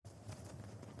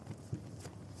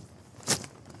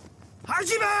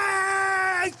Hajime!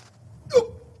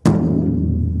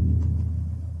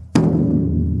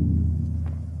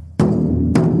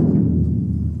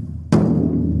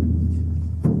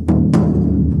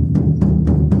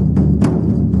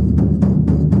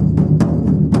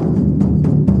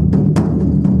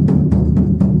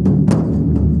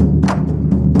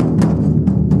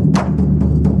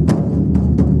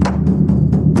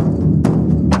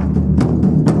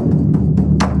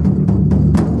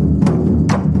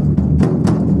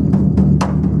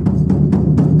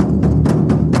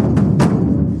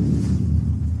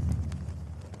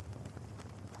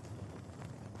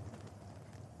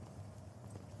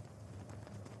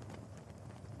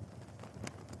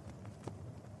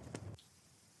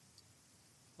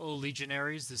 Hello,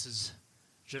 Legionaries. This is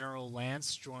General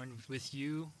Lance, joined with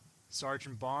you,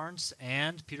 Sergeant Barnes,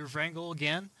 and Peter Vrangel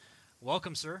again.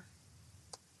 Welcome, sir.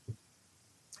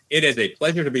 It is a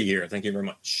pleasure to be here. Thank you very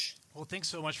much. Well, thanks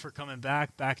so much for coming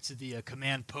back to the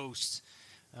command post,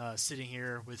 sitting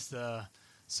here with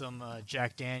some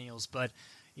Jack Daniels. But,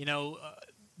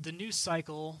 the news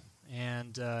cycle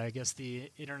and I guess the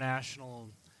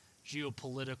international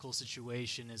geopolitical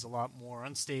situation is a lot more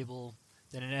unstable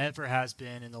than it ever has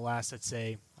been in the last, let's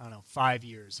say, 5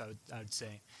 years, I would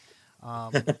say.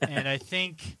 And I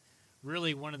think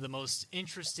really one of the most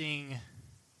interesting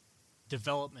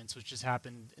developments which has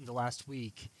happened in the last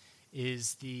week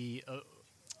is the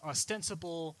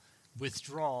ostensible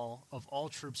withdrawal of all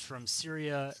troops from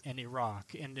Syria and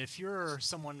Iraq. And if you're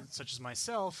someone such as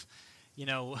myself,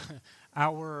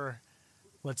 our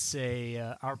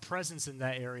presence in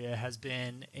that area has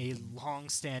been a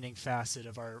long-standing facet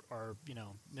of our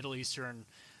Middle Eastern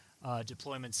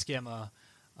deployment schema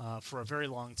for a very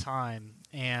long time.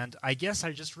 And I guess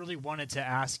I just really wanted to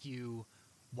ask you,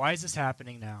 why is this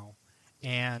happening now?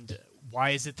 And why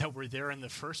is it that we're there in the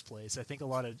first place? I think a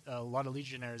lot of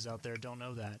Legionnaires out there don't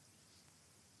know that.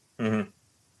 Mm-hmm.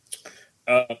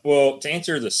 Well, to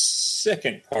answer the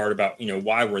second part about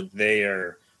why we're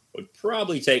there, would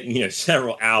probably take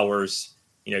several hours.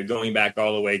 Going back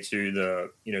all the way to the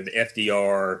the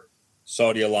FDR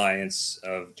Saudi alliance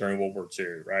during World War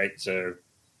II, right? So,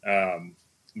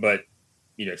 but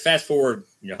fast forward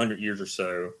 100 years or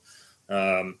so,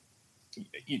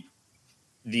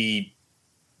 the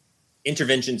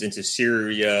interventions into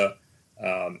Syria,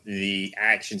 the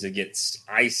actions against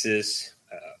ISIS,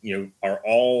 are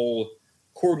all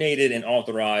coordinated and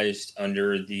authorized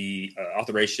under the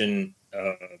authorization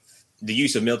of the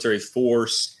use of military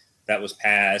force that was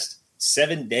passed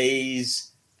 7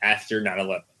 days after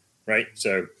 9/11, right?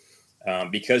 So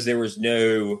because there was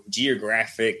no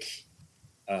geographic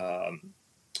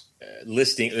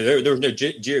listing, there was no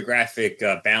geographic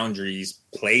boundaries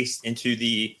placed into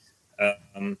the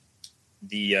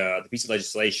piece of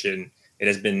legislation. It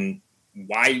has been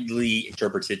widely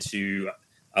interpreted to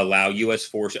allow U.S.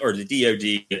 force or the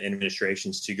DoD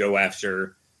administrations to go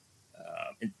after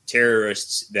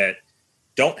terrorists that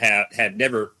have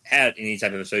never had any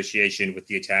type of association with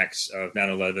the attacks of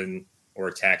 9/11 or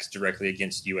attacks directly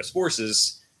against U.S.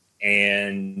 forces,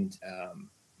 and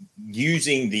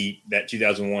using that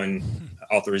 2001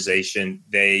 authorization,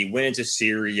 they went into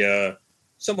Syria,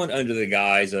 somewhat under the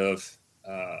guise of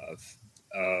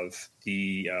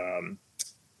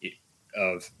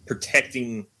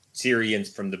protecting Syrians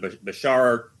from the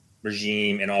Bashar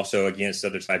regime, and also against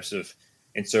other types of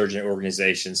insurgent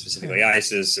organizations, specifically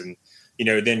ISIS. And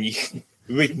then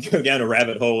we can go down a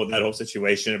rabbit hole of that whole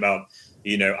situation about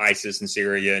ISIS and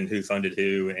Syria and who funded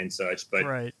who and such. But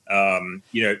right.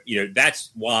 That's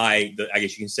why I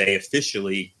guess you can say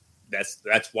officially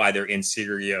that's why they're in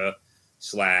Syria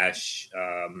 /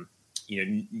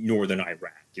 northern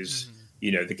Iraq is. Mm-hmm.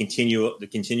 The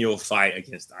continual fight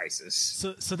against ISIS.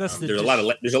 So that's there's a lot of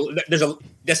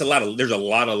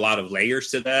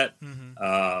layers to that.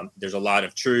 Mm-hmm. There's a lot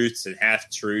of truths and half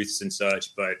truths and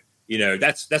such, but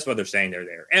that's what they're saying they're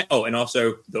there. And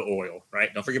also the oil,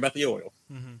 right? Don't forget about the oil.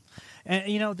 Mm-hmm.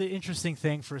 And the interesting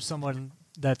thing for someone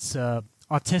that's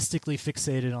autistically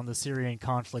fixated on the Syrian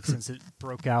conflict since it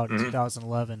broke out in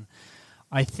 2011,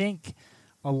 I think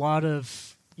a lot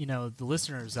of the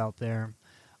listeners out there,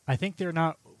 I think they're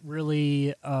not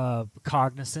really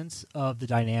cognizant of the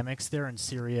dynamics there in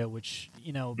Syria, which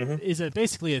is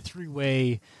basically a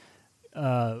three-way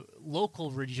local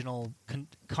regional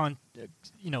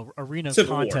arena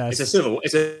civil contest. War.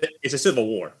 It's a civil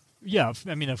war. Yeah,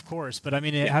 I mean, of course, but I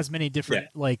mean, it has many different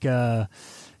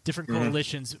different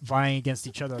coalitions vying against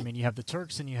each other. I mean, you have the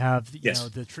Turks and you have the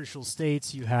Trucial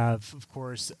States. You have, of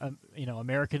course,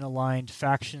 American aligned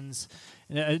factions,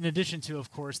 in addition to,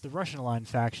 of course, the Russian aligned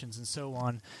factions and so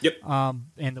on. Yep.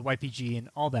 And the YPG and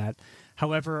all that.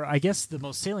 However, I guess the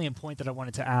most salient point that I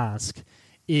wanted to ask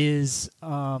is,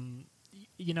 with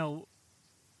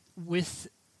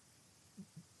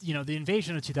the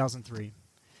invasion of 2003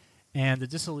 and the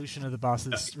dissolution of the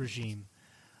Ba'athist regime,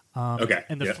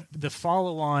 and the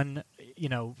follow-on,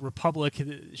 republic,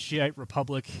 the Shiite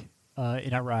republic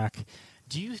in Iraq.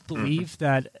 Do you believe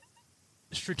that,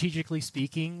 strategically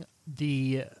speaking,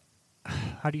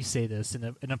 how do you say this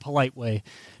in a polite way?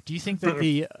 Do you think that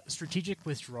the strategic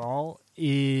withdrawal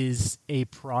is a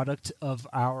product of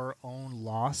our own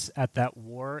loss at that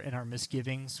war and our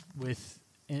misgivings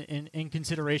in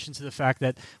consideration to the fact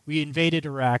that we invaded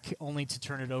Iraq only to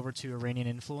turn it over to Iranian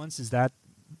influence? Is that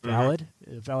valid?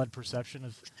 A valid perception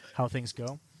of how things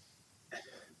go?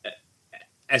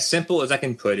 As simple as I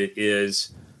can put it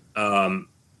is, the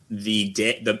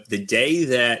day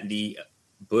that the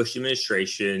Bush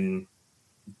administration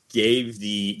gave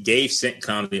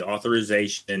CENTCOM the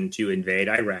authorization to invade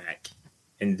Iraq,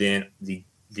 and then the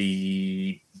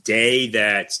day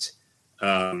that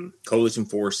coalition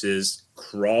forces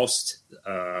crossed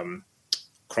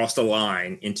the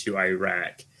line into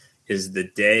Iraq is the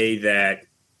day that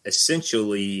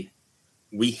essentially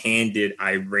we handed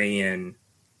Iran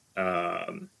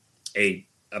a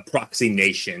proxy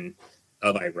nation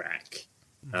of Iraq.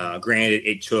 Granted,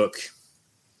 it took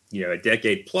a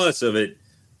decade plus of it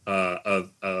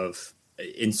of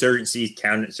insurgencies,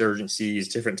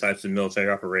 counterinsurgencies, different types of military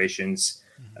operations,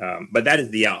 but that is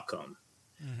the outcome.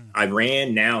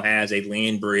 Iran now has a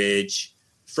land bridge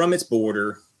from its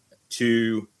border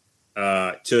to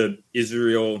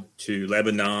Israel, to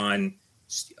Lebanon,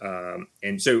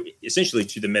 and so essentially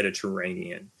to the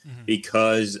Mediterranean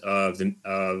because of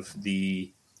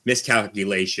the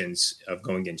miscalculations of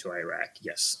going into Iraq.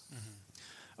 Yes.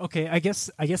 Okay, I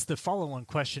guess the follow-on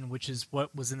question, which is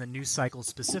what was in the news cycle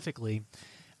specifically,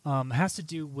 has to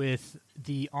do with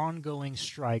the ongoing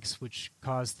strikes, which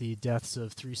caused the deaths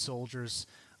of 3 soldiers.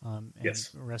 And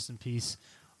rest in peace,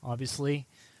 obviously.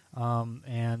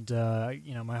 And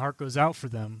my heart goes out for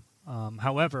them.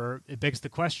 However, it begs the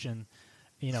question,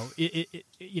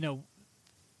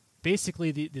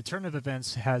 basically the turn of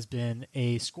events has been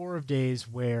a score of days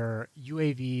where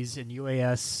UAVs and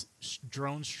UAS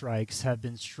drone strikes have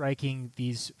been striking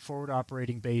these forward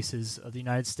operating bases of the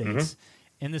United States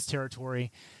in this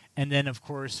territory. And then, of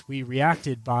course, we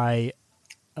reacted by,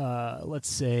 let's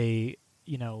say,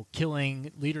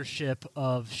 killing leadership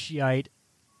of Shiite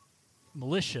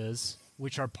militias,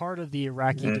 which are part of the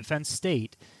Iraqi defense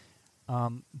state,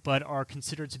 but are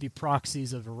considered to be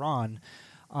proxies of Iran.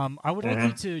 I would like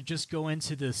you to just go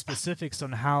into the specifics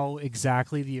on how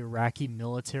exactly the Iraqi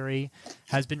military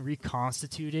has been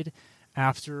reconstituted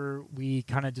after we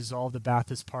kind of dissolved the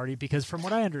Ba'athist Party, because from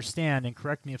what I understand, and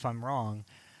correct me if I'm wrong,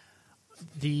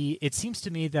 it seems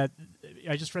to me that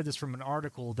I just read this from an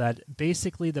article that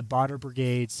basically the Badr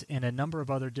brigades and a number of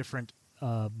other different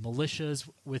militias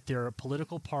with their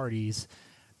political parties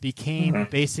became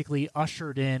basically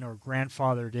ushered in or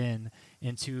grandfathered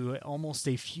into almost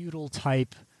a feudal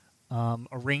type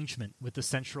arrangement with the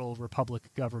Central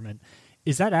Republic government.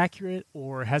 Is that accurate,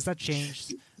 or has that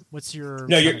changed? What's your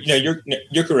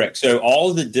you're correct. So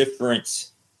all the different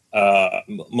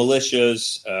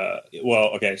militias,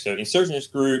 so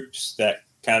insurgentist groups that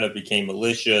kind of became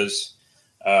militias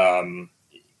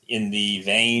in the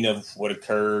vein of what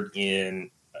occurred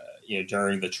in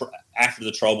during after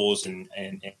the Troubles in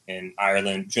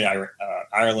Ireland, between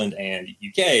Ireland and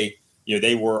UK.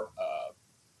 They were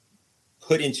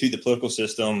put into the political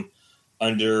system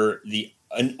under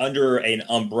an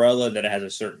umbrella that has a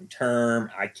certain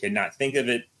term. I cannot think of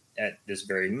it at this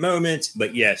very moment,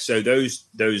 but yes. So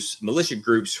those militia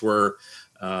groups were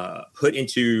put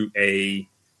into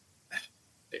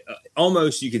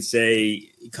almost, you could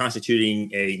say,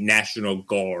 constituting a national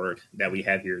guard that we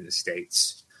have here in the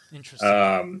States.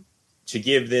 Interesting. To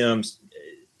give them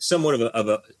somewhat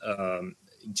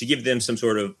to give them some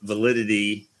sort of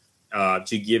validity,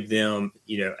 to give them,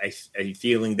 a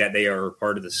feeling that they are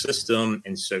part of the system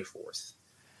and so forth.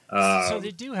 So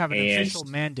they do have an official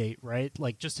mandate, right?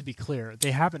 Like, just to be clear,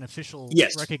 they have an official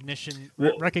recognition,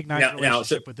 recognized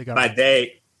relationship with the government.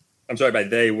 By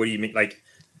they, what do you mean? Like,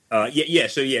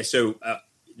 So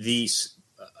these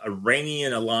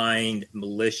Iranian-aligned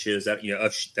militias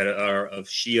that are of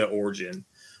Shia origin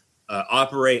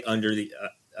operate under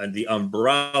the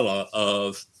umbrella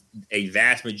of a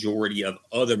vast majority of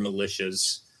other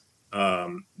militias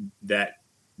that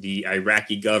the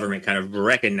Iraqi government kind of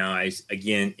recognized,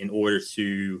 again, in order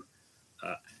to,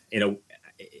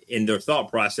 in their thought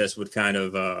process, would kind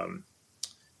of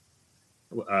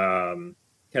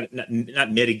kind of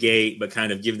not mitigate, but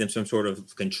kind of give them some sort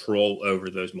of control over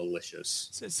those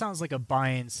militias. So it sounds like a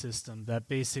buy-in system that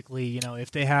basically,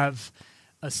 if they have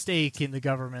a stake in the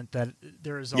government, that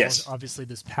there is obviously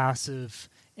this passive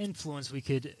influence we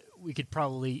could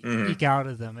probably eke out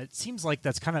of them. It seems like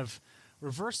that's kind of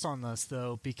reversed on us,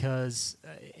 though, because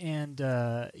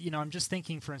I'm just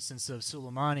thinking, for instance, of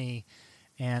Soleimani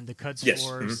and the Quds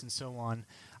Force and so on.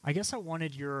 I guess I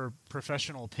wanted your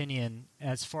professional opinion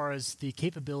as far as the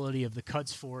capability of the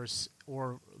Quds Force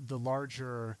or the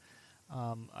larger,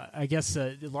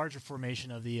 the larger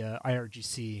formation of the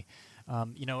IRGC.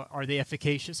 Are they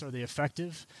efficacious? Are they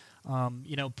effective?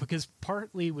 Because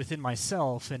partly within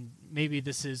myself, and maybe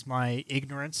this is my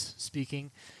ignorance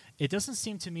speaking, it doesn't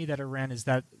seem to me that Iran is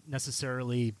that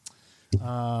necessarily,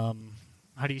 how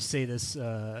do you say this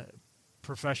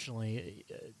professionally?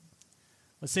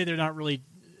 Let's say they're not really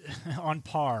on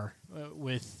par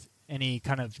with any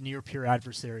kind of near-peer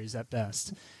adversaries at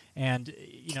best. And,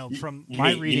 from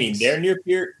my readings... You mean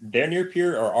their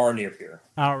near-peer or our near-peer?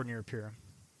 Our near-peer.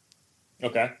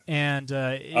 Okay. And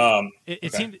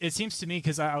it seems to me,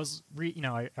 because I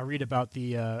read about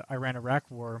the Iran-Iraq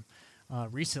war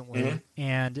recently,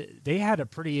 and they had a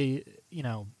pretty,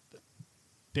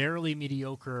 barely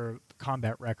mediocre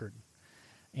combat record.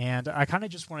 And I kind of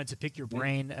just wanted to pick your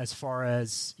brain as far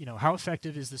as, how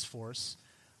effective is this force?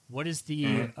 What is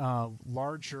the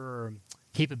larger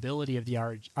capability of the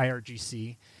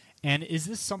IRGC? And is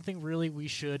this something really we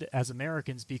should, as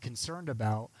Americans, be concerned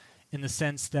about, in the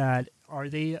sense that are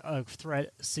they a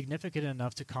threat significant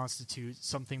enough to constitute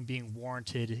something being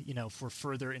warranted, for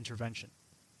further intervention?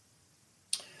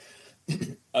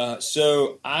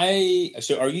 So are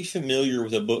you familiar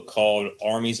with a book called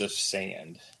Armies of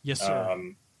Sand? Yes,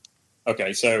 sir.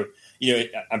 Okay, so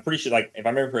I'm pretty sure, like, if I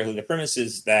remember correctly, the premise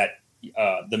is that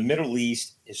the Middle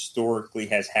East historically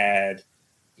has had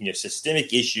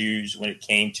systemic issues when it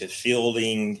came to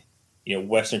fielding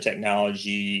Western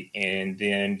technology, and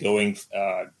then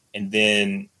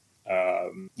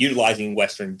utilizing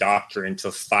Western doctrine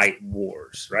to fight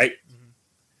wars, right?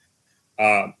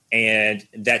 And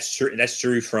that's true. That's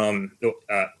true from all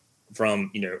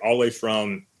the way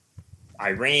from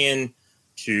Iran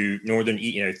to northern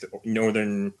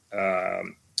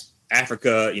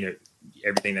Africa.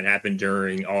 Everything that happened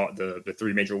during all the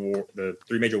three major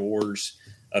wars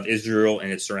of Israel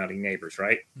and its surrounding neighbors,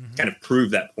 right? Kind of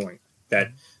prove that point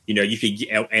that you could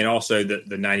get, and also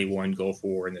the 91 Gulf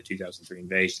War and the 2003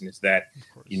 invasion is that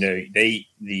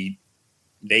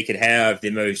they could have the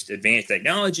most advanced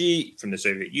technology from the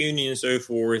Soviet Union and so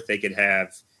forth. They could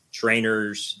have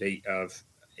trainers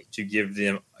to give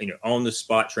them on the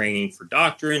spot training for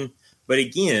doctrine, but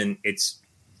again, it's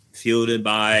fielded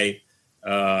by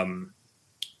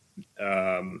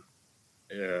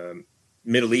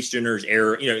Middle Easterners,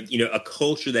 a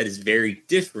culture that is very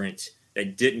different,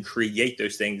 that didn't create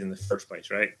those things in the first place,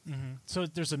 right? So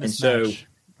there's a mismatch,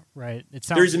 right?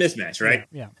 There's a mismatch, right?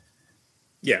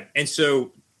 Yeah. And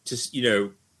so, just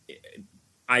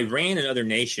Iran and other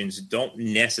nations don't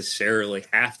necessarily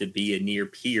have to be a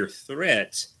near-peer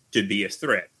threat to be a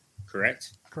threat,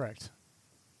 correct? Correct.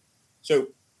 So,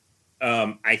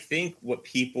 I think what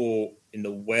people in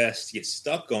the West get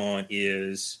stuck on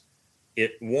is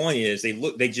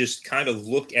they just kind of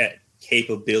look at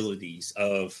capabilities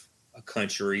of a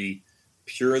country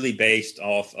purely based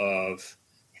off of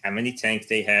how many tanks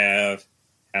they have,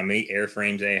 how many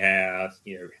airframes they have,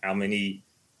 how many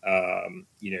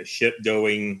ship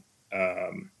going,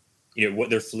 what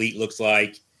their fleet looks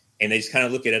like, and they just kind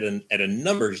of look at it at a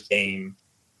numbers game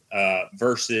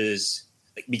versus,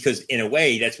 because in a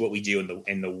way that's what we do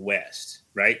in the West,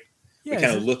 right? Yeah, we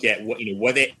kind of look at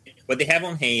what they have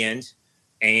on hand,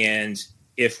 and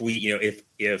if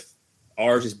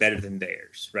ours is better than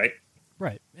theirs, right?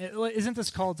 Right. Isn't this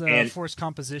called force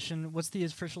composition? What's the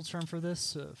official term for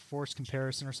this? Force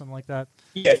comparison or something like that?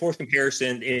 Yeah, force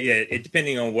comparison. It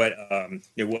depending on what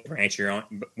branch you're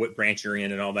on, what branch you're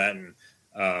in, and all that. And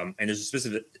there's a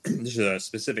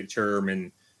specific term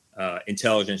in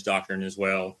intelligence doctrine as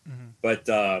well. But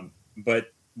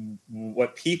what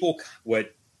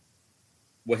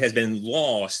has been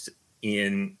lost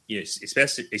in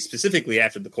especially specifically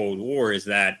after the Cold War is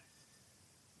that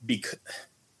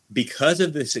because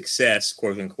of the success,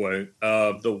 quote unquote,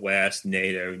 of the West,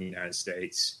 NATO, and the United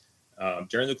States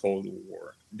during the Cold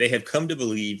War, they have come to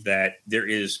believe that there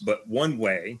is but one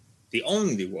way, the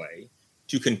only way,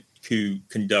 to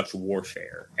conduct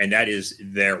warfare, and that is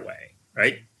their way,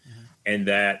 right? And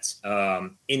that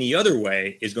any other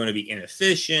way is going to be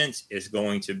inefficient, is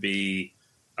going to be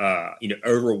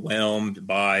overwhelmed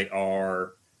by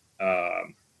our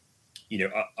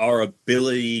our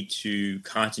ability to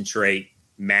concentrate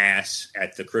mass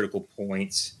at the critical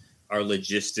points, our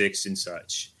logistics and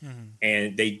such. Mm-hmm.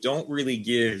 And they don't really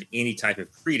give any type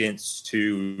of credence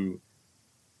to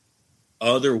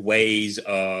other ways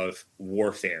of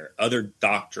warfare, other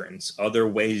doctrines, other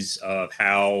ways of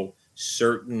how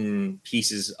certain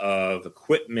pieces of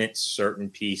equipment, certain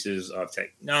pieces of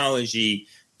technology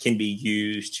can be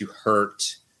used to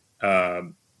hurt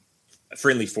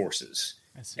friendly forces.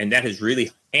 And that has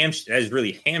really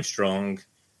hamstrung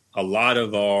a lot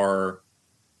of our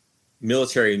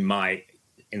military might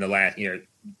in the last,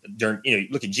 during,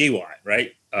 look at GWOT,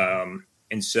 right? And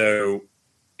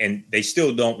they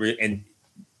still don't and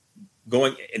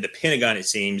going in the Pentagon, it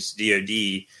seems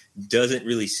DOD doesn't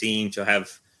really seem to have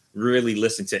really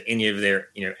listened to any of their,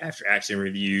 after action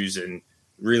reviews and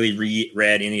really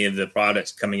read any of the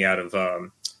products coming out of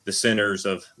the centers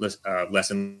of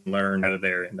lesson learned out of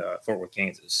there in Fort Worth,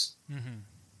 Kansas. Mm-hmm.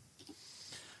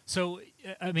 So,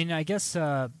 I mean, I guess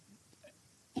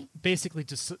basically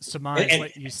to surmise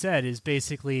what you said is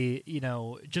basically,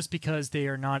 just because they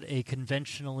are not a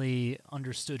conventionally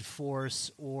understood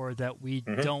force, or that we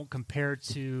don't compare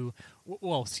to,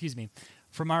 well, excuse me,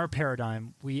 from our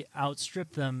paradigm, we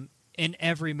outstrip them in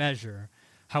every measure.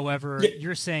 However,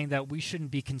 you're saying that we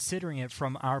shouldn't be considering it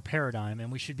from our paradigm,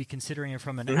 and we should be considering it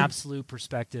from an absolute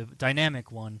perspective,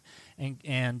 dynamic one,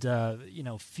 and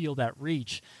feel that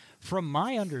reach. From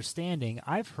my understanding,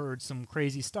 I've heard some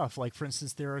crazy stuff. Like, for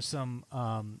instance, there are some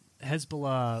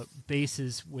Hezbollah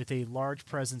bases with a large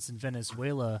presence in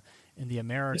Venezuela in the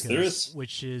Americas,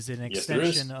 which is an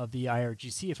extension of the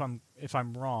IRGC. If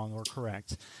I'm wrong or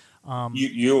correct.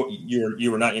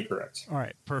 You were not incorrect. All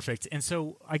right, perfect. And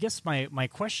so I guess my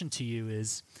question to you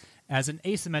is, as an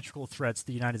asymmetrical threat to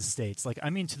the United States,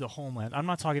 to the homeland, I'm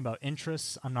not talking about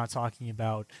interests. I'm not talking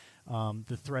about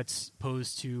the threats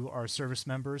posed to our service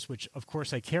members, which of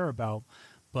course I care about.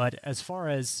 But as far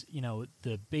as,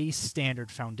 the base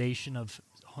standard foundation of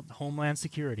homeland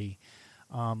security,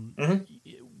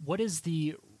 what is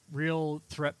the real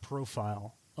threat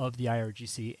profile of the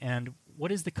IRGC, and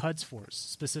what is the Quds Force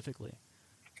specifically?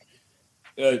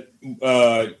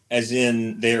 As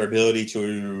in their ability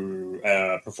to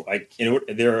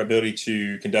their ability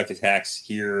to conduct attacks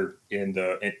here in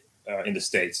the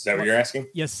States. Is that what you're asking?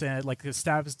 Yes, like the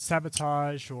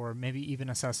sabotage, or maybe even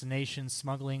assassination,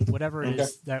 smuggling, whatever it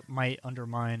is that might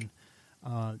undermine,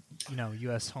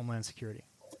 U.S. homeland security.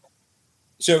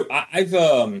 So I've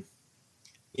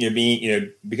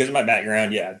because of my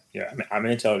background, I'm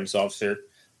an intelligence officer.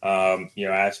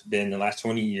 I've been the last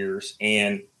 20 years,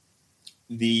 and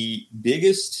the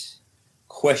biggest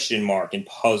question mark and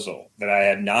puzzle that I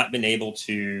have not been able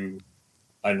to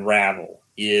unravel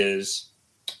is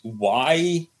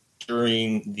why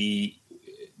during the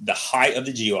height of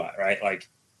the GWOT, right? Like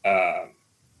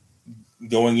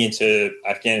going into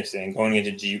Afghanistan, going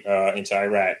into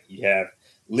Iraq, you have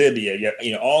Libya,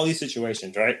 you have all these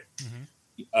situations, right?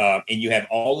 And you have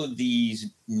all of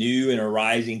these new and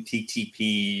arising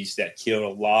TTPs that killed a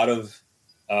lot of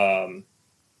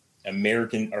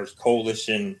American or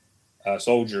coalition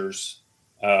soldiers.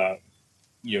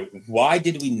 Why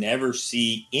did we never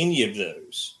see any of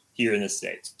those here in the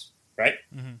States, right?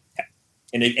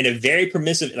 In a very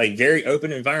permissive, very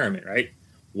open environment, right?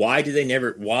 Why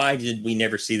did we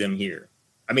never see them here?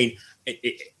 I mean,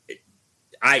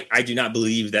 I do not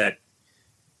believe that,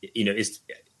 it's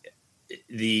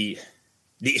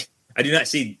I do not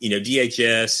see,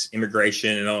 DHS,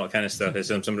 immigration, and all that kind of stuff as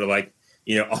some sort of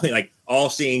all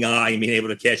seeing eye and being able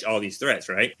to catch all these threats,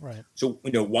 right? Right. So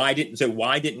why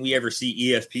didn't we ever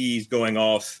see EFPs going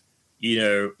off, in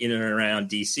and around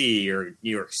DC or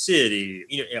New York City,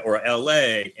 or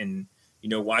LA, and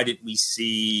why didn't we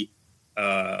see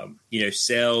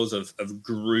cells of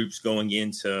groups going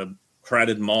into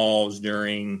crowded malls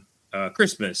during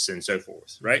Christmas and so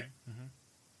forth, right?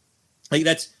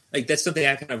 That's something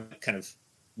I kind of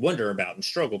wonder about and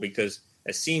struggle, because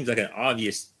it seems like an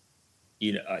obvious,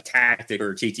 a tactic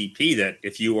or TTP that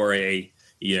if you are a,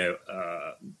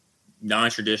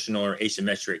 non-traditional or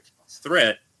asymmetric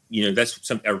threat,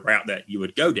 that's a route that you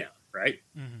would go down, right?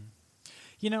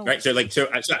 Right. So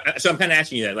I'm kind of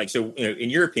asking you that, in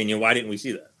your opinion, why didn't we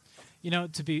see that?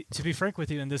 To be frank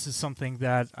with you, and this is something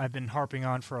that I've been harping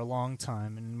on for a long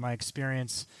time, and my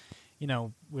experience,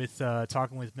 with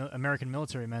talking with American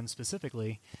military men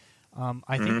specifically,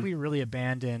 I think we really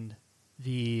abandoned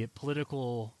the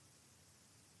political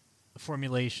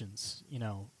formulations,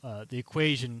 the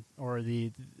equation or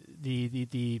the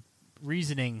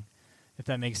reasoning, if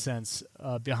that makes sense,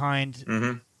 behind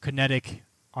kinetic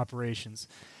operations.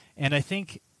 And I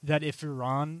think that if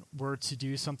Iran were to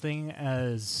do something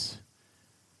as,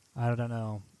 I don't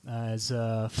know, as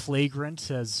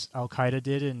flagrant as Al Qaeda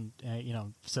did in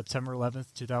September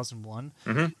 11th, 2001,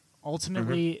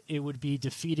 ultimately it would be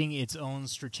defeating its own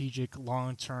strategic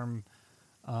long-term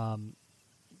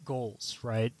goals,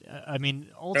 right? I mean,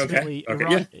 ultimately,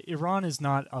 Iran is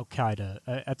not Al Qaeda.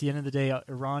 At the end of the day,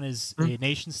 Iran is a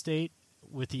nation state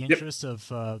with the interest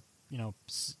of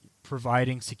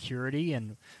providing security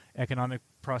and economic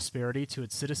prosperity to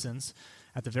its citizens,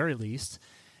 at the very least.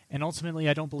 And ultimately,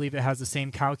 I don't believe it has the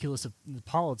same calculus of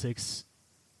politics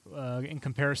in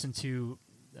comparison to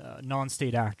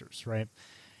non-state actors, right?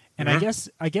 And I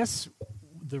guess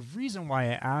the reason why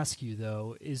I ask you,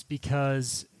 though, is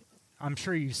because I'm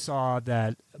sure you saw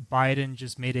that Biden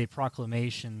just made a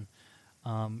proclamation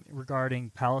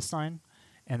regarding Palestine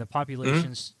and the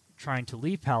populations trying to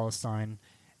leave Palestine,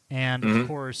 and of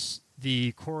course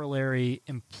the corollary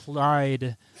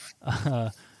implied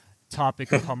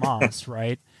topic of Hamas,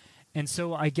 right? And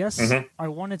so I guess I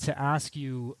wanted to ask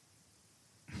you,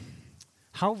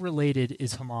 how related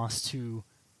is Hamas to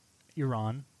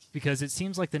Iran? Because it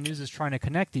seems like the news is trying to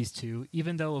connect these two,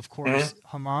 even though, of course,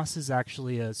 Hamas is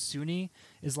actually a Sunni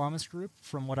Islamist group,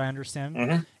 from what I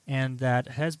understand, and that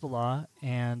Hezbollah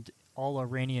and all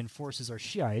Iranian forces are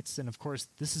Shiites. And, of course,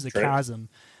 this is a chasm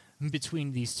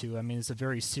between these two. I mean, it's a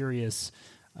very serious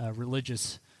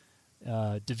religious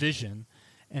division.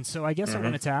 And so I guess I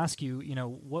wanted to ask you,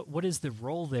 what is the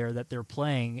role there that they're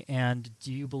playing? And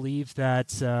do you believe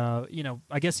that,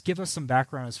 I guess give us some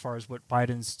background as far as what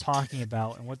Biden's talking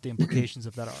about and what the implications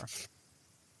of that are.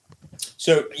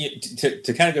 So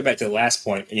to kind of go back to the last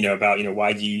point, about,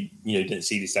 why do you didn't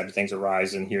see these type of things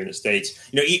arise in here in the States,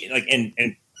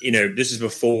 this is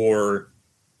before,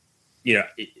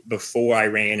 before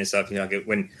Iran and stuff,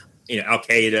 when, Al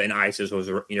Qaeda and ISIS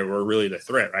were really the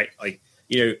threat, right?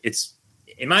 It's,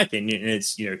 in my opinion, and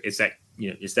it's that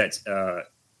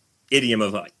idiom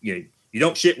of you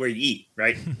don't shit where you eat,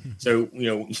 right? So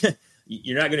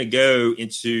you're not going to go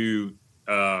into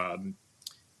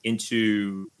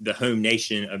the home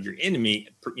nation of your enemy,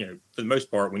 for the most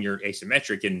part, when you're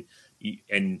asymmetric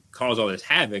and cause all this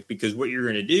havoc, because what you're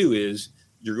going to do is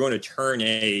you're going to turn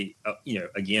a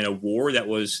war that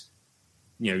was,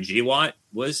 GWOT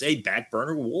was a back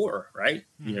burner war, right?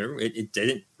 It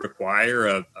didn't require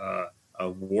a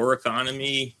war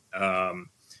economy.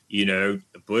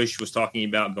 Bush was talking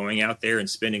about going out there and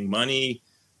spending money,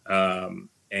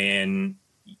 and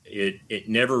it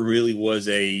never really was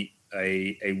a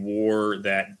war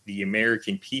that the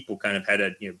American people kind of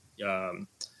had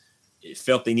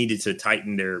felt they needed to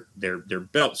tighten their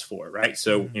belts for, right?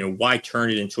 So why turn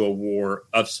it into a war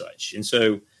of such? And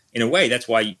so in a way, that's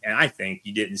why, and I think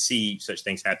you didn't see such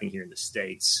things happening here in the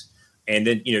States. And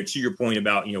then, to your point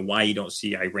about, why you don't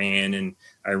see Iran and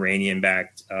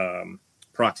Iranian-backed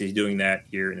proxies doing that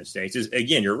here in the States is,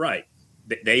 again, you're right.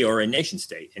 They are a nation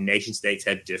state, and nation states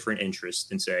have different interests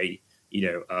than, say,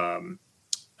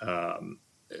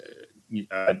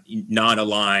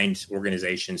 non-aligned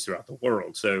organizations throughout the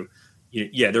world. So,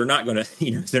 they're not going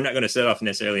to set off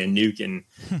necessarily a nuke in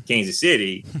Kansas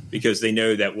City because they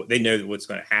know what's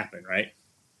going to happen, right?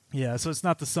 Yeah, so it's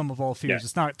not the sum of all fears. Yeah.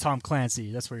 It's not Tom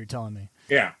Clancy. That's what you're telling me.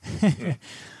 Yeah.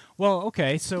 Well,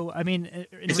 okay. So I mean,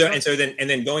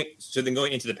 going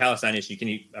into the Palestine issue, can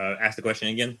you ask the question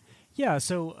again? Yeah.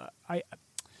 So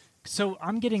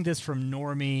I'm getting this from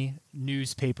normie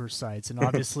newspaper sites, and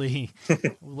obviously,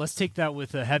 let's take that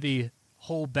with a heavy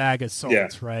whole bag of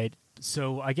salt, right?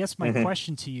 So I guess my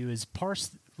question to you is: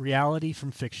 parse reality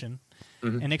from fiction,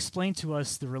 and explain to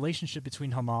us the relationship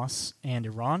between Hamas and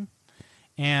Iran.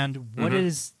 And what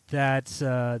is that,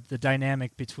 the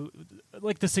dynamic between,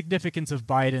 like the significance of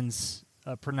Biden's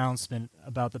pronouncement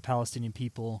about the Palestinian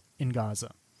people in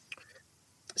Gaza?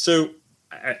 So,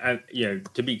 I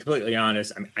to be completely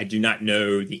honest, I do not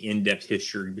know the in-depth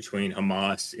history between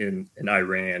Hamas and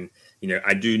Iran.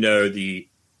 I do know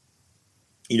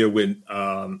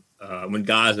when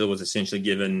Gaza was essentially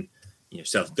given,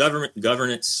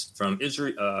 self-governance from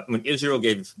Israel, when Israel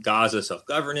gave Gaza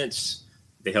self-governance,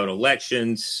 they held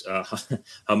elections.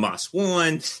 Hamas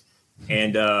won,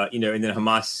 and and then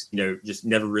Hamas, just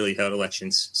never really held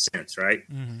elections since, right?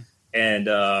 And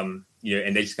and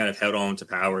they just kind of held on to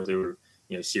power through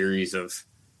series of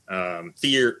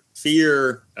fear,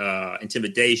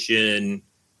 intimidation,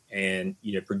 and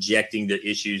projecting the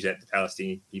issues that the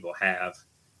Palestinian people have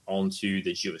onto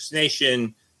the Jewish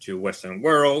nation, to the Western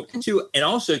world, and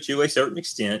also to a certain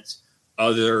extent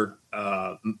other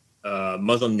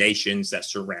Muslim nations that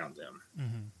surround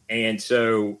them. And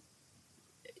so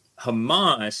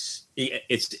Hamas,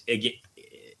 it's again,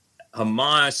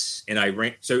 Hamas and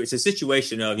Iran. So it's a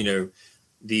situation of,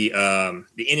 the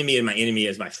enemy of my enemy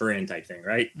is my friend type thing,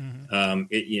 right? Mm-hmm.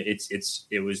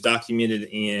 It was documented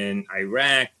in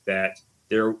Iraq that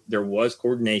there was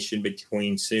coordination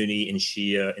between Sunni and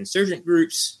Shia insurgent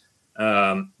groups,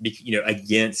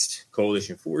 against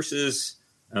coalition forces.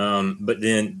 But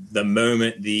then the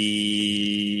moment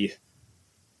the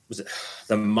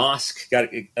mosque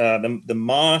the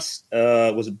mosque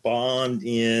was bombed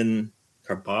in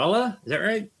Karbala, is that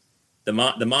right? The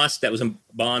mosque that was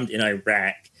bombed in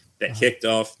Iraq that kicked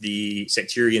off the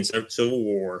sectarian civil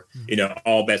war,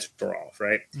 all bets were off,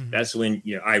 right? Mm-hmm. That's when,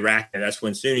 Iraq, and that's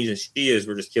when Sunnis and Shias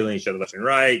were just killing each other left and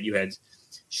right. You had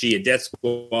Shia death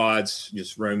squads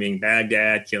just roaming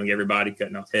Baghdad, killing everybody,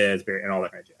 cutting off heads, and all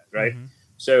that kind of jazz, right? Mm-hmm.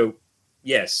 So,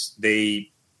 yes,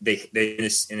 they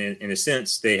in a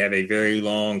sense, they have a very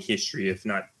long history of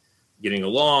not getting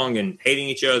along and hating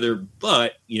each other.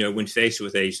 But, when faced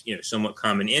with a, somewhat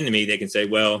common enemy, they can say,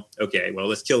 well,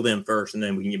 let's kill them first, and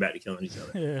then we can get back to killing each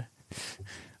other. Yeah.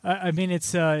 I mean,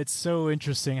 it's so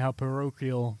interesting how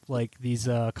parochial like these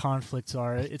conflicts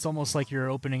are. It's almost like you're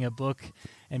opening a book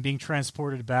and being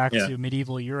transported back to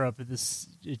medieval Europe.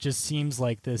 It just seems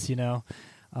like this,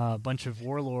 a bunch of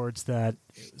warlords that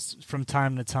from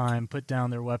time to time put down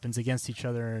their weapons against each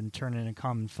other and turn in a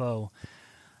common foe.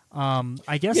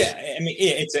 I guess. Yeah, I mean,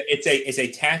 it's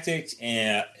a tactic,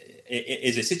 and it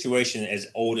is a situation as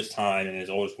old as time and as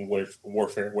old as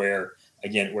warfare, where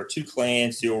two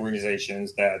clans, two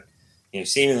organizations that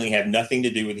seemingly have nothing to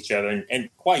do with each other, and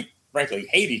quite frankly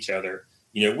hate each other.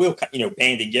 Will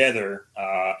band together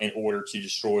in order to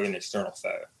destroy an external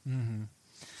foe. Mm-hmm.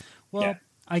 Well,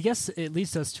 I guess it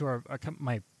leads us to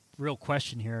my real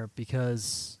question here,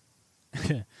 because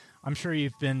I'm sure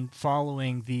you've been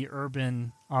following the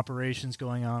urban operations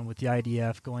going on with the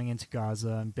IDF going into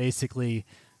Gaza and basically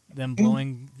them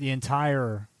blowing the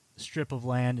entire strip of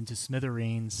land into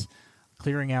smithereens,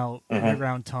 clearing out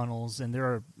underground tunnels, and there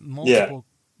are multiple.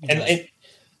 And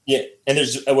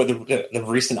there's the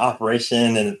recent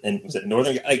operation and was it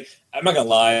Northern? Like, I'm not gonna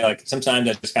lie, like sometimes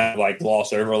I just kind of like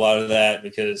gloss over a lot of that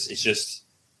because it's just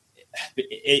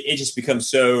it just becomes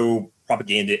so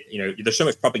propaganda. There's so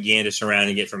much propaganda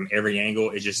surrounding it from every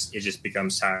angle. It just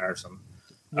becomes tiresome.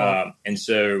 Wow. And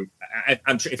so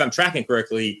if I'm tracking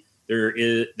correctly,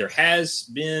 there has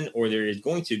been or there is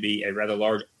going to be a rather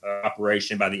large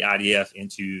operation by the IDF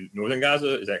into northern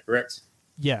Gaza. Is that correct?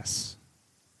 Yes.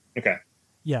 Okay.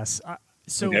 Yes.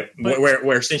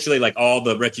 Where essentially like all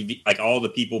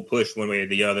the people pushed one way or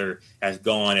the other has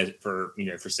gone for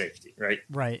safety, right?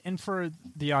 Right. And for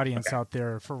the audience out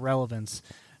there, for relevance,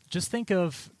 just think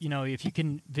of, if you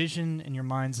can vision in your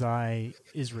mind's eye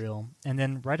Israel, and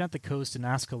then right at the coast in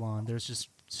Ascalon, there's this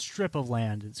strip of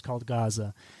land. It's called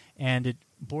Gaza, and it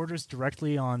borders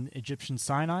directly on Egyptian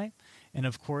Sinai, and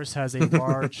of course has a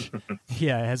large,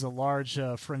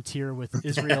 frontier with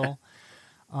Israel.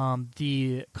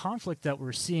 The conflict that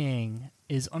we're seeing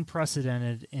is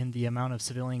unprecedented in the amount of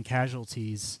civilian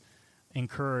casualties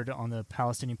incurred on the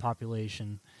Palestinian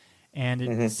population. And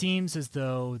it seems as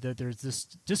though that there's this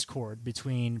discord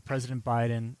between President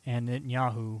Biden and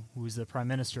Netanyahu, who's the prime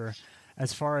minister,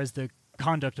 as far as the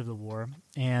conduct of the war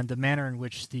and the manner in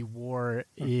which the war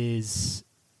is,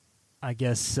 I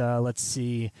guess,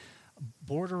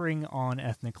 bordering on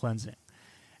ethnic cleansing.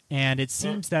 And it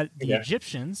seems that the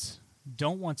Egyptians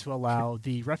don't want to allow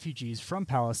the refugees from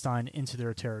Palestine into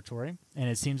their territory, and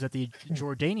it seems that the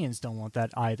Jordanians don't want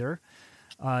that either,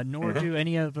 nor do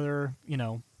any other,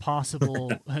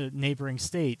 possible neighboring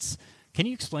states. Can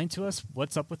you explain to us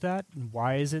what's up with that, and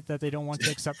why is it that they don't want to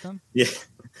accept them? Yeah,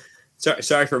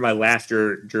 sorry for my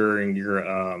laughter during your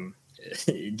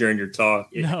talk.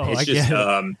 I get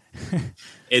it.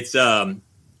 It's so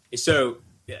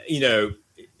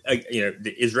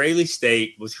the Israeli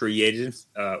state was created in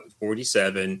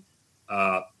 1947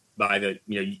 by the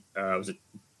was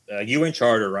a UN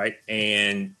charter, right?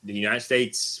 And the United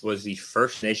States was the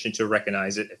first nation to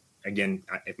recognize it. Again,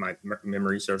 if my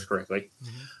memory serves correctly,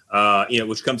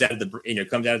 which comes out of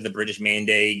the British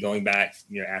Mandate going back,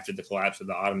 after the collapse of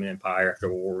the Ottoman Empire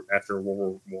after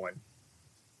World War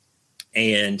I,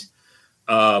 and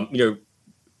the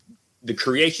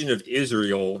creation of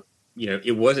Israel.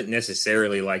 It wasn't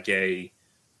necessarily like a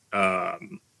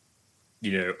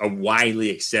widely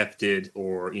accepted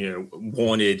or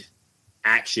wanted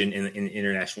action in the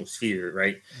international sphere,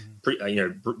 right?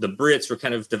 Mm-hmm. The Brits were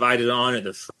kind of divided on it.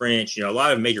 The French, a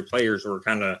lot of major players were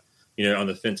kind of on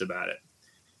the fence about it,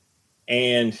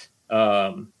 and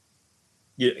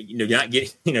not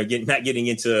getting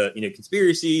into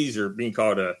conspiracies or being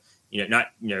called a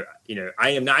I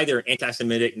am neither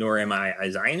anti-Semitic nor am I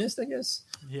a Zionist, I guess.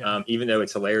 Yeah. Even though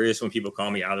it's hilarious when people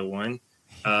call me either one.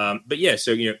 But yeah,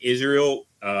 so Israel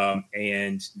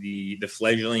and the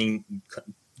fledgling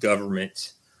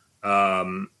government,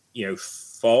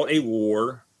 fought a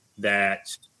war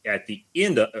that at the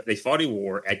end they fought a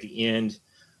war at the end.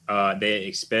 They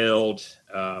expelled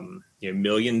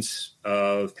millions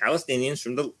of Palestinians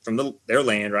from their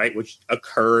land, right, which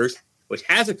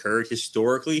has occurred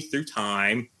historically through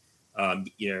time.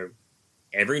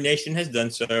 Every nation has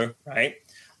done so, right?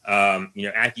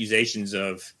 Accusations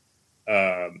of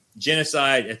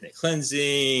genocide, ethnic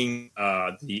cleansing,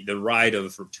 the right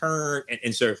of return,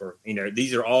 and so forth.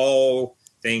 These are all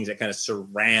things that kind of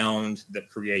surround the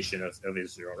creation of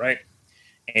Israel, right?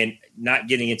 And not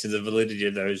getting into the validity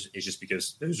of those is just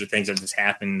because those are things that just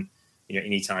happen,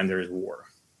 anytime there is war.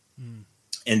 Mm.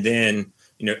 And then,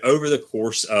 over the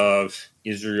course of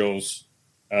Israel's,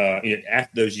 after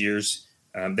those years,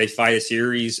 they fight a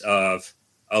series of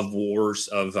wars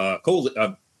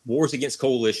wars against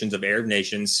coalitions of Arab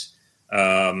nations,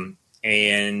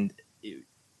 and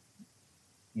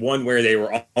one where they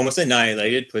were almost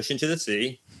annihilated, pushed into the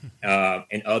sea,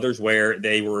 and others where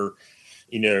they were,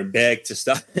 begged to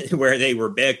stop,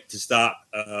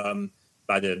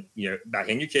 by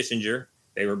Henry Kissinger.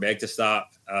 They were begged to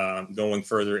stop going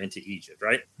further into Egypt,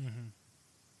 right? Mm-hmm.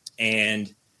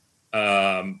 And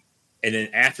then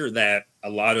after that, a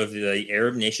lot of the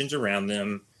Arab nations around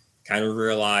them kind of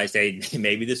realized, hey,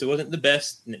 maybe this isn't the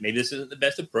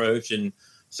best approach, and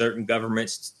certain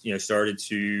governments, started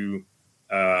to,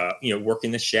 work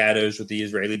in the shadows with the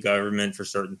Israeli government for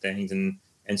certain things, and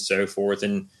so forth,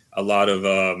 and a lot of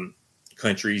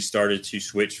countries started to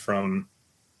switch from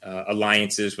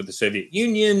alliances with the Soviet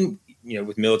Union,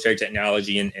 with military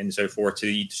technology and so forth, to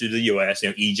the U.S.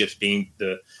 Egypt being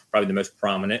probably the most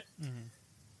prominent, mm-hmm.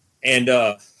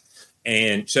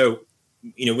 And so.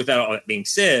 With all that being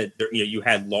said, you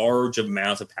had large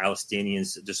amounts of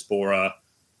Palestinians diaspora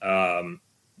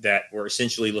that were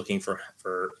essentially looking for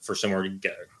somewhere to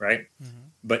go, right? Mm-hmm.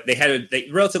 But they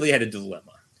relatively had a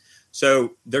dilemma.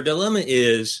 So their dilemma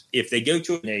is, if they go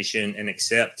to a nation and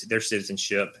accept their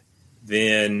citizenship,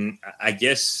 then I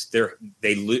guess the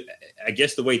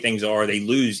way things are, they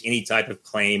lose any type of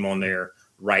claim on their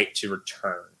right to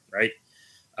return, right?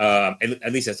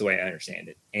 At least that's the way I understand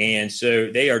it. And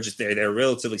so they are just there. They're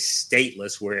relatively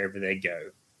stateless wherever they go.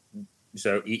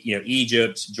 So,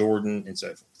 Egypt, Jordan, and so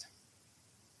forth.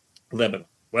 Lebanon.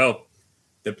 Well,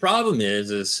 the problem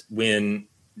is when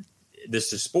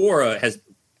this diaspora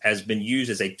has been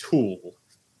used as a tool,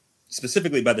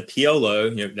 specifically by the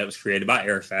PLO, that was created by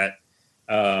Arafat,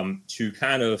 to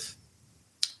kind of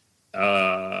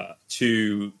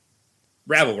to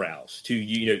rabble rouse, to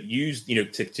use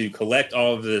to collect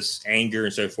all of this anger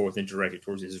and so forth and direct it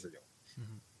towards Israel.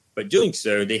 Mm-hmm. But doing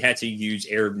so, they had to use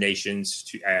Arab nations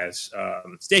as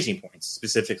staging points,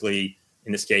 specifically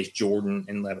in this case Jordan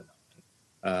and Lebanon.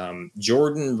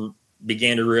 Jordan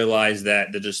began to realize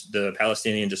that the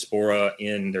Palestinian diaspora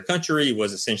in their country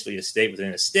was essentially a state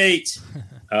within a state.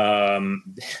 The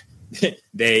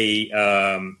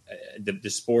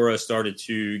diaspora started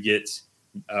to get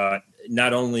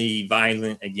not only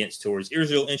violent towards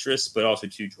Israel interests, but also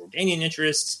to Jordanian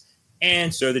interests.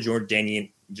 And so the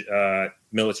Jordanian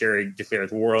military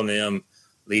declared war on them,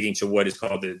 leading to what is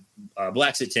called the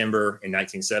Black September in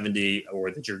 1970, or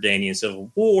the Jordanian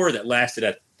Civil War that lasted,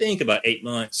 I think, about 8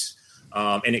 months,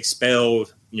 and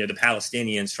expelled the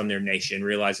Palestinians from their nation,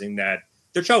 realizing that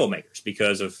they're troublemakers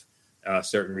because of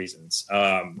certain reasons.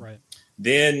 Right.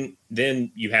 Then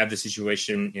you have the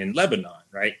situation in Lebanon,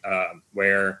 right,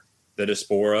 where the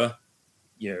diaspora,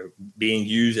 being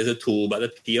used as a tool by the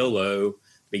PLO,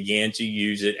 began to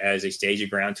use it as a stage of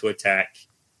ground to attack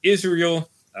Israel.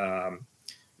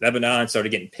 Lebanon started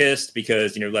getting pissed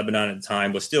because Lebanon at the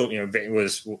time was still it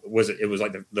was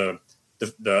like the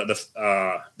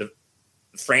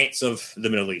France of the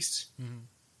Middle East. Mm-hmm.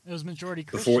 It was majority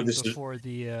Christian before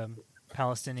the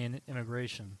Palestinian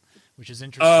immigration, which is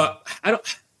interesting.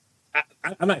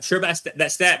 I'm not sure about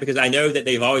that stat, because I know that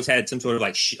they've always had some sort of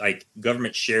like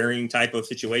government sharing type of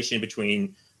situation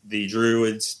between the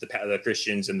Druids, the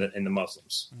Christians, and the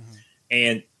Muslims.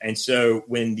 Mm-hmm. And so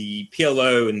when the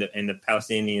PLO and the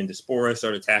Palestinian diaspora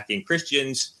started attacking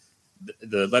Christians,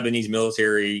 the Lebanese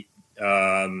military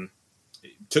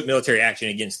took military action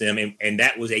against them, and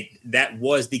that was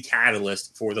the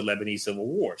catalyst for the Lebanese Civil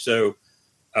War. So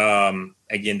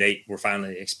again, they were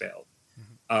finally expelled.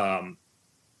 Mm-hmm.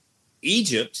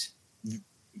 Egypt,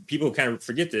 people kind of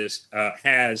forget this,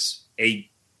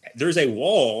 there's a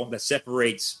wall that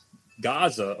separates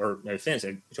Gaza, or no offense,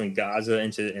 between Gaza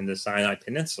and the Sinai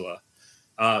Peninsula,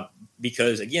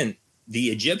 because again, the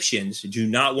Egyptians do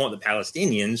not want the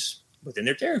Palestinians within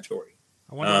their territory.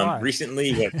 I wonder why.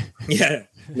 Recently,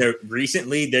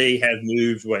 recently they have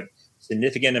moved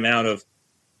significant amount of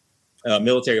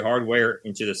military hardware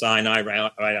into the Sinai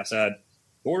right outside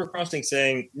border crossing,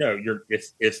 saying no,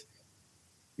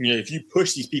 if you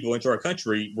push these people into our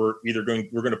country, we're going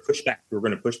to push back. We're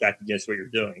going to push back against what you're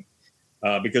doing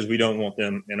because we don't want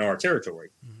them in our territory.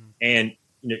 Mm-hmm. And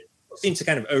seem to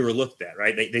kind of overlook that,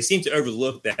 right? They seem to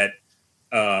overlook that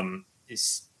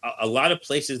it's a lot of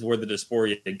places where the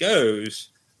diaspora goes,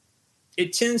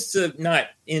 it tends to not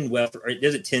end well, or it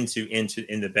doesn't tend to end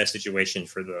in the best situation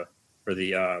for the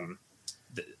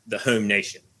home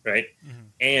nation, right?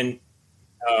 Mm-hmm.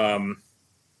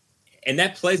 And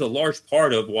that plays a large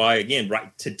part of why, again,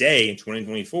 right today in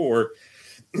 2024,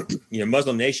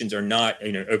 Muslim nations are not,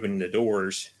 opening the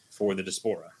doors for the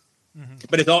diaspora. Mm-hmm.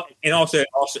 But it's all, and also,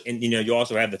 you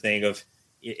also have the thing of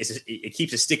it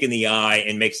keeps a stick in the eye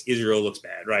and makes Israel looks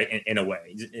bad, right? In a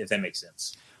way, if that makes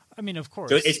sense. I mean, of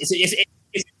course. So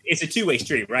it's a two-way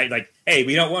street, right? Like, hey,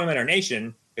 we don't want them in our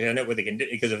nation because I know what they can do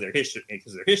because of their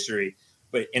history.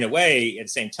 But in a way, at the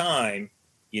same time,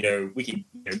 we can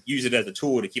use it as a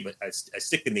tool to keep a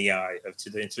stick in the eye to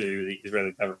the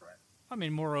Israeli government. I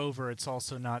mean, moreover, it's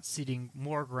also not ceding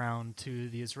more ground to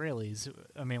the Israelis.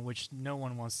 I mean, which no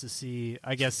one wants to see,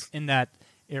 I guess, in that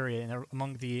area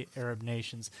among the Arab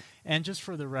nations. And just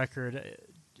for the record,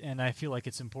 and I feel like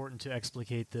it's important to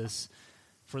explicate this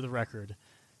for the record,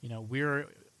 we're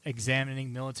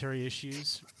examining military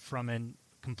issues from a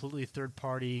completely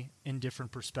third-party,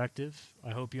 indifferent perspective.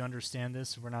 I hope you understand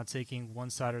this. We're not taking one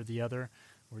side or the other.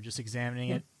 We're just examining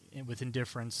it with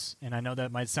indifference. And I know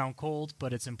that might sound cold,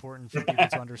 but it's important for people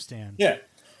to understand. Yeah.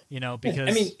 Because...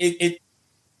 I mean,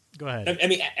 Go ahead. I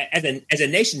mean, as a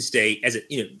nation state,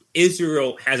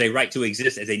 Israel has a right to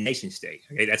exist as a nation state.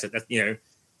 Okay, that's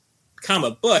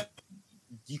but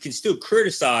you can still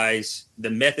criticize the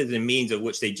methods and means of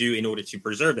which they do in order to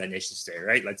preserve that nation state,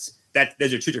 right?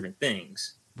 Those are two different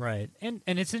things. Right. And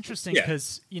it's interesting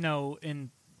because, in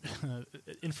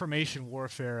information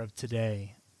warfare of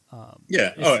today,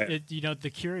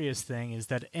 the curious thing is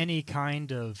that any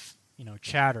kind of,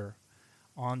 chatter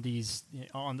on these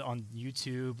on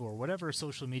YouTube or whatever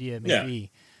social media it may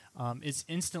be, is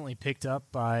instantly picked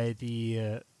up by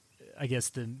the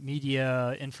the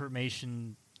media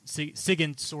information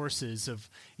SIGINT sources of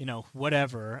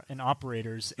whatever and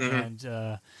operators. Mm-hmm.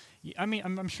 And I mean,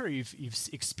 I'm sure you've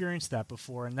experienced that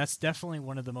before, and that's definitely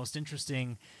one of the most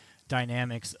interesting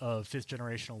dynamics of fifth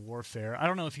generational warfare. I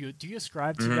don't know if you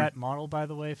ascribe to that model, by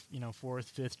the way, fourth,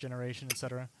 fifth generation,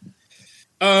 etc.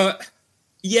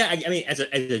 Yeah, I mean, as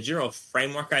a general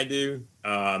framework, I do.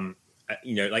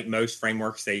 Like most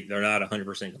frameworks, they're not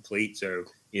 100% complete. So,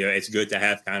 it's good to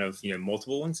have kind of,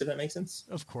 multiple ones, if that makes sense.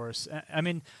 Of course. I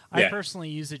mean, I personally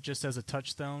use it just as a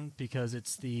touchstone because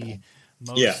it's the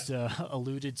most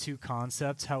alluded to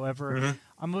concept. However,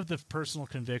 I'm of the personal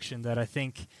conviction that I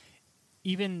think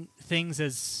even things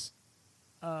as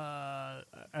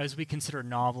we consider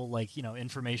novel, like,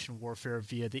 information warfare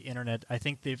via the internet, I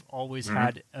think they've always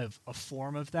had a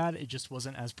form of that. It just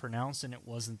wasn't as pronounced, and it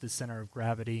wasn't the center of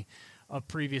gravity of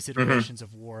previous iterations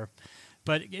of war.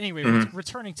 But anyway,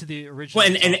 returning to the original.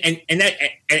 Well,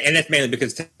 and that's mainly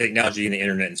because technology and the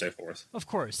internet and so forth. Of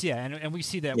course, yeah, and we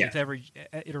see that with every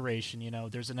iteration.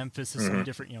 There's an emphasis on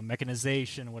different,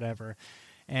 mechanization, whatever.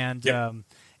 And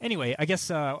anyway, I guess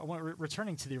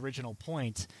returning to the original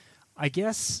point, I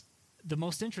guess the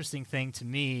most interesting thing to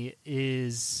me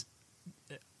is,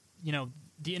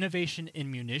 the innovation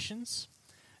in munitions,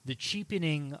 the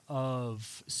cheapening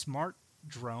of smart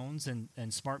drones and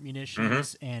smart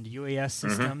munitions and UAS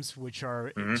systems, which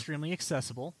are extremely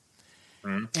accessible.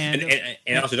 And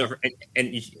also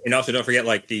don't forget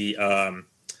like the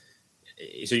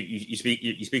so you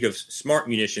speak of smart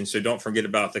munitions, so don't forget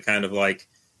about the kind of like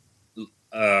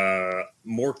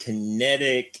more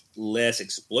kinetic, less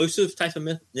explosive type of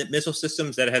missile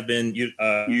systems that have been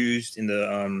used in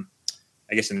the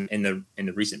in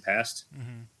the recent past.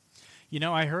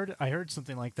 I heard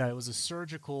something like that. It was a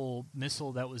surgical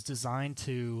missile that was designed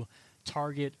to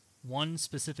target one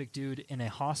specific dude in a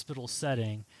hospital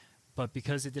setting, but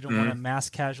because it didn't want a mass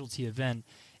casualty event,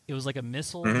 it was like a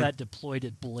missile that deployed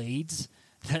at blades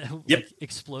that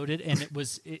exploded, and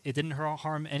it didn't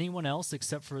harm anyone else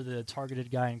except for the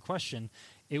targeted guy in question.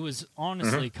 It was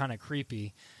honestly kind of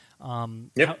creepy.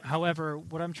 However,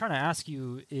 what I'm trying to ask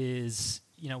you is,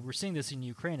 we're seeing this in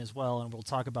Ukraine as well, and we'll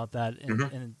talk about that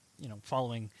in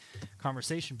following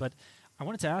conversation. But I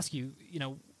wanted to ask you,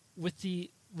 with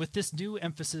the with this new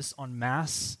emphasis on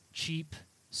mass, cheap,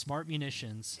 smart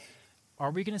munitions,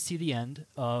 are we going to see the end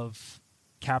of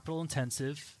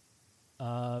capital-intensive,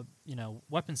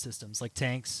 weapon systems like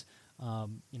tanks,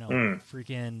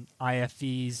 freaking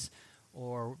IFVs,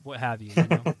 or what have you?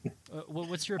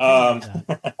 What's your opinion on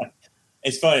that?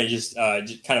 It's funny, just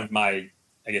kind of my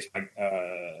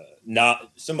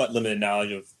not somewhat limited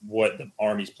knowledge of what the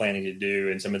Army's planning to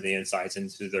do and some of the insights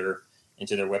into their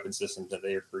weapon systems that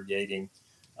they are creating.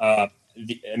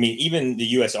 Even the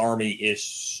U.S. Army is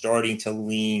starting to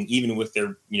lean, even with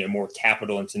their more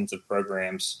capital intensive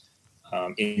programs,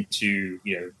 into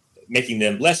making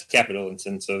them less capital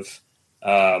intensive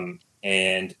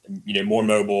and more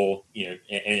mobile,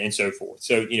 and so forth.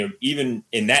 So even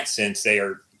in that sense, they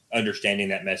are understanding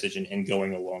that message and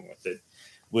going along with it.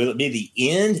 Will it be the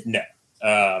end? No.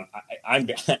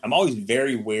 I'm always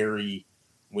very wary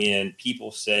when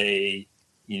people say,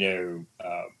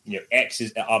 X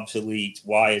is obsolete,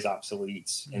 Y is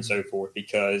obsolete, and so forth,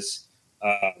 because,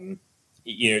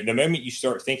 the moment you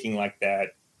start thinking like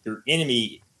that, your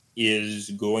enemy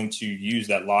is going to use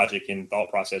that logic and thought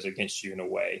process against you in a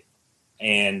way.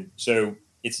 And so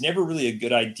it's never really a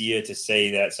good idea to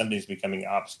say that something's becoming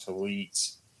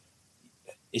obsolete.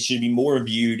 It should be more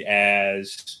viewed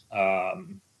as what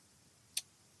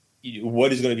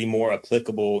is going to be more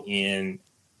applicable in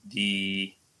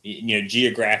the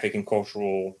geographic and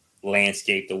cultural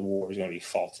landscape the war is going to be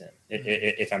fought in.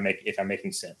 If I'm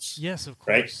making sense. Yes, of course.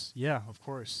 Right? Yeah, of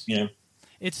course.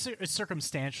 It's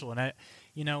circumstantial, and I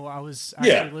was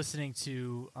actually listening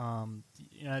to the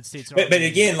United States Army. But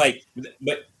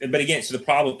again, so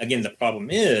the problem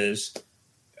is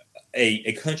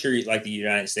a country like the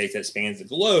United States that spans the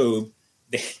globe,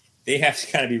 they have to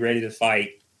kind of be ready to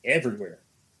fight everywhere,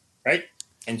 right?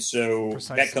 And so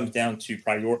Precisely. that comes down to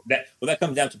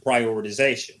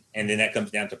prioritization, and then that comes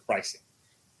down to pricing,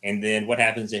 and then what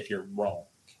happens if you're wrong?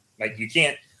 Like you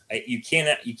can't.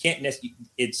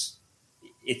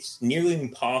 It's nearly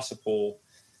impossible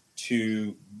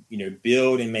to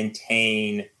build and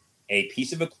maintain a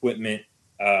piece of equipment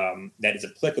that is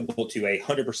applicable to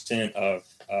 100% of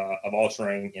all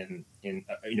terrain in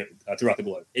throughout the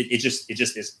globe. It just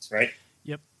isn't, right?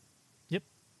 Yep.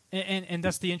 And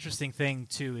that's the interesting thing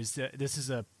too, is that this is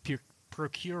a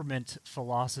procurement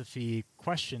philosophy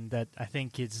question that I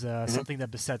think is something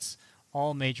that besets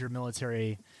all major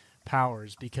military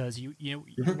powers, because you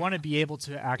want to be able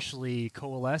to actually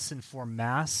coalesce and form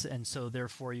mass, and so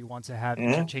therefore you want to have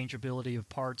interchangeability of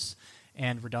parts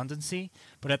and redundancy,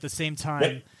 but at the same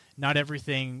time, not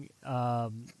everything.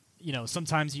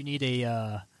 Sometimes you need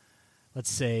a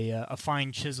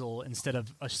fine chisel instead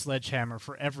of a sledgehammer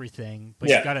for everything, but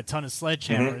you've got a ton of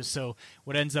sledgehammers. So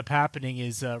what ends up happening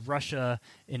is Russia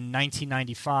in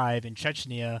 1995 in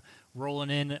Chechnya rolling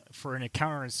in for a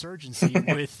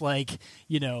counterinsurgency with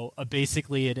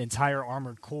basically an entire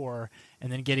armored corps,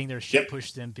 and then getting their shit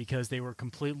pushed in because they were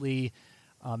completely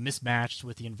mismatched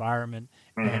with the environment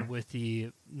and with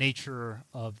the nature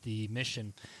of the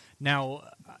mission. Now,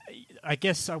 I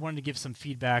guess I wanted to give some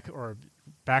feedback or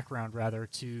background, rather,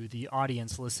 to the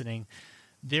audience listening.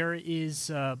 There is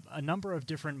a number of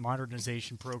different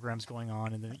modernization programs going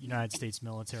on in the United States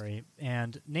military,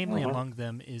 and namely among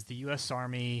them is the U.S.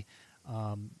 Army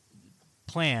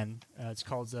plan. It's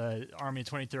called Army of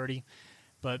 2030,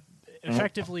 but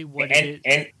effectively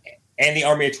and the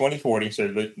Army of 2040. So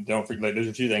don't forget, those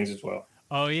are two things as well.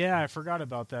 Oh yeah, I forgot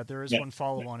about that. There is one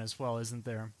follow-on as well, isn't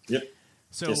there? Yep.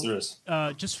 So, yes, there is.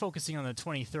 Just focusing on the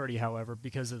 2030, however,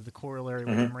 because of the corollary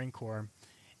with the Marine Corps,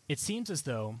 it seems as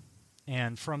though,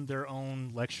 and from their own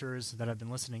lectures that I've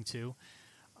been listening to,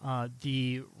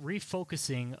 the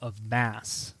refocusing of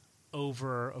mass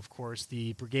over, of course,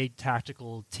 the brigade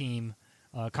tactical team,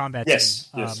 combat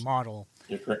team model.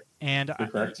 You're correct. And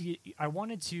I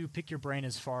wanted to pick your brain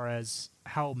as far as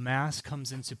how mass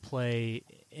comes into play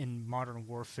in modern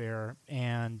warfare,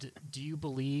 and do you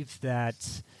believe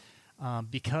that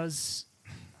because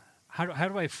how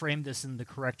do I frame this in the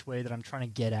correct way that I'm trying to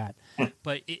get at?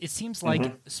 But it seems like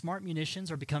smart munitions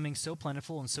are becoming so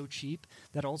plentiful and so cheap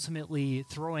that ultimately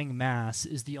throwing mass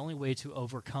is the only way to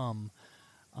overcome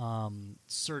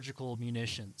surgical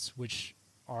munitions, which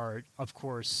are, of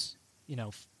course,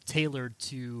 tailored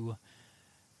to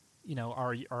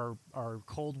our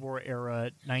Cold War era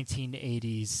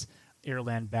 1980s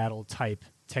airland battle type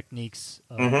techniques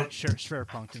of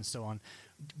Schwerpunkt and so on.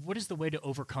 What is the way to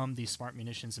overcome these smart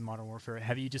munitions in modern warfare?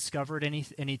 Have you discovered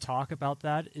any talk about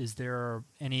that? Is there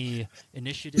any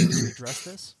initiative to address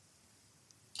this?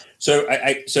 So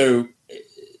I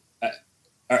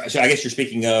guess you're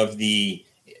speaking of the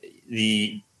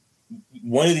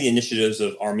one of the initiatives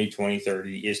of Army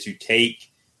 2030 is to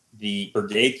take the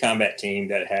brigade combat team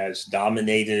that has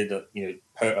dominated,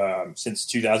 since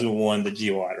 2001, the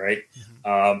GWOT, right?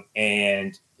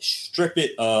 And strip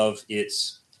it of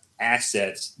its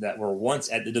assets that were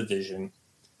once at the division,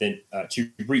 then to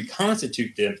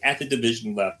reconstitute them at the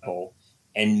division level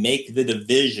and make the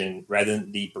division rather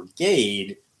than the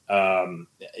brigade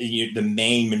the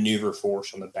main maneuver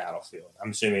force on the battlefield.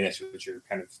 I'm assuming that's what you're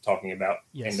kind of talking about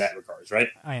in that regards, right?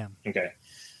 I am. Okay.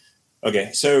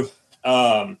 So,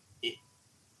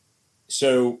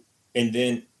 and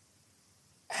then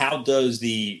how does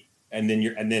and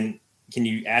then can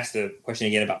you ask the question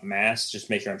again about mass? Just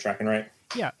make sure I'm tracking right.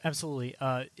 Yeah, absolutely.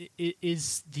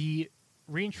 Is the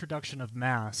reintroduction of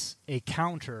mass a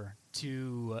counter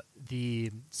to the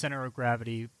center of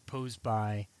gravity posed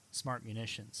by smart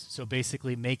munitions? So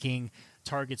basically making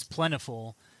targets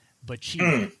plentiful but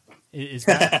cheap. Is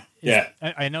that yeah?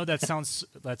 I know that sounds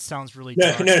really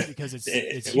dark because it's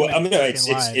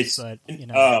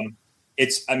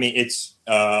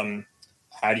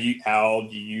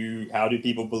how do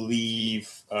people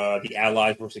believe the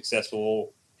Allies were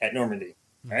successful at Normandy,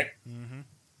 right? Mm-hmm.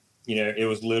 It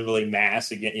was literally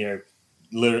mass again.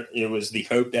 It was the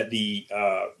hope that the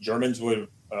Germans would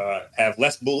have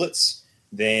less bullets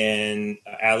than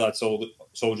Allied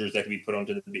soldiers that could be put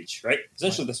onto the beach, right?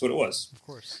 Essentially, that's what it was. Of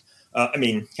course. Kind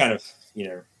of,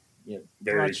 very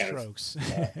broad kind strokes.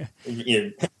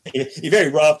 Very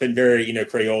rough and very,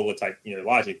 Crayola type,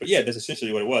 logic. But yeah, that's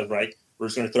essentially what it was, right? We're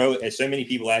just going to throw so many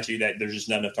people at you that there's just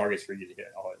not enough targets for you to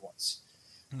hit all at once.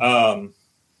 Mm-hmm.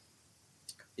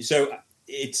 So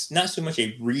it's not so much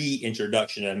a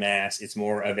reintroduction of mass; it's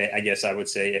more of a, I guess I would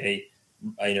say,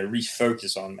 a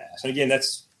refocus on mass. And again,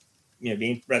 that's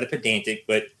being rather pedantic,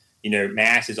 but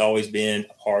mass has always been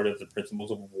a part of the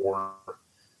principles of war.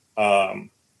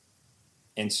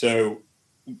 And so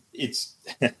it's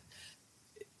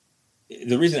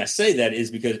the reason I say that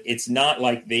is because it's not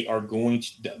like they are going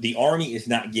to, the Army is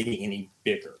not getting any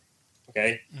bigger.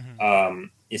 Okay. Mm-hmm.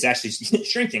 It's actually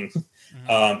shrinking.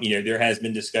 Mm-hmm. There has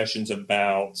been discussions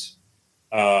about,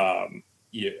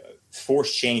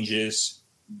 force changes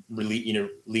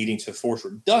leading to force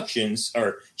reductions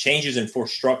or changes in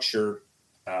force structure,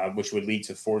 which would lead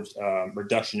to force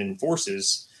reduction in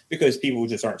forces because people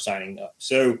just aren't signing up.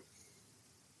 So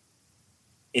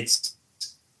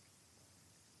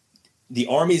the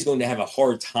Army is going to have a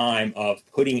hard time of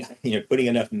putting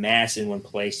enough mass in one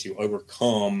place to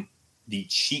overcome the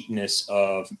cheapness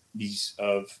of these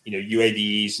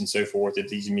UAVs and so forth, of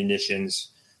these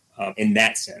munitions. In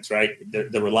that sense, right?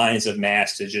 The reliance of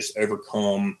mass to just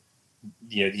overcome,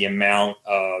 the amount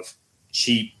of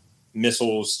cheap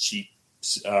missiles, cheap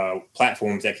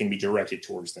platforms that can be directed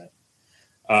towards them.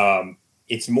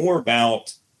 It's more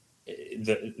about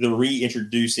the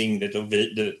reintroducing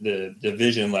the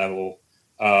division level.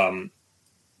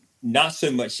 Not so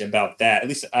much about that. At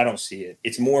least I don't see it.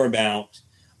 It's more about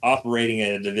operating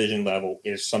at a division level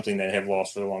is something that I have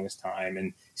lost for the longest time,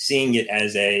 and seeing it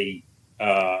as a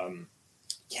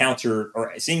counter,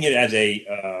 or seeing it as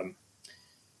a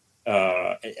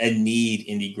need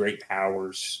in the great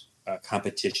powers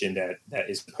competition that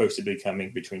is supposed to be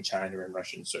coming between China and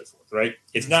Russia and so forth, right?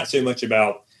 It's not so much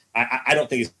about, I don't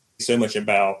think it's so much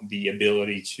about the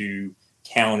ability to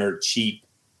counter cheap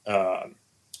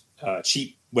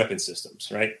weapon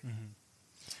systems, right? Mm-hmm.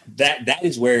 That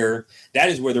is where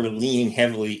they're leaning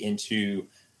heavily into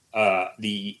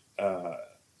the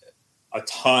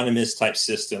autonomous type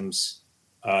systems,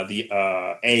 the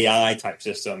AI type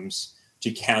systems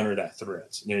to counter that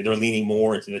threat. They're leaning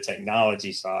more into the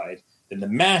technology side than the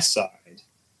mass side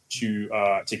to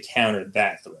counter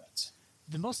that threat.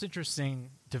 The most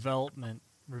interesting development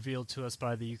revealed to us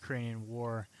by the Ukrainian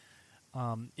war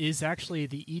is actually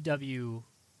the EW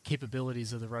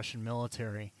capabilities of the Russian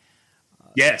military.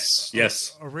 Yes.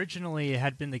 Originally, it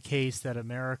had been the case that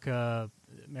American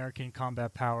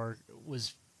combat power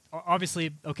was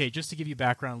obviously, okay, just to give you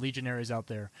background, legionaries out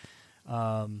there.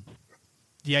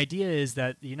 The idea is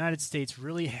that the United States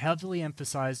really heavily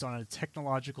emphasized on a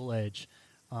technological edge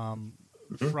from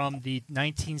the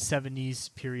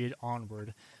 1970s period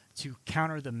onward to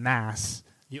counter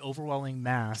the overwhelming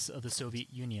mass of the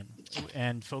Soviet Union,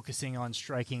 and focusing on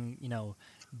striking,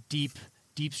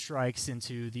 deep strikes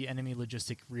into the enemy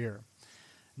logistic rear.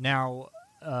 Now,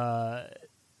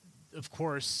 of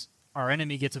course, our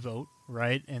enemy gets a vote,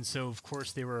 right? And so, of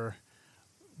course, they were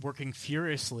working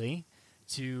furiously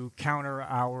to counter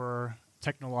our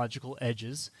technological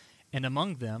edges. And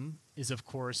among them is, of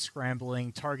course,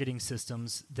 scrambling targeting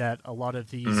systems that a lot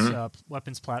of these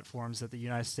weapons platforms that the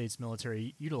United States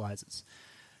military utilizes.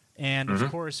 And of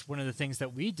course, one of the things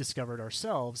that we discovered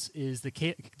ourselves is the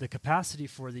capacity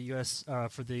for the U.S.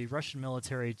 For the Russian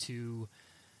military to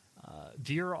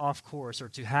veer off course or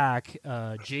to hack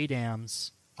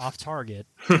JDAMs off target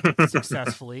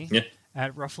successfully Yeah.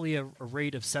 at roughly a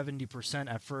rate of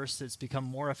 70% at first. It's become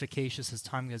more efficacious as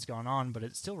time has gone on, but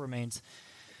it still remains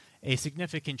a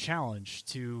significant challenge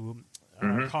to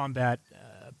combat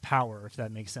power, if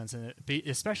that makes sense, and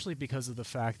especially because of the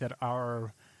fact that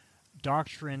our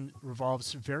doctrine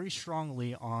revolves very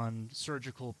strongly on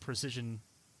surgical precision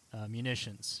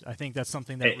munitions. I think that's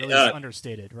something that really is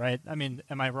understated, right? I mean,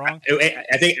 am I wrong?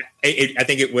 I think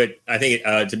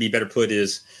to be better put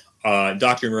is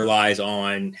doctrine relies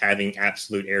on having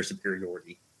absolute air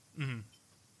superiority. Mm-hmm.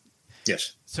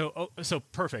 Yes. So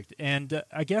perfect. And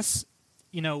I guess,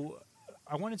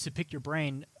 I wanted to pick your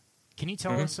brain. Can you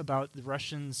tell us about the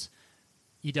Russians'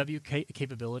 EW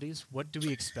capabilities? What do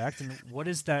we expect, and what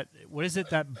is it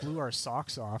that blew our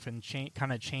socks off and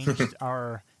kind of changed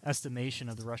our estimation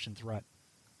of the Russian threat?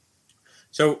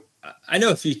 So I know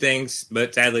a few things,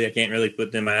 but sadly I can't really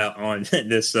put them out on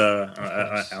this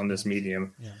on this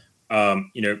medium. Yeah.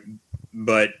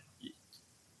 But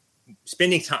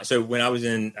spending time. So when I was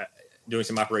in doing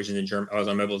some operations in Germany, I was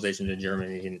on mobilizations in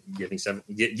Germany and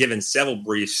given several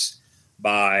briefs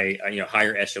by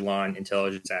higher echelon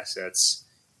intelligence assets.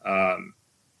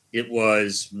 It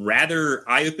was rather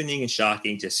eye-opening and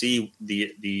shocking to see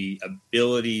the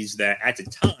abilities that at the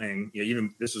time,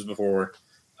 even this was before.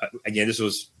 Again,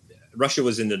 Russia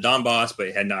was in the Donbass, but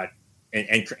it had not,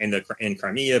 and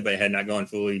Crimea, but it had not gone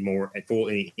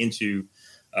fully into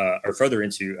or further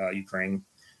into Ukraine.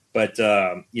 But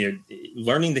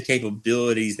learning the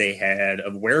capabilities they had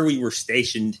of where we were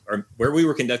stationed or where we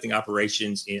were conducting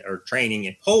operations or training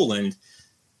in Poland,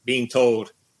 being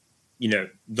told,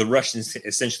 the Russians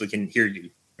essentially can hear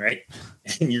you, right?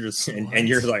 And you're just and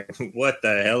you're like, what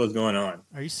the hell is going on?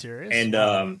 Are you serious? And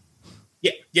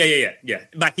yeah.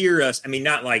 By hear us, I mean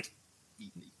not like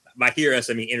by hear us,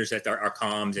 I mean intercept our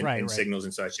comms and signals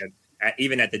and such.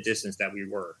 Even at the distance that we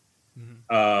were.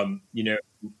 Mm-hmm.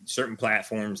 Certain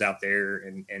platforms out there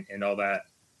and all that.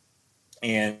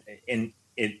 And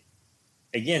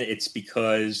it's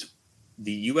because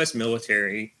the U.S.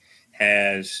 military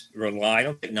has relied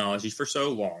on technology for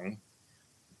so long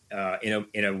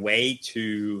in a way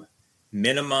to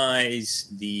minimize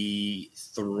the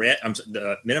threat.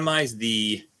 Minimize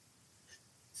the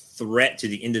threat to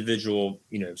the individual,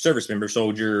 service member,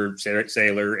 soldier,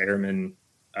 sailor, airman,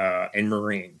 and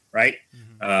Marine, right?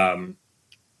 Mm-hmm.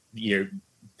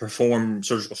 Perform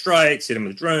surgical strikes, hit them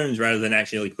with drones, rather than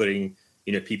actually putting,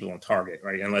 people on target,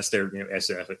 right? Unless they're,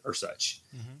 SF or such.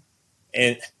 Mm-hmm.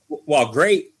 And while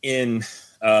great in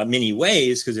many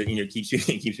ways, because it,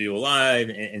 keeps you alive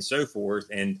and so forth,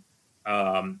 and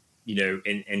and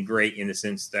great in the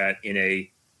sense that in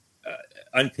a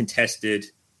uncontested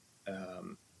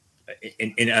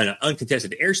in an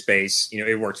uncontested airspace,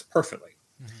 it works perfectly.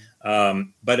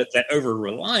 Mm-hmm. But that over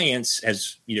reliance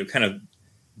has, kind of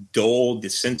dulled the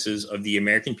senses of the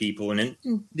American people and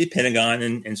the Pentagon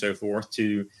and so forth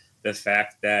to the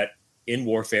fact that in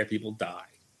warfare people die.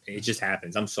 It just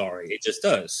happens. I'm sorry, it just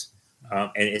does,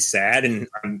 and it's sad. And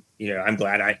I'm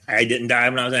glad I didn't die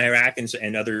when I was in Iraq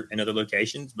and other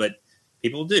locations, but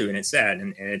people do, and it's sad.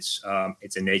 And it's a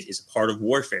part of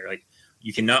warfare. Like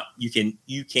you can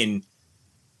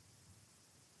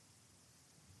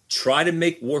try to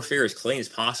make warfare as clean as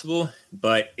possible,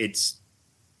 but it's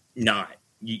not.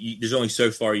 There's only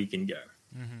so far you can go.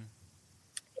 Mm-hmm.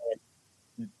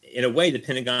 In a way, the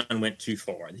Pentagon went too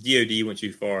far. The DoD went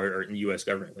too far, or the U.S.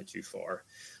 government went too far.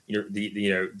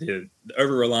 The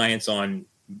over reliance on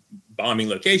bombing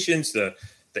locations, the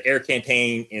air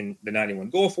campaign in the 91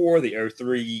 Gulf War, the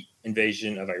 2003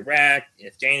 invasion of Iraq,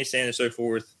 Afghanistan, and so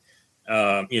forth.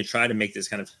 Try to make this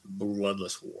kind of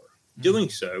bloodless war. Mm-hmm. Doing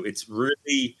so, it's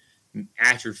really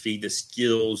atrophy the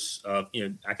skills of,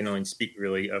 I can only speak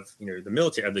really of, the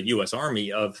military, of the U.S.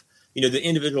 Army, of, the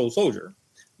individual soldier.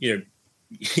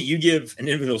 You give an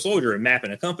individual soldier a map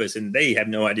and a compass and they have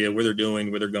no idea where they're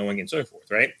doing, where they're going, and so forth,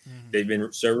 right? Mm-hmm. They've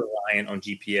been so reliant on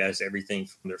GPS, everything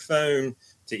from their phone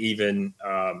to even,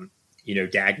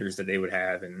 daggers that they would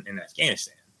have in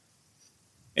Afghanistan.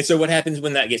 And so what happens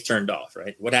when that gets turned off,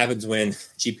 right? What happens when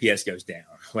GPS goes down?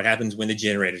 What happens when the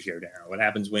generators go down? What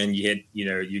happens when you hit,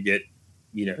 you get,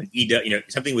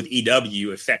 something with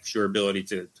EW affects your ability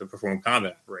to perform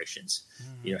combat operations.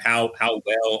 Mm.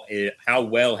 How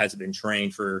well has it been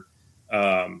trained for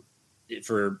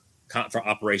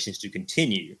operations to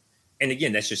continue? And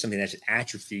again, that's just something that's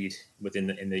atrophied within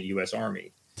the U.S.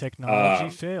 Army. Technology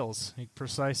fails,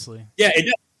 precisely. Yeah, it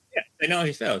does.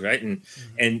 technology fails, right? And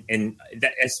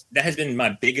that has been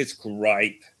my biggest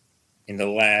gripe in the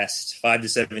last 5 to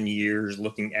 7 years,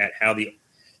 looking at how the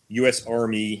U.S.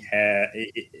 Army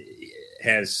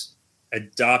has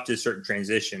adopted certain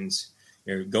transitions,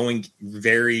 going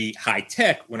very high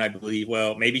tech when I believe,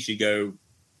 well, maybe you should go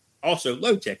also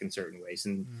low tech in certain ways,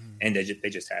 and they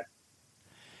just have.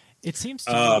 It seems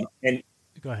to be, and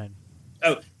go ahead.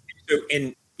 Oh, so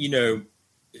and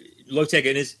low tech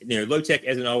is low tech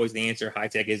isn't always the answer. High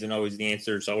tech isn't always the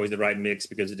answer. It's always the right mix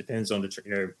because it depends on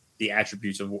the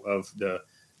attributes of the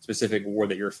specific war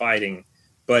that you're fighting.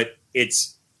 But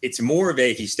it's more of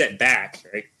if you step back,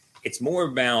 right? It's more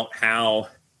about how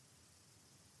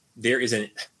there is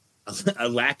a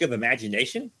lack of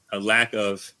imagination, a lack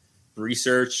of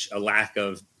research, a lack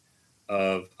of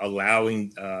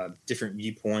allowing different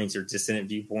viewpoints or dissonant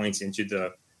viewpoints into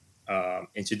the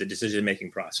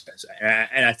decision-making process.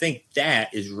 And I think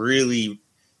that is really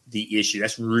the issue.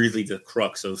 That's really the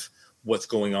crux of what's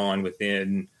going on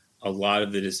within a lot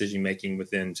of the decision-making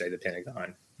within, say, the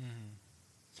Pentagon.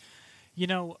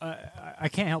 I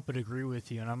can't help but agree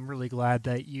with you, and I'm really glad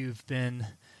that you've been,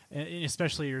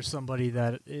 especially you're somebody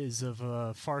that is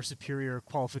of far superior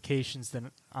qualifications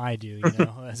than I do,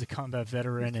 as a combat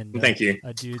veteran and Thank you.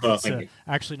 A dude that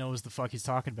actually knows the fuck he's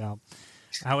talking about.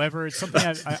 However, it's something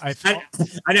I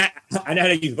know how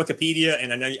to use Wikipedia,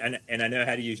 and I know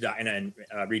how to use and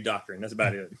read doctrine. That's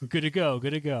about it. Good to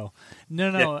go.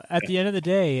 No. At the end of the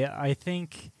day, I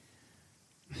think,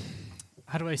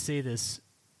 how do I say this?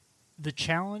 The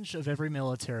challenge of every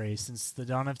military since the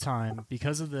dawn of time,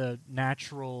 because of the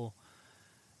natural,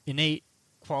 innate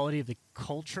quality of the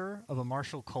culture of a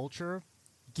martial culture,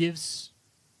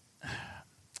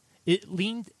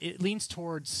 leans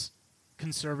towards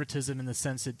conservatism in the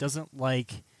sense it doesn't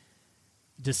like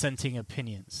dissenting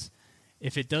opinions.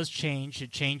 If it does change,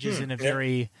 it changes in a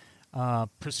very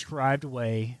prescribed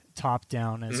way, top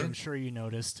down, as I'm sure you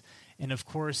noticed. And of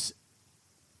course,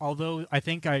 although I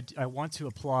think I want to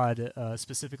applaud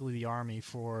specifically the Army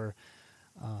for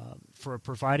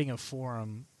providing a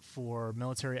forum for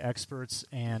military experts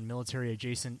and military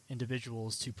adjacent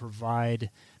individuals to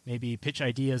provide, maybe pitch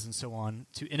ideas and so on,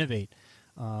 to innovate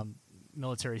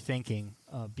military thinking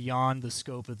beyond the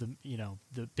scope of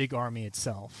the big Army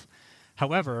itself.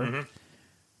 However,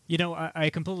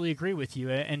 I completely agree with you,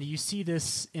 and you see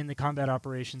this in the combat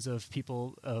operations of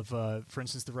people of, for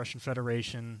instance, the Russian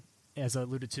Federation, as I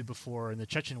alluded to before, in the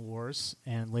Chechen Wars,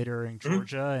 and later in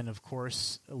Georgia, and of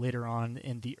course later on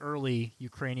in the early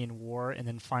Ukrainian War, and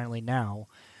then finally now.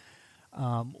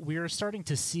 We are starting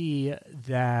to see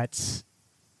that,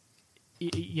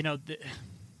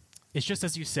 it's just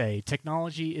as you say,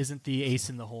 technology isn't the ace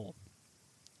in the hole.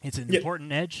 It's an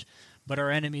important edge, but our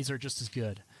enemies are just as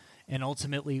good. And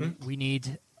ultimately, we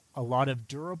need a lot of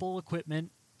durable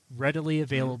equipment readily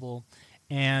available.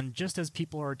 And just as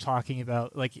people are talking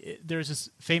about, there's this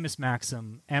famous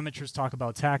maxim, amateurs talk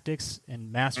about tactics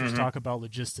and masters talk about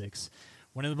logistics.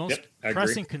 One of the most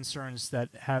pressing concerns that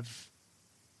have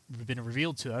been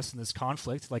revealed to us in this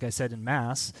conflict, like I said, in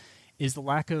mass, is the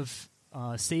lack of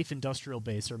safe industrial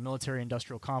base or military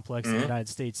industrial complex in the United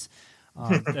States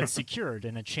that's secured,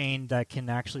 and a chain that can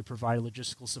actually provide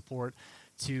logistical support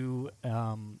to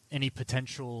any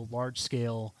potential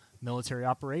large-scale military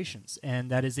operations.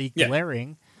 And that is a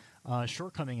glaring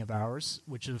shortcoming of ours,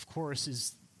 which of course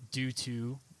is due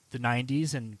to the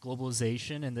 90s and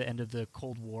globalization and the end of the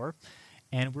Cold War.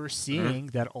 And we're seeing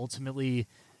that ultimately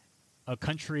a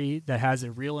country that has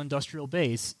a real industrial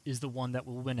base is the one that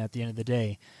will win at the end of the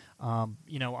day. I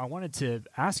wanted to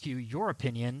ask you your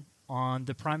opinion on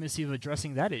the primacy of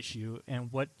addressing that issue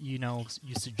and what you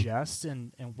suggest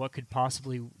and what could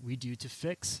possibly we do to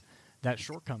fix that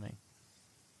shortcoming.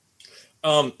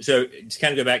 So just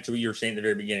kind of go back to what you were saying at the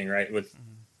very beginning, right? With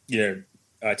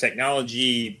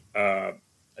technology,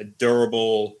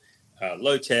 durable,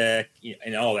 low tech,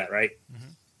 and all that, right?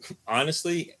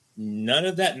 Honestly, none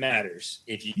of that matters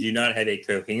if you do not have a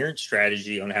coherent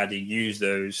strategy on how to use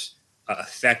those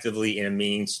effectively in a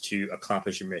means to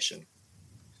accomplish your mission.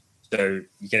 So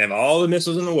you can have all the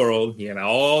missiles in the world, you can have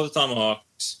all the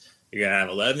Tomahawks, you're going to have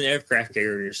 11 aircraft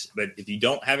carriers, but if you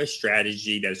don't have a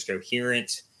strategy that is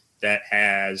coherent, that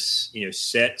has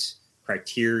set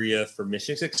criteria for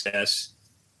mission success,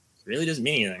 it really doesn't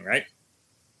mean anything, right?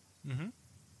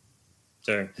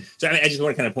 So I just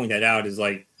want to kind of point that out is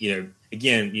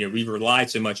again, we've relied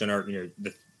so much on our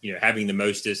having the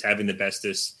mostest, having the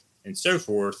bestest, and so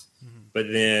forth. But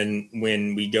then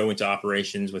when we go into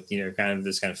operations with kind of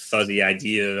this kind of fuzzy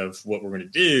idea of what we're going to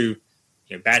do,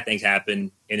 bad things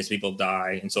happen, innocent people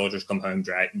die, and soldiers come home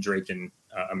draped in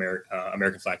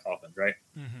American flag coffins, right?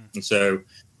 Mm-hmm. And so,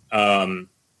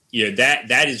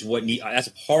 that is that's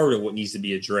a part of what needs to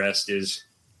be addressed is,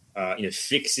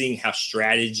 fixing how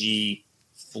strategy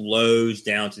flows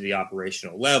down to the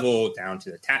operational level, down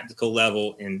to the tactical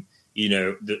level, and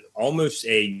almost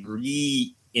a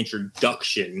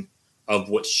reintroduction of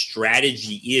what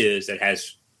strategy is that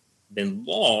has been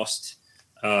lost,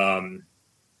 since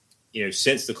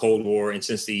the Cold War and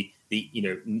since we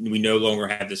no longer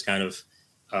have this kind of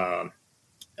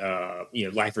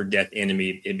life or death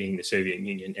enemy, it being the Soviet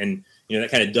Union. And, that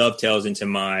kind of dovetails into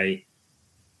my,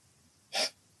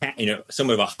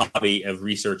 somewhat of a hobby of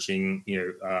researching,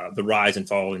 the rise and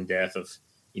fall and death of,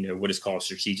 what is called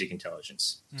strategic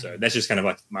intelligence. Mm-hmm. So that's just kind of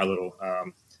like my little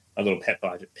pet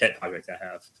project I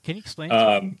have. Can you explain?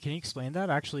 Can you explain that?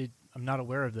 Actually, I'm not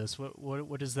aware of this.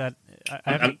 What is that?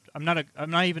 I'm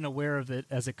not even aware of it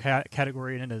as a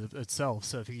category in and of itself.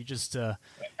 So if you could just tell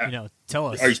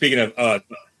us. Are you speaking of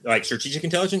like strategic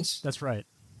intelligence? That's right.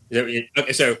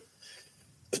 Okay, so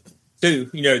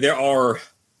there are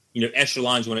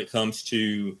echelons when it comes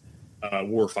to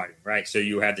war fighting, right? So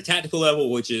you have the tactical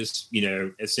level, which is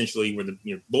essentially where the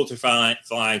bullets are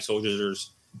flying,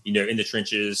 soldiers are in the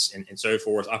trenches and so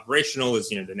forth. Operational is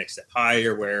the next step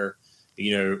higher, where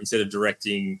instead of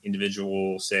directing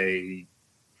individual, say,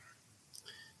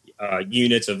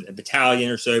 units of a battalion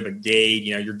or so, brigade,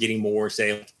 you're getting more,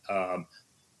 say,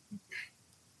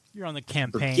 you're on the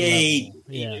campaign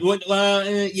brigade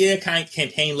level. Kind of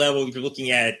campaign level. You're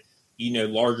looking at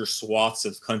larger swaths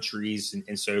of countries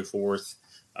and so forth.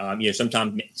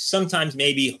 Sometimes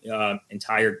maybe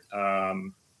entire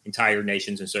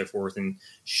nations and so forth. And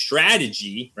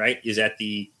strategy, right, is at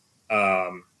the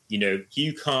QCOM,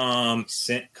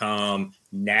 CENTCOM,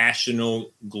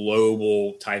 national,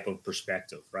 global type of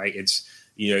perspective, right? It's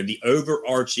the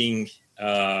overarching.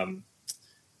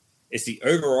 It's the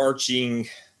overarching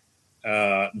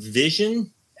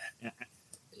vision.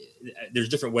 There's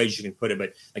different ways you can put it,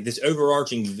 but like this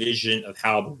overarching vision of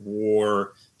how the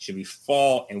war should be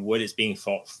fought and what it's being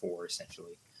fought for,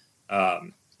 essentially.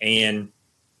 In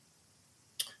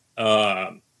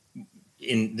the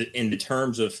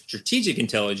terms of strategic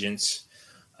intelligence,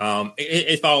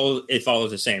 it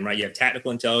follows the same, right? You have tactical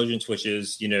intelligence, which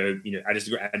is I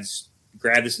just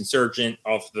grab this insurgent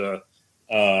off the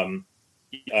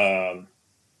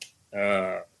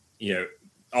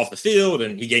off the field,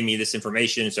 and he gave me this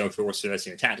information and so forth. So that's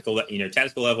tactical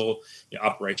level,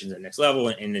 operations at the next level,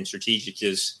 and then strategic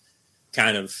is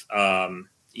kind of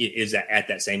is at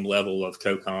that same level of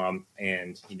COCOM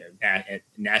and at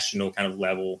national kind of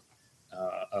level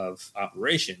of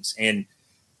operations. And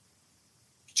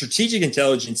strategic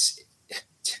intelligence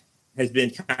has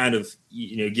been kind of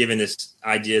given this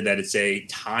idea that it's a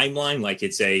timeline, like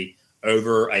it's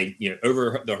over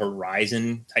the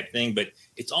horizon type thing, but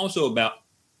it's also about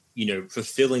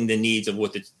fulfilling the needs of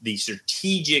what the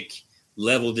strategic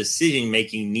level decision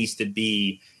making needs to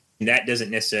be. And that doesn't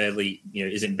necessarily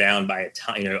isn't bound by a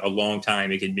time, a long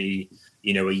time. It could be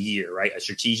a year, right? A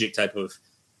strategic type of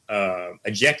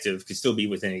objective could still be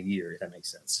within a year, if that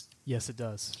makes sense. Yes, it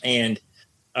does. And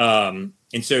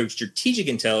so strategic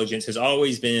intelligence has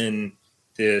always been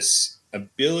this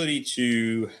ability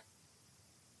to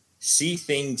see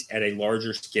things at a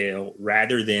larger scale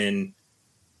rather than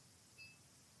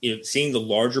seeing the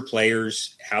larger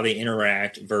players, how they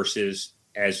interact, versus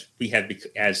as the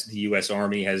U.S.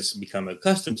 Army has become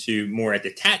accustomed to, more at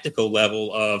the tactical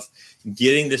level of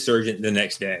getting the surgeon the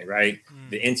next day, right?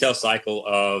 The intel cycle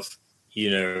of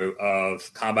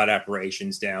combat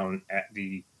operations down at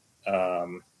the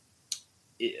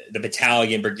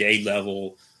battalion, brigade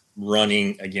level,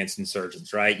 running against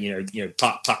insurgents, right?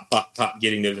 Pop,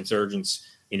 getting those insurgents,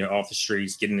 off the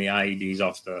streets, getting the IEDs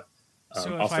off the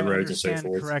roads and so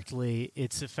forth. Correctly,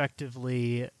 it's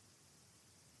effectively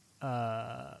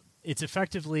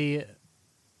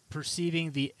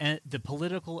perceiving the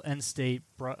political end state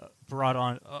brought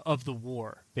on of the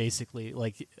war, basically,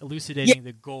 like elucidating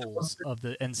the goals of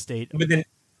the end state. But then,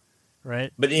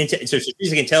 right? But so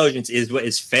strategic intelligence is what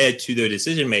is fed to the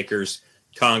decision makers,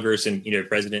 Congress and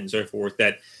president and so forth.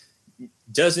 That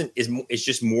it's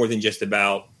just more than just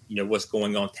about what's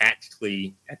going on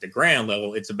tactically at the ground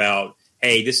level. It's about,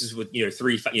 hey, this is what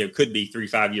could be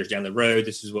 3-5 years down the road.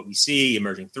 This is what we see,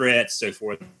 emerging threats, so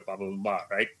forth, blah blah blah, blah,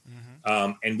 right?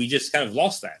 Mm-hmm. And we just kind of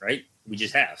lost that, right? We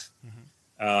just have.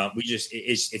 Mm-hmm.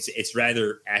 It's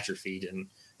rather atrophied, and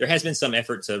there has been some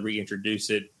effort to reintroduce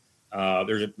it.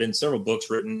 There's been several books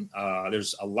written.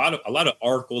 There's a lot of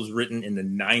articles written in the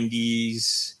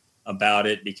 90s about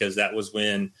it, because that was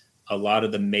when a lot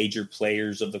of the major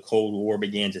players of the Cold War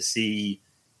began to see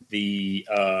the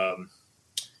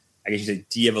I guess you say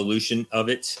de-evolution of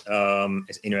it, at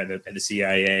the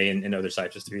CIA and other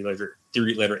types of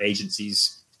three-letter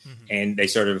agencies, and they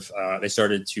started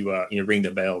to ring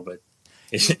the bell, but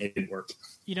it didn't work.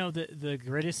 The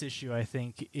greatest issue, I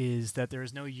think, is that there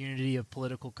is no unity of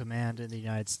political command in the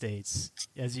United States.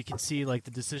 As you can see, like,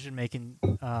 the decision-making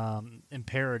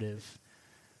imperative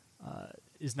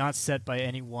is not set by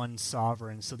any one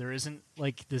sovereign, so there isn't,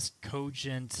 like, this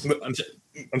cogent...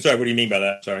 I'm sorry, what do you mean by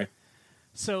that? Sorry.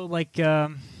 So, like,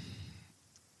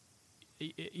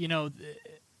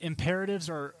 imperatives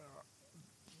are...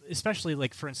 Especially,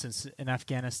 like, for instance, in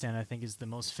Afghanistan, I think is the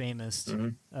most famous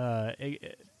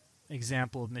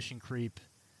example of mission creep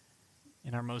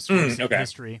in our most recent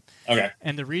history. Okay.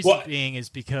 And the reason being is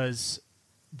because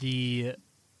the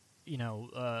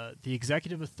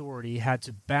executive authority had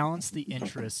to balance the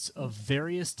interests of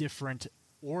various different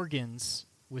organs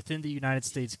within the United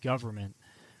States government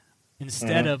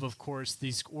instead of course,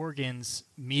 these organs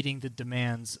meeting the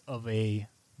demands of the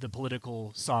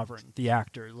political sovereign, the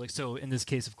actor. Like, so in this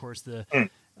case, of course, the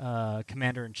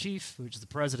commander-in-chief, which is the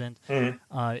president.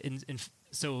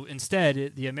 So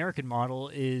instead, the American model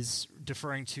is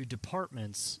deferring to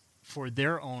departments for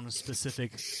their own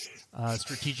specific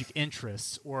strategic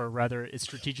interests, or rather, its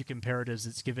strategic imperatives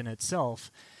it's given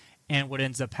itself. And what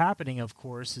ends up happening, of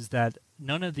course, is that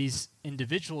none of these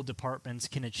individual departments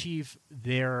can achieve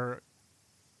their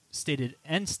stated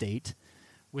end state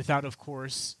without, of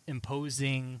course,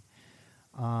 imposing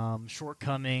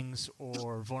shortcomings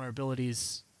or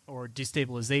vulnerabilities or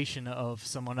destabilization of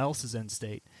someone else's end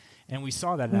state. And we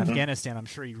saw that in Afghanistan. I'm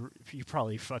sure you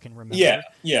probably fucking remember.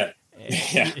 Yeah.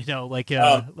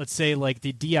 Let's say like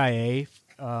the DIA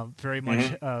very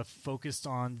much focused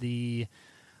on the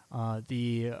I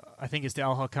think it's the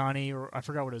Al-Haqqani, or I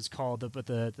forgot what it was called, but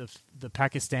the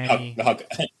Pakistani.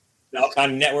 The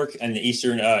Haqqani network and the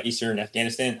Eastern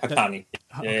Afghanistan. Haqqani.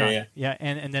 Yeah.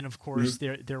 And then of course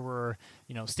there were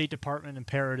State Department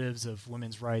imperatives of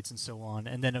women's rights and so on,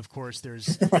 and then of course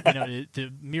there's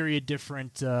the myriad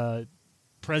different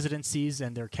presidencies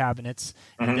and their cabinets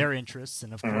and their interests,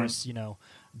 and of course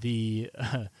the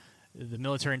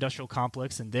military-industrial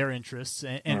complex and their interests,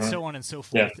 and so on and so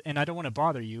forth. And I don't want to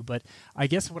bother you, but I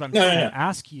guess what I'm trying to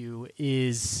ask you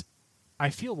is, I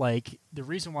feel like the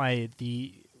reason why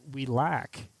we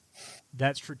lack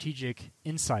that strategic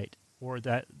insight, or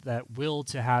that will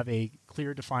to have a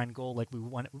clear defined goal like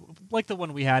the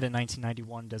one we had in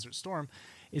 1991 Desert Storm,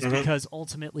 is because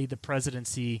ultimately the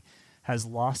presidency has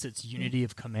lost its unity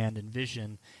of command and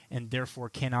vision, and therefore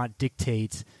cannot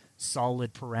dictate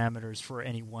solid parameters for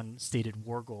any one stated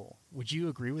war goal. Would you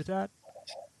agree with that?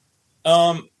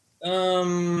 I'm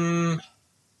going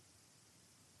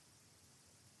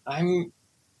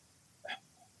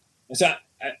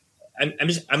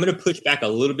to push back a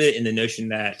little bit in the notion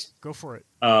that go for it.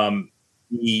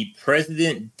 The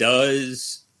president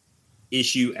does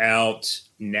issue out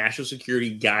national security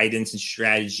guidance and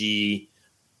strategy,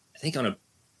 I think on a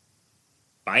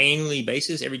biannually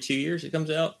basis. Every 2 years it comes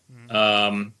out.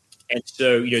 And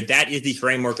so, that is the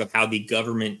framework of how the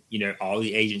government, all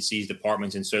the agencies,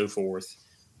 departments, and so forth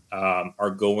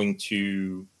are going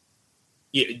to.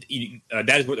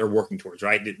 That is what they're working towards,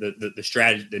 right? The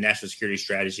strategy, the national security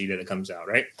strategy that it comes out,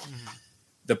 right?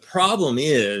 The problem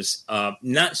is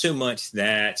not so much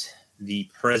that the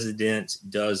president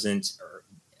doesn't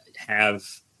have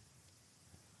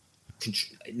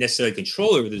necessarily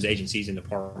control over those agencies and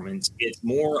departments. It's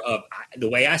more of, the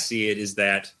way I see it is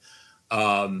that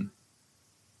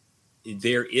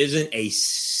there isn't a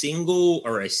single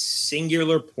or a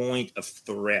singular point of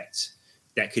threat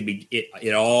that could be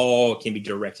it all can be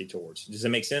directed towards. Does that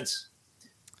make sense?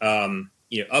 Through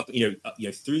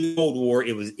the Cold War,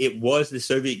 it was the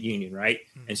Soviet Union, right?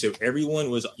 And so everyone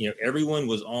was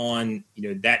on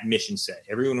that mission set.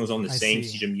 Everyone was on the same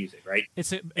sheet of music, right?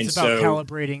 It's about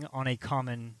calibrating on a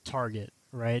common target,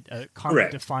 right? A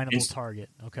common definable target.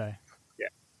 Okay. Yeah.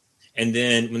 And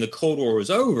then when the Cold War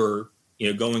was over,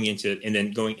 and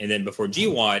then before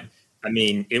GWOT, I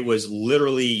mean, it was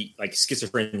literally like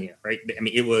schizophrenia, right? I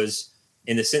mean, it was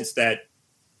in the sense that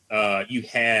you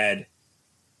had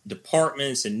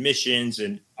departments and missions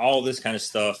and all this kind of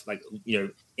stuff, like,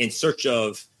 in search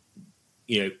of,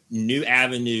 new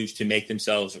avenues to make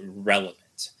themselves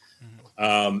relevant.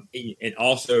 And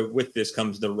also with this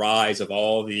comes the rise of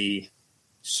all the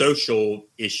social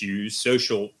issues,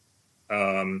 social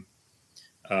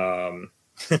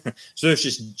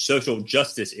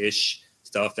justice-ish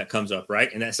stuff that comes up,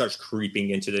 right? And that starts creeping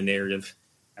into the narrative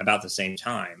about the same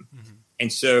time. And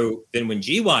so then when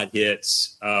GWOT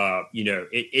hits,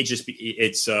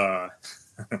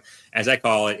 as I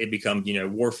call it, it becomes,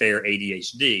 warfare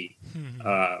ADHD.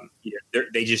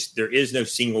 There is no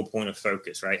single point of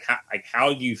focus, right?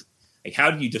 How do you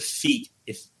defeat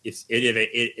if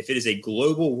it is a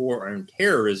global war on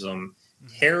terrorism?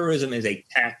 Terrorism is a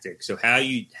tactic. So how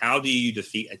do you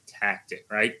defeat a tactic,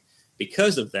 right?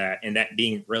 Because of that, and that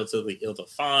being relatively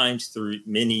ill-defined through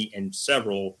many and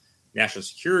several national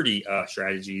security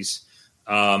strategies,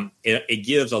 it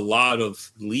gives a lot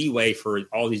of leeway for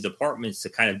all these departments to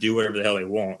kind of do whatever the hell they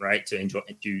want, right? To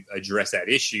address that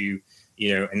issue,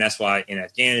 and that's why in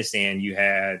Afghanistan you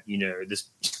had,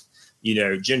 this,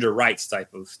 gender rights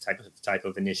type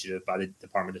of initiative by the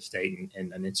Department of State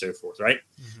and so forth, right?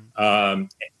 And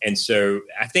so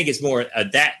I think it's more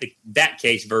that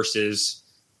case versus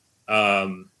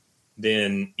then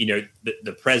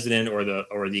the president or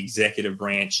the executive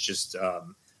branch just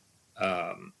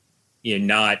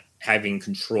not having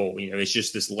control. It's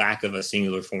just this lack of a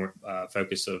singular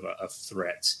focus of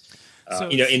threats.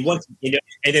 And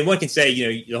then one can say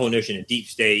the whole notion of deep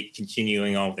state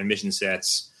continuing on with their mission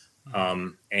sets,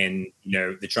 and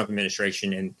the Trump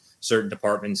administration and certain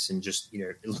departments and just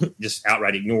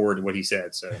outright ignored what he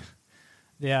said. So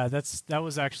yeah, that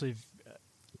was actually.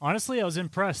 Honestly, I was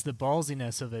impressed, the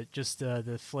ballsiness of it, just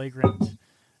the flagrant.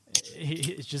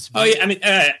 It's just. Oh yeah, I mean,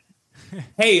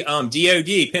 hey,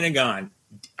 DOD, Pentagon,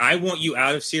 I want you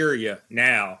out of Syria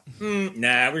now.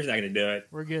 Nah, we're just not going to do it.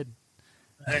 We're good.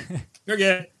 We're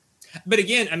good. But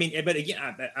again, I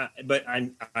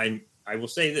will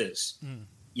say this.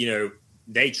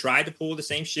 They tried to pull the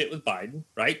same shit with Biden,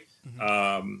 right?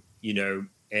 And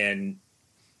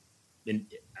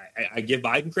I give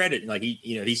Biden credit, like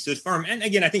he stood firm. And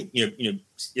again, I think if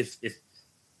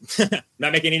I'm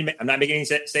not making any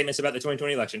statements about the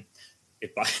 2020 election.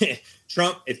 If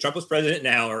Trump was president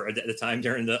now or at the time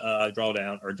during the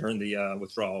drawdown or during the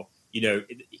withdrawal,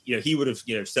 he would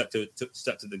have stuck to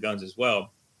the guns as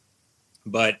well.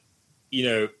 But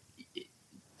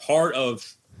part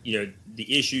of the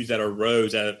issues that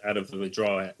arose out of the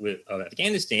withdrawal of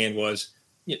Afghanistan was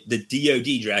the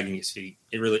DOD dragging its feet.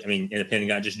 It really, and the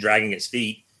Pentagon just dragging its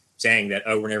feet, saying that,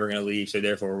 we're never going to leave, so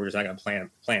therefore we're just not going to plan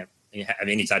have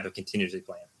any type of contingency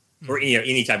plan or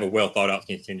any type of well thought out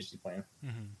contingency plan.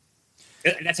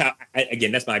 That's how.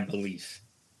 That's my belief.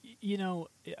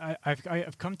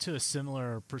 I've come to a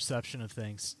similar perception of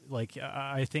things. Like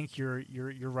I think you're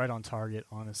right on target.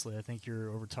 Honestly, I think you're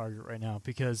over target right now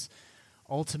because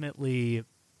ultimately,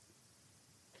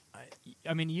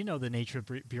 the nature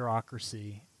of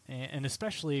bureaucracy, and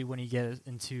especially when you get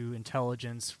into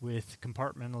intelligence with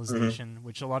compartmentalization,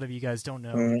 which a lot of you guys don't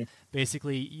know.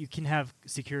 Basically, you can have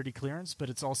security clearance, but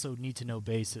it's also need to know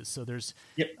basis. So there's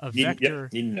a vector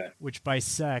which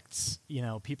bisects,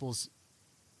 people's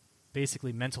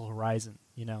basically mental horizon.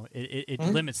 It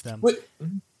limits them.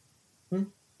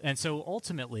 And so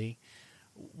ultimately,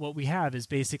 what we have is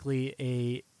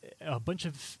basically a bunch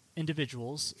of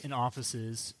individuals in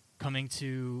offices coming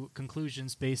to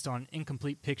conclusions based on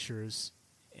incomplete pictures,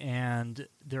 and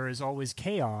there is always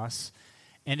chaos,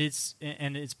 and it's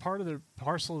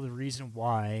parcel of the reason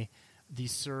why the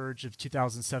surge of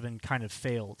 2007 kind of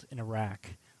failed in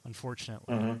Iraq,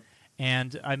 unfortunately.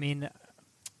 And I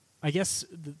guess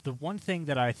the one thing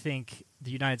that I think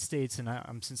the United States,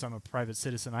 and since I'm a private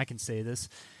citizen, I can say this,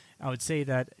 I would say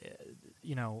that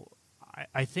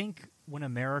I think when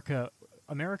America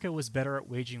was better at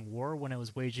waging war when it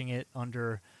was waging it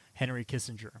under Henry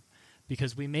Kissinger,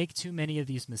 because we make too many of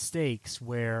these mistakes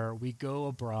where we go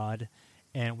abroad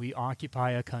and we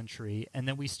occupy a country and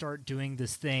then we start doing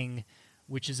this thing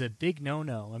which is a big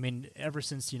no-no. Ever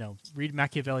since, read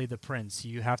Machiavelli the Prince,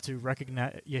 you have to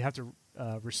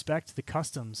respect the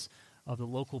customs of the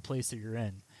local place that you're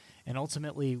in. And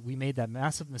ultimately, we made that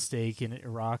massive mistake in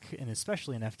Iraq and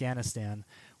especially in Afghanistan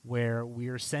where we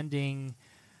are sending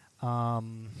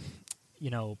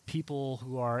people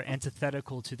who are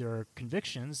antithetical to their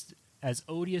convictions, as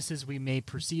odious as we may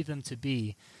perceive them to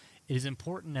be. It is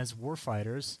important as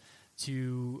warfighters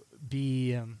to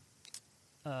be,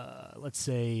 let's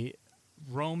say,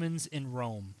 Romans in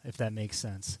Rome, if that makes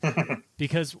sense.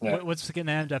 Because what's going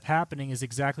to end up happening is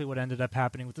exactly what ended up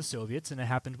happening with the Soviets, and it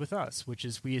happened with us, which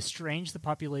is we estranged the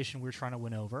population we're trying to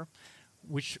win over,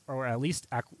 or at least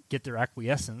get their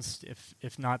acquiescence,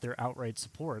 if not their outright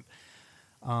support,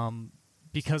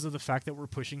 because of the fact that we're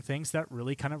pushing things that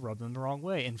really kind of rub them the wrong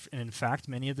way. And in fact,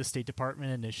 many of the State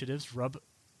Department initiatives rub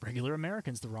regular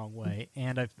Americans the wrong way.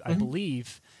 And I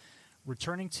believe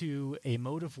returning to a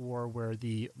mode of war where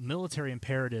the military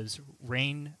imperatives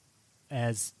reign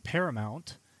as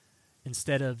paramount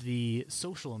instead of the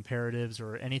social imperatives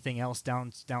or anything else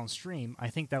downstream, I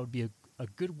think that would be a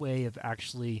good way of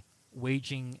actually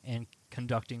waging and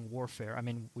conducting warfare. I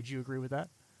mean, would you agree with that?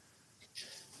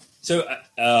 So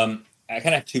I kind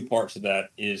of have two parts of that.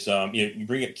 Is you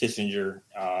bring up Kissinger,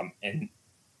 and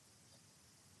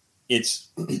it's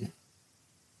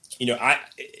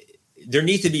there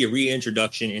needs to be a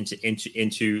reintroduction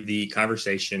into the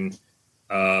conversation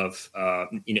of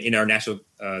in our national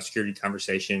security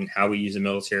conversation, how we use the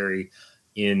military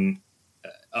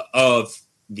of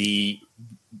the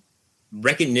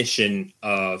recognition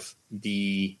of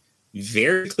the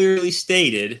very clearly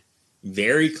stated,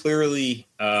 very clearly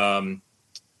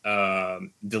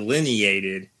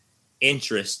delineated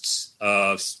interests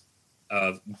of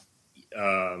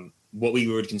what we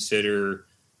would consider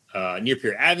near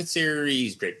peer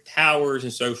adversaries, great powers,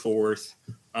 and so forth,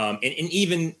 and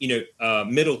even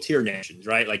middle tier nations,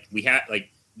 right? Like we have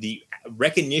like the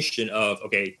recognition of,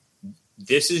 okay,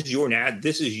 this is your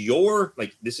this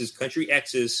is country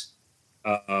X's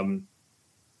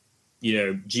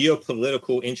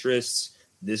geopolitical interests.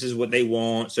 This is what they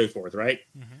want, so forth, right?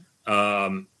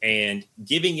 Mm-hmm. And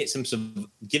giving it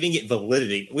giving it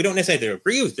validity. We don't necessarily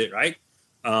agree with it, right?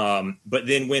 But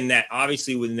then when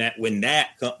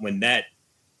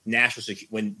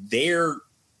their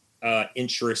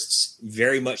interests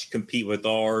very much compete with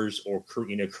ours, or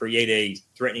create a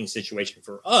threatening situation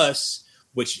for us,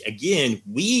 which again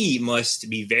we must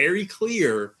be very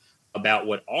clear about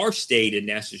what our stated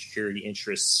national security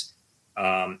interests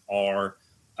are.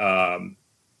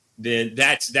 Then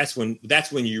that's when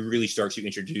you really start to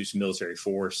introduce military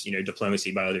force,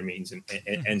 diplomacy by other means,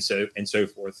 and so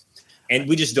forth. And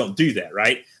we just don't do that,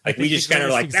 right? Like we just kind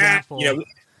of like that.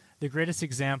 The greatest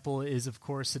example is, of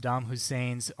course, Saddam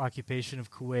Hussein's occupation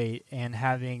of Kuwait, and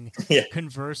having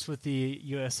conversed with the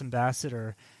U.S.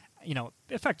 ambassador,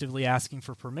 effectively asking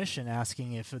for permission,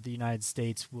 asking if the United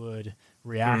States would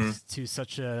react to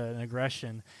such an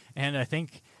aggression. And I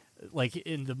think, like,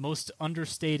 in the most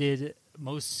understated,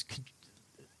 most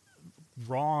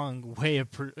wrong way of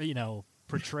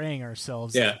portraying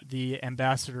ourselves, the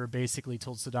ambassador basically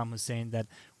told Saddam Hussein that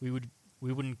we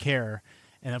wouldn't care,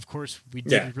 and of course we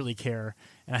didn't really care.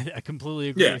 And I completely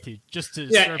agree with you. Just to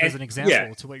serve as an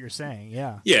example to what you're saying.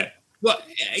 Yeah. Well,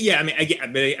 I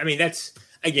mean, that's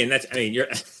you're.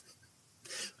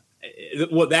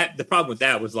 Well, the problem with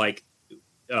that was like,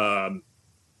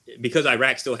 because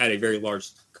Iraq still had a very large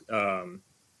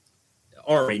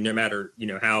army, no matter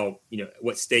how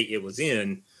what state it was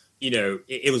in,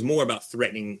 it was more about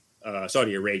threatening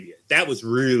Saudi Arabia. That was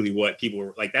really what people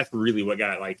were like. That's really what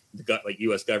got the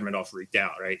U.S. government all freaked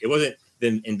out, right? It wasn't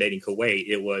them invading Kuwait.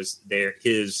 It was the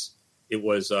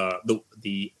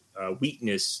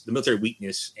weakness, the military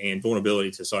weakness and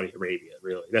vulnerability to Saudi Arabia.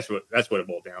 Really, that's what it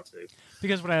boiled down to.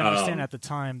 Because what I understand at the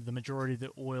time, the majority of the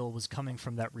oil was coming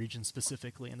from that region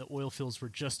specifically, and the oil fields were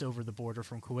just over the border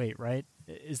from Kuwait, right?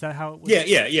 Is that how it was?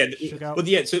 Yeah.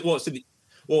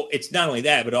 Well, it's not only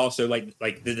that, but also like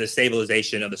the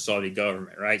destabilization of the Saudi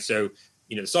government, right? So,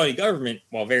 the Saudi government,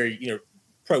 while very,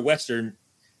 pro-Western,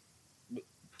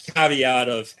 caveat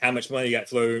of how much money got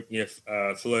flowed into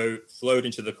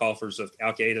the coffers of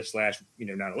Al Qaeda /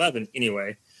 9/11.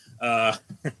 Anyway, the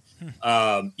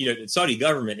Saudi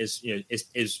government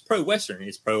is pro-Western,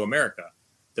 it's pro-America.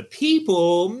 The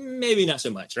people, maybe not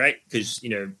so much, right? Because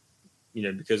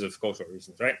because of cultural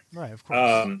reasons, right? Right, of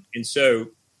course. And so,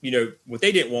 what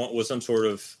they didn't want was some sort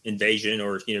of invasion,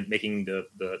 or making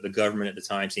the government at the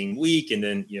time seem weak, and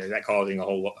then that causing a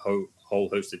whole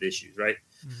host of issues, right?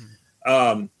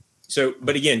 Mm-hmm.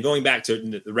 But again, going back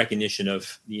to the recognition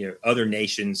of other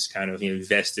nations' kind of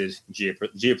vested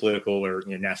geopolitical or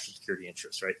national security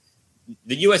interests, right?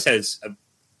 The U.S. has a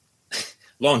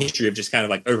long history of just kind of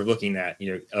like overlooking that,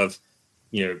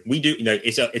 we do,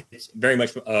 it's very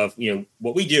much of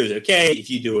what we do is okay. If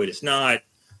you do it, it's not.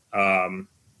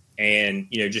 And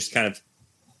just kind of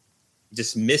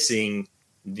dismissing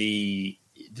the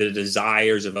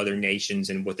desires of other nations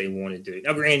and what they want to do.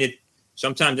 Now, granted,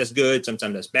 sometimes that's good,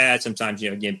 sometimes that's bad. Sometimes,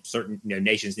 again, certain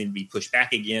nations need to be pushed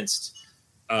back against.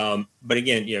 But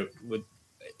again,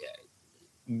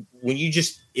 when you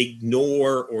just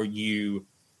ignore, or you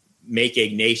make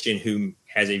a nation who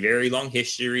has a very long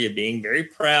history of being very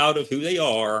proud of who they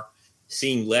are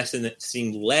seem less than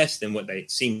what they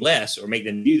seem less, or make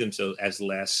them view themselves as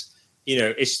less,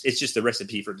 it's just a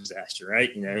recipe for disaster,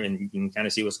 right? And you can kind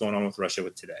of see what's going on with Russia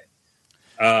with today.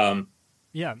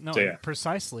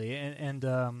 Precisely, and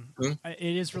it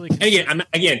is really. And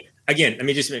again, let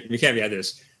me just caveat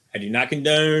this: I do not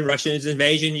condone Russia's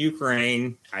invasion of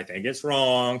Ukraine. I think it's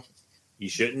wrong. You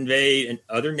shouldn't invade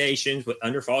other nations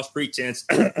under false pretense.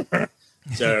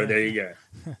 So there you go.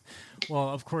 Well,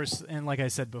 of course, and like I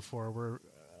said before, we're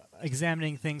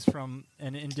examining things from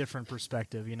an indifferent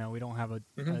perspective. You know, we don't have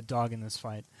a dog in this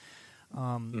fight.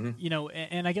 You know,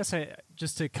 and I guess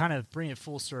just to kind of bring it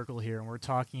full circle here, and we're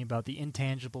talking about the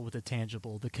intangible with the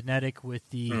tangible, the kinetic with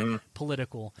the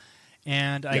political,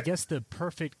 and I guess the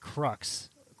perfect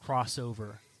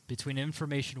crossover between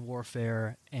information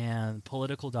warfare and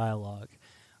political dialogue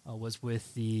was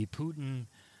with the Putin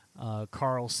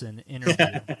Carlson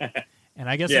interview. And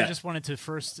I guess I just wanted to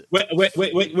first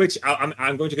wait, which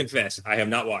I'm going to confess I have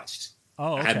not watched.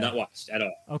 Oh, okay. I have not watched at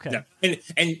all. Okay. No.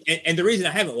 And the reason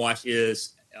I haven't watched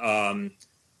is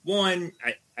one,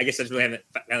 I guess I just really haven't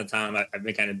found the time. I've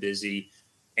been kind of busy,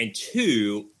 and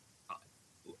two,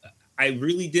 I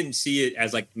really didn't see it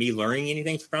as like me learning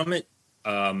anything from it.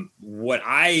 What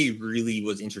I really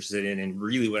was interested in, and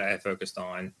really what I focused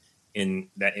on in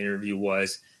that interview,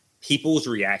 was people's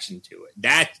reaction to it.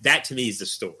 That to me is the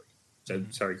story. So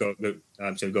sorry, go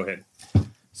ahead.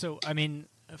 So I mean,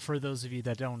 for those of you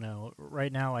that don't know,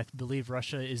 right now I believe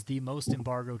Russia is the most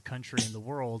embargoed country in the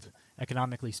world,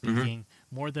 economically speaking,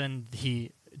 more than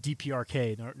the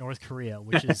DPRK, North Korea,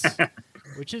 which is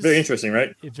very interesting,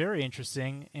 right? Very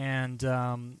interesting, and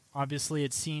obviously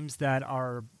it seems that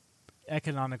our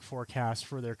economic forecasts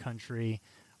for their country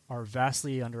are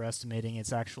vastly underestimating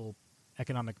its actual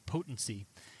economic potency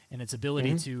and its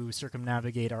ability to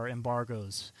circumnavigate our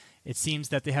embargoes. It seems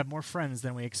that they have more friends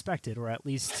than we expected, or at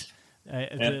least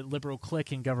the liberal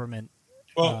clique in government.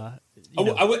 Well,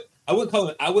 I would call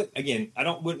them. I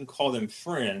wouldn't call them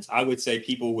friends. I would say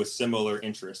people with similar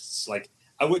interests. Like,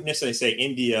 I wouldn't necessarily say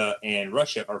India and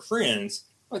Russia are friends,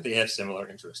 but they have similar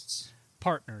interests.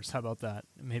 Partners. How about that?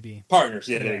 Maybe partners.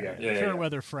 Yeah, there you go. Fair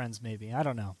weather friends. Maybe, I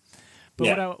don't know.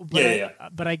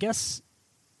 But but I guess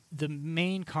the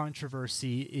main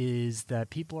controversy is that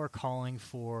people are calling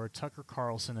for Tucker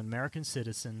Carlson, an American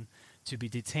citizen, to be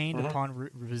detained upon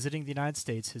visiting the United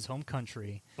States, his home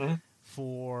country,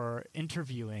 for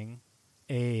interviewing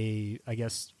a, I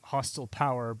guess, hostile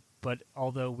power. But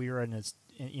although we are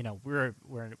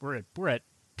we're at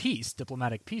peace,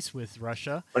 diplomatic peace with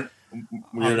Russia.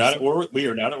 We are not at war. We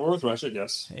are not at war with Russia.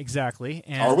 Yes, exactly.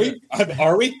 And are we?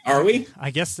 Are we?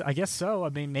 I guess so. I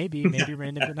mean, maybe maybe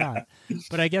not.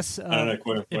 But I guess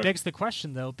it begs the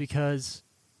question, though, because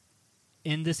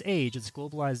in this age, it's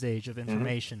globalized age of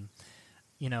information.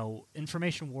 You know,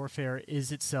 information warfare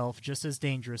is itself just as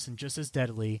dangerous and just as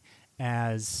deadly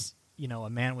as, you know, a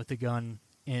man with a gun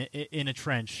in a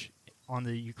trench on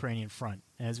the Ukrainian front.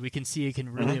 As we can see, it can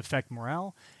really affect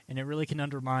morale, and it really can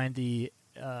undermine the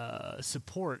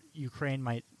support Ukraine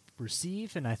might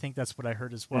receive, and I think that's what I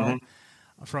heard as well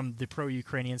from the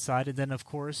pro-Ukrainian side. And then, of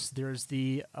course, there's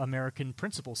the American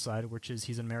principle side, which is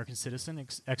he's an American citizen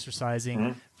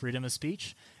exercising freedom of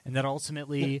speech, and that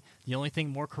ultimately the only thing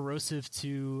more corrosive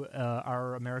to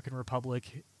our American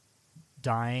Republic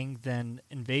dying than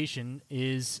invasion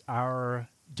is our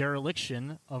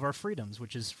dereliction of our freedoms,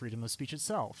 which is freedom of speech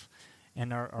itself,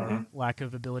 and our lack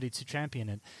of ability to champion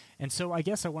it. And so I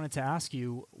guess I wanted to ask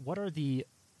you, what are the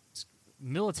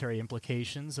military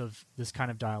implications of this kind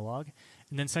of dialogue?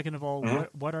 And then second of all,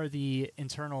 what are the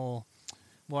internal...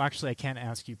 Well, actually, I can't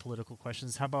ask you political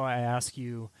questions. How about I ask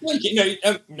you... Well, you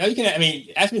can. I mean,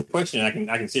 ask me a question, and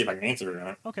I can see if I can answer it or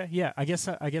not. Okay, yeah. I guess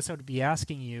I would be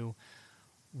asking you,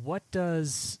 what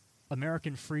does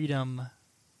American freedom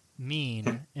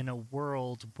mean in a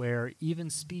world where even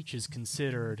speech is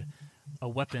considered a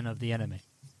weapon of the enemy?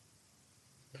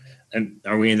 And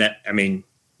are we in that? I mean,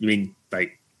 you mean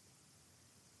like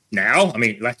now? I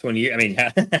mean, last 20 years. I mean,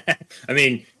 I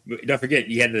mean, don't forget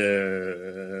you had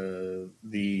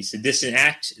the Sedition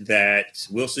Act that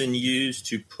Wilson used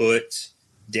to put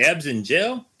Debs in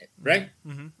jail, right?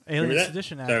 Alien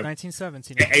Sedition Act,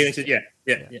 1917.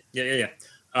 Yeah.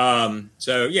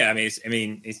 So yeah, I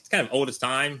mean, it's kind of old as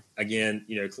time. Again,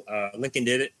 you know, Lincoln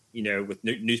did it, you know, with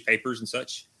newspapers and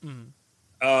such.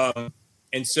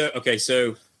 And so, okay,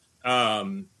 so,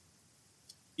 so,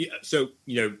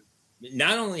 you know,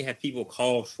 not only have people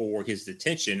called for his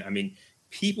detention, I mean,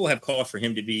 people have called for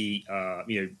him to be,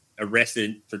 you know,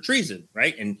 arrested for treason,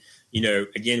 right? And, you know,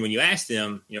 again, when you ask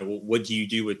them, you know, well, what do you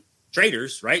do with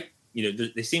traitors, right? You know,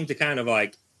 they seem to kind of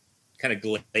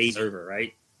glaze over,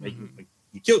 right? Like,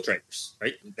 you kill traitors,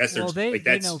 right? That's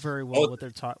they know very well what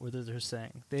they're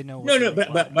saying. They know. But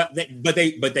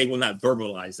they will not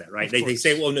verbalize that, right? They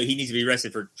say, well, no, he needs to be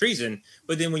arrested for treason.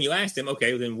 But then when you ask them,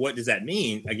 okay, well, then what does that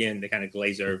mean? Again, they kind of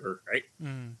glaze over, right?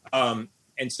 And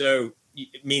so,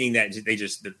 meaning that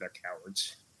they're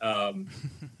cowards.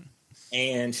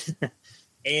 And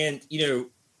you know,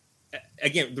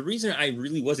 again, the reason I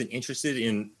really wasn't interested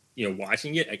in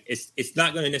watching it, like, it's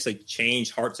not going to necessarily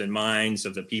change hearts and minds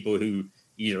of the people who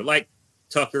either like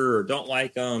Tucker or don't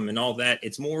like him and all that.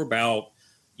 It's more about,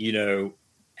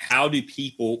 how do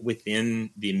people within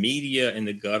the media and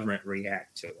the government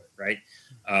react to it, right?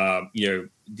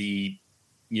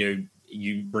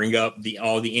 You bring up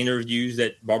all the interviews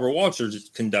that Barbara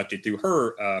Walters conducted through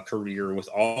her career with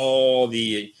all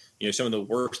the, some of the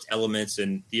worst elements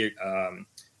and the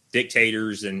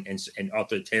dictators and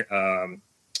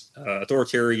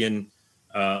authoritarian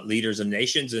leaders of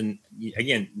nations. And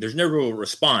again, there's no real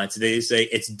response. They say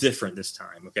it's different this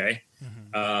time. Okay.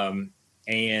 Mm-hmm.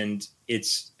 And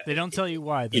they don't tell you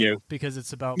why, though, because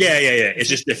it's about, it's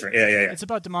just different. Yeah. It's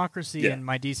about democracy and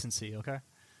my decency. Okay.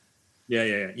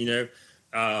 Yeah.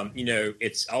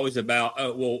 It's always about,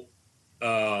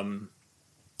 the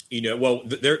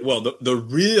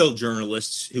real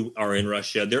journalists who are in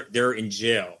Russia, they're in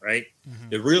jail, right? Mm-hmm.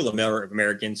 The real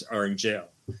Americans are in jail.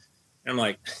 And I'm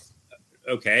like,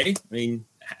 okay. I mean,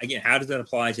 again, how does that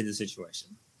apply to the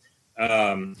situation?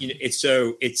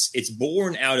 It's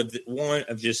born out of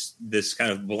just this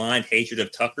kind of blind hatred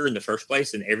of Tucker in the first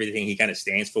place and everything he kind of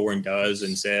stands for and does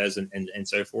and says and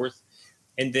so forth.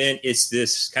 And then it's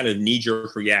this kind of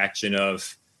knee-jerk reaction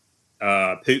of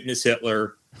Putin is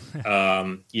Hitler.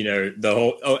 The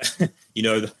whole,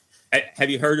 have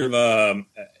you heard of,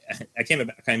 I came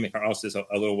across this a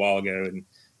little while ago, and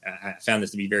I found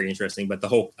this to be very interesting, but the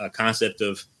whole concept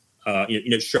of,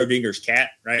 Schrodinger's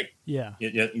cat, right? Yeah.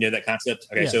 You know that concept?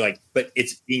 Okay. Yeah. So but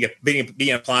it's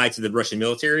being applied to the Russian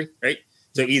military, right?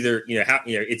 So either,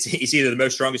 it's either the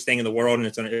most strongest thing in the world and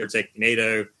it's going to overtake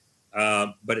NATO,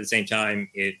 but at the same time,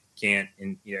 it can't,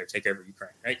 take over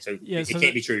Ukraine, right? So it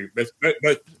can't be true. Both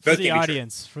for the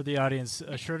audience,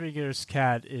 Schrodinger's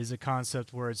cat is a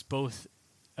concept where it's both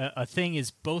a thing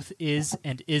is both is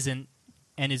and isn't,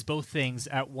 and is both things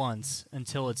at once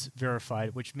until it's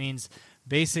verified, which means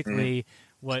basically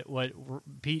what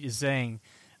Pete is saying,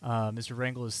 Mr.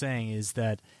 Rangel is saying, is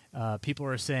that people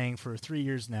are saying for 3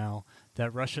 years now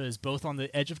that Russia is both on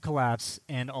the edge of collapse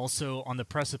and also on the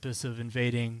precipice of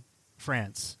invading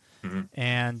France. Mm-hmm.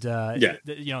 And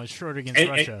Schrodinger's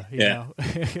Russia. Yeah.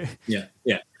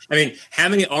 I mean, how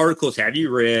many articles have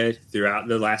you read throughout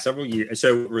the last several years?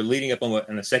 So we're leading up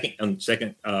on the second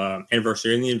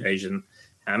anniversary of the invasion.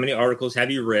 How many articles have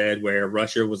you read where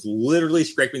Russia was literally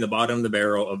scraping the bottom of the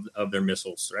barrel of their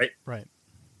missiles? Right. Right.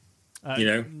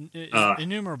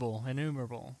 Innumerable.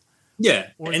 Yeah,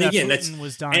 Or and that again, Putin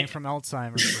was dying from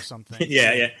Alzheimer's or something.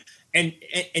 Yeah. And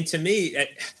to me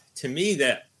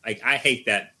that I hate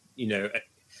that.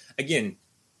 Again,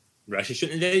 Russia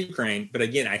shouldn't invade Ukraine, but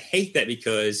again, I hate that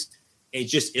because it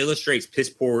just illustrates piss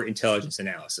poor intelligence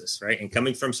analysis, right? And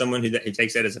coming from someone who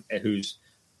takes that who's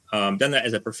done that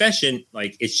as a profession,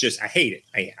 it's just, I hate it.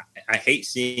 I hate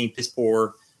seeing piss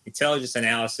poor intelligence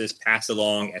analysis passed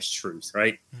along as truth,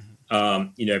 right?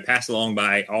 Mm-hmm. Passed along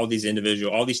by all these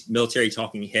military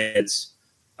talking heads,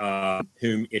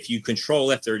 whom, if you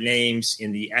control F their names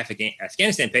in the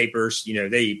Afghanistan papers,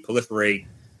 they proliferate.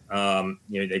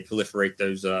 They proliferate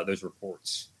those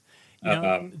reports.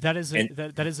 That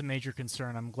is a major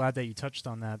concern. I'm glad that you touched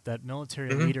on that. That military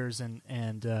mm-hmm. leaders and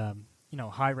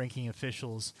high-ranking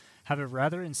officials have a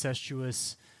rather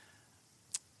incestuous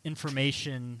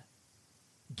information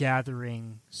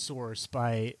gathering source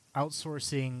by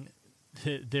outsourcing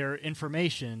their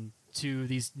information to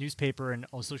these newspaper and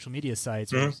social media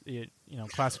sites, mm-hmm. or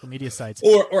classical media sites,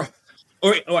 or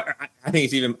I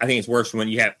think it's worse when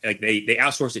you have they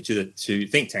outsource it to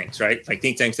think tanks, right? Like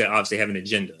think tanks that obviously have an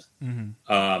agenda, mm-hmm.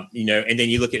 And then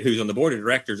you look at who's on the board of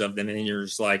directors of them, and then you're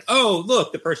just like, oh,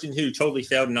 look, the person who totally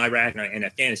failed in Iraq and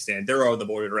Afghanistan, they're all the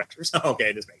board of directors.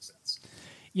 Okay, this makes sense.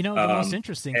 The most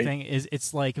interesting thing is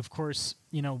it's of course,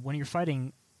 when you're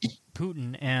fighting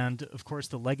Putin, and of course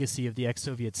the legacy of the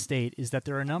ex-Soviet state is that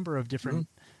there are a number of different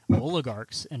mm-hmm.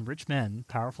 oligarchs and rich men,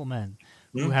 powerful men,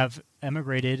 mm-hmm. who have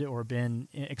emigrated or been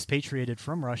expatriated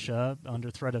from Russia under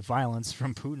threat of violence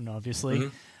from Putin, obviously,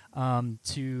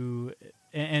 mm-hmm.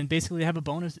 And basically they have a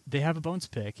bone to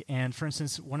pick. And for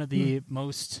instance, one of the mm-hmm.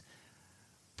 most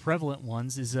prevalent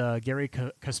ones is Garry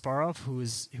Kasparov, who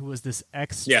was this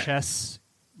ex-chess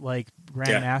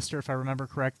grandmaster, if I remember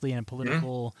correctly, and a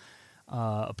political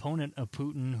opponent of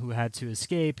Putin who had to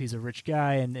escape. He's a rich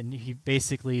guy, and he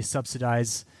basically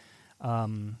subsidized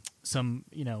some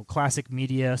classic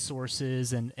media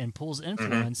sources and pulls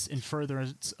influence mm-hmm. in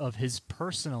furtherance of his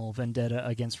personal vendetta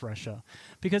against Russia.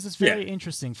 Because it's very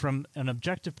interesting from an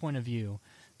objective point of view.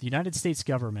 The United States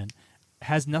government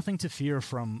has nothing to fear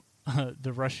from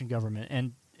the Russian government,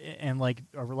 and a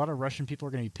lot of Russian people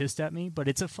are going to be pissed at me, but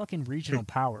it's a fucking regional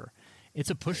power. it's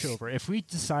a pushover. If we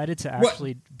decided to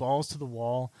actually balls to the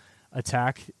wall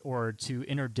attack or to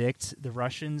interdict the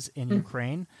Russians in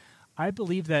Ukraine, I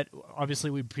believe that obviously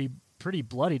we'd be pretty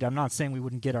bloodied. I'm not saying we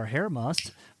wouldn't get our hair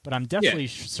mussed, but I'm definitely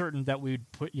certain that we'd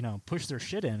push their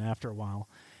shit in after a while.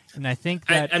 And I think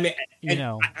that I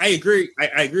agree.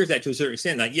 I agree with that to a certain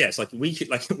extent. Like, yes, we could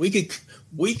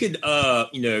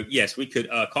yes, we could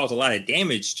cause a lot of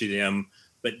damage to them,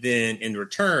 but then in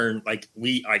return,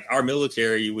 our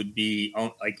military would be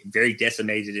very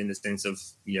decimated in the sense of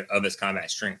of its combat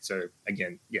strength. So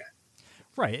again, yeah.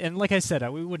 Right, and like I said,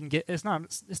 we wouldn't get. It's not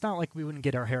like we wouldn't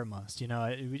get our hair mussed.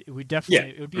 We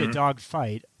definitely it would be a dog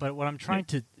fight. But what I'm trying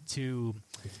to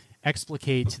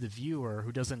explicate to the viewer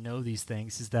who doesn't know these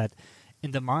things is that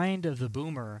in the mind of the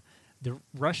boomer,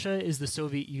 Russia is the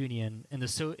Soviet Union, and the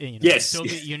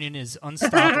Soviet Union is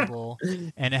unstoppable,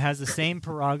 and it has the same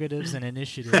prerogatives and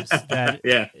initiatives that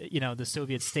the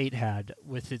Soviet state had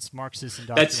with its Marxist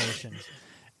indoctrination.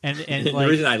 And the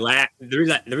reason I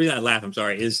laugh, I'm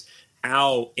sorry, is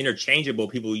how interchangeable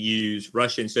people use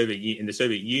Russia and the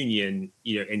Soviet Union,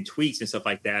 in tweets and stuff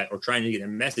like that, or trying to get a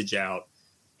message out,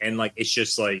 and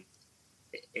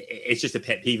it's just a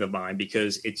pet peeve of mine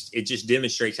because it just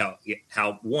demonstrates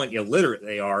how one, illiterate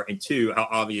they are, and two, how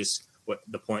obvious what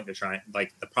the point they're trying, the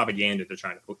propaganda they're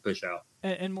trying to push out.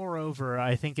 And moreover,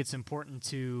 I think it's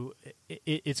important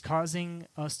it's causing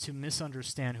us to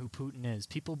misunderstand who Putin is.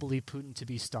 People believe Putin to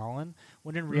be Stalin,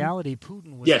 when in reality,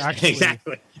 Putin was actually...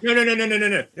 exactly. No.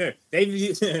 They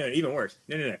view even worse.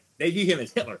 No. They view him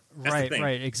as Hitler. That's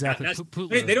right, exactly.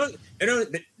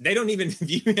 They don't even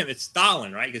view him as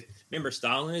Stalin, right? Because remember,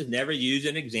 Stalin is never used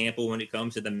an example when it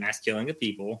comes to the mass killing of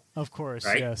people. Of course,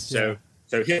 right? Yes. So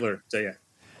Hitler. So yeah.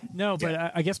 No,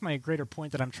 but I guess my greater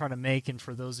point that I'm trying to make, and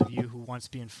for those of you who want to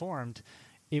be informed,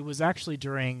 it was actually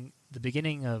during the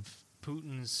beginning of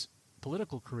Putin's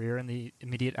political career in the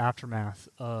immediate aftermath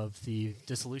of the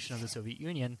dissolution of the Soviet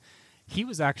Union. He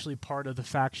was actually part of the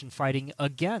faction fighting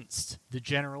against the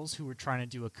generals who were trying to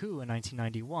do a coup in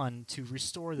 1991 to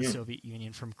restore the Soviet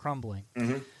Union from crumbling.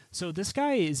 Mm-hmm. So this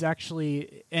guy is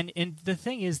actually, and the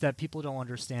thing is that people don't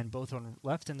understand, both on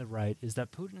left and the right, is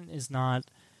that Putin is not...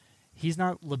 He's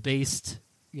not lebased,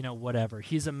 whatever.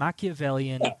 He's a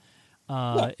Machiavellian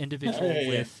individual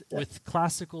with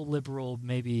classical liberal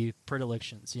maybe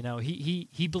predilections.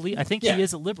 He believe. I think he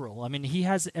is a liberal. I mean, he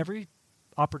has every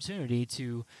opportunity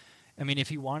to. I mean, if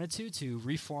he wanted to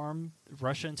reform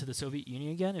Russia into the Soviet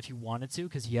Union again, if he wanted to,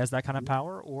 because he has that kind of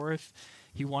power, or if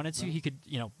he wanted to, he could.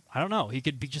 I don't know. He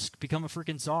could just become a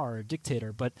freaking czar, or a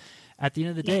dictator. But at the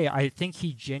end of the day, I think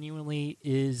he genuinely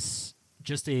is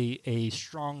just a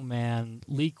strong man,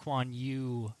 Lee Kuan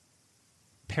Yew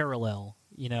parallel,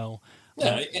 He's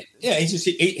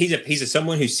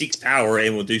someone who seeks power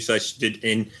and will do such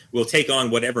and will take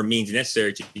on whatever means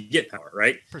necessary to get power,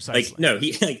 right? Precisely.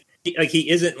 He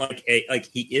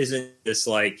isn't this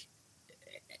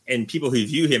and people who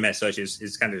view him as such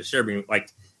is kind of disturbing,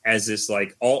 as this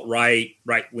alt-right,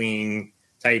 right-wing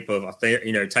type of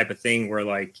thing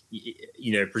where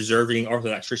preserving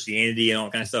Orthodox Christianity and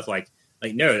all kind of stuff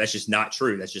no, that's just not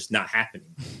true. That's just not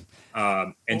happening.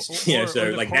 Just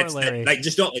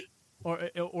don't.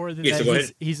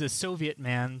 He's a Soviet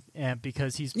man,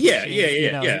 because he's pushing, he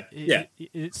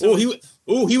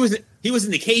was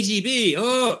in the KGB.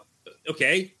 Oh,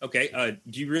 okay.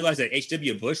 Do you realize that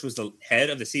H.W. Bush was the head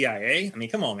of the CIA? I mean,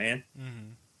 come on, man.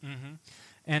 Mm-hmm. Mm-hmm.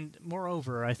 And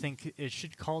moreover, I think it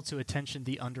should call to attention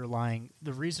the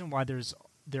reason why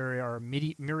there are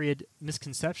myriad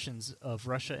misconceptions of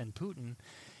Russia and Putin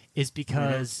is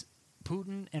because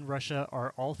Putin and Russia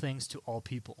are all things to all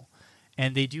people.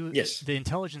 And they do the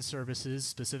intelligence services,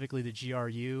 specifically the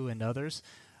GRU and others,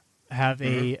 have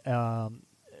a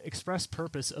express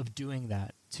purpose of doing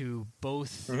that to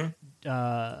both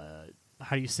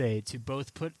to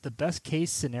both put the best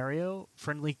case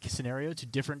friendly scenario to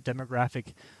different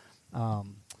demographic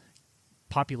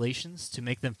populations to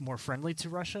make them more friendly to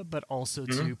Russia, but also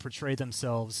to portray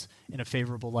themselves in a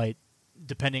favorable light,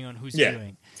 depending on who's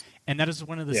doing. And that is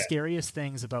one of the scariest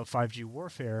things about 5G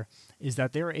warfare, is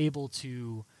that they're able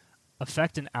to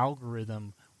affect an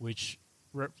algorithm which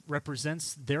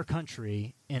represents their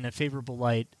country in a favorable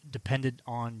light, dependent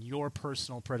on your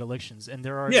personal predilections. And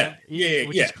there are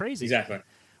which is crazy, exactly,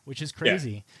 which is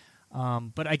crazy.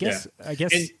 But I guess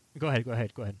go ahead.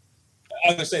 I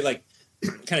was gonna say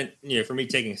kind of, for me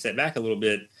taking a step back a little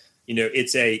bit,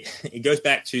 it goes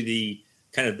back to the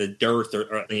kind of the dearth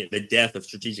or the death of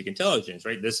strategic intelligence,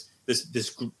 right? This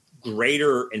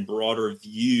greater and broader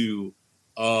view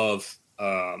of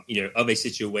a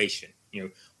situation.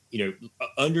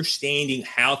 understanding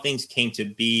how things came to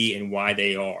be and why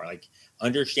they are, like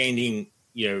understanding,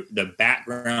 the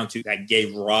background that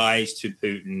gave rise to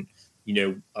Putin,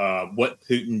 what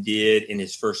Putin did in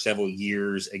his first several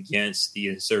years against the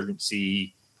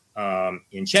insurgency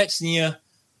in Chechnya,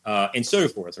 and so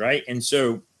forth, right? And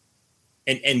so,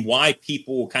 and why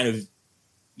people kind of,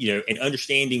 and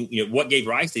understanding, what gave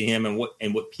rise to him and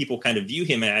what people kind of view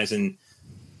him as, and,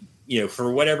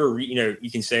 for whatever, you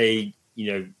can say,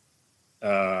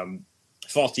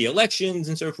 faulty elections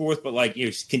and so forth, but like,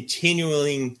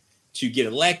 continuing to get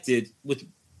elected with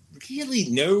really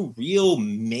no real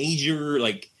major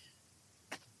like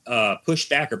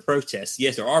pushback or protests.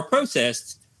 Yes, there are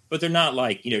protests, but they're not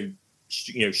like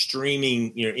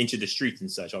streaming into the streets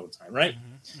and such all the time, right?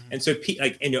 Mm-hmm. And so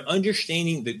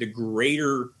understanding the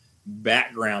greater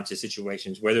background to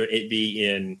situations, whether it be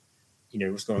in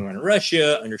what's going on in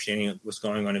Russia, understanding what's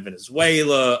going on in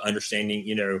Venezuela, understanding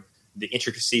the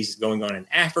intricacies going on in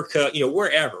Africa,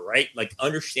 wherever, right? Like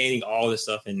understanding all this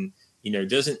stuff, and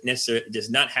does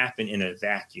not happen in a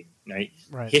vacuum, right?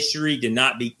 Right. History did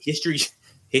not begin in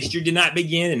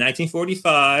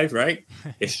 1945, right?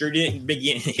 History didn't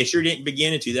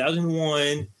begin in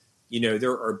 2001.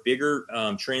 There are bigger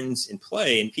trends in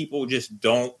play, and people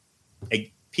don't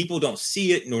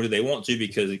see it, nor do they want to,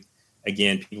 because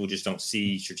again, people just don't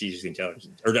see strategic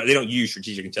intelligence, or they don't use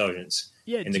strategic intelligence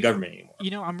in the government anymore.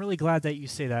 I'm really glad that you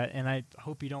say that, and I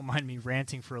hope you don't mind me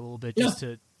ranting for a little bit just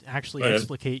to actually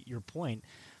explicate your point.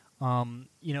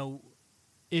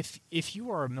 If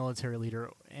you are a military leader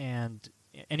and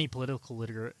any political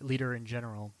leader in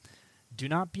general, do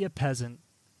not be a peasant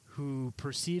who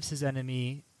perceives his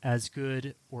enemy as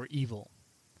good or evil.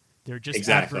 They're just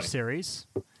adversaries.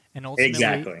 And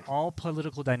ultimately, all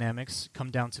political dynamics come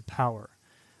down to power.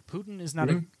 Putin is not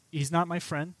he's not my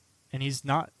friend, and he's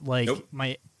not like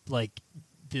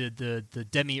the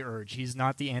demiurge. He's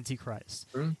not the Antichrist.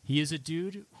 He is a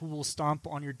dude who will stomp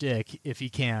on your dick if he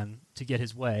can to get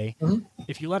his way,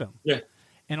 if you let him. Yeah.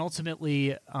 And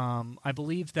ultimately, I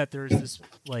believe that there's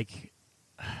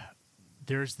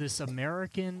this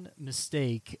American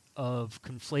mistake of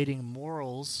conflating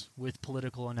morals with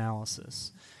political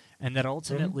analysis. And that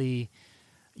ultimately,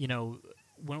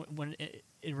 when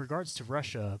in regards to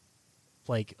Russia,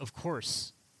 like, of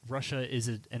course, Russia is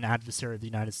an adversary of the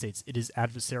United States. It is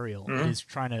adversarial. It is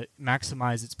trying to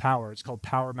maximize its power. It's called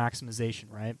power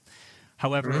maximization, right?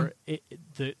 However,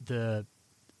 the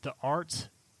art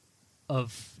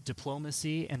of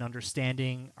diplomacy and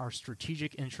understanding our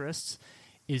strategic interests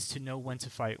is to know when to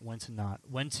fight, when to not,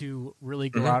 when to really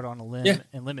go out on a limb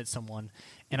and limit someone.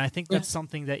 And I think that's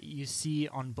something that you see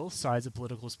on both sides of the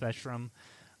political spectrum,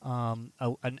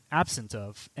 an absence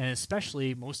of, and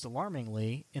especially most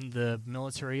alarmingly in the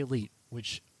military elite,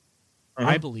 which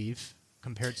I believe,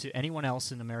 compared to anyone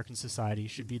else in American society,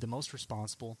 should be the most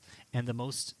responsible and the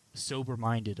most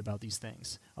sober-minded about these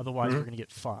things. Otherwise, we're going to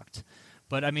get fucked.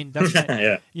 But I mean, that's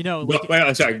I'm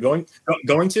sorry. Going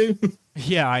to?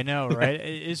 Yeah, I know, right?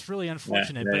 It's really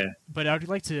unfortunate. But I would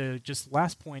like to just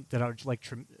last point that I would like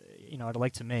to, I'd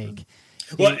like to make.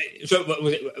 Well,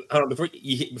 before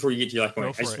you get to your last point,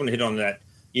 I just want to hit on that.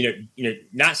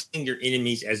 Not seeing your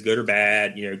enemies as good or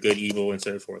bad, good, evil, and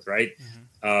so forth, right?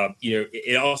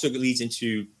 It also leads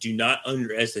into do not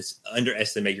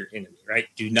underestimate your enemy, right?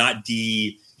 Do not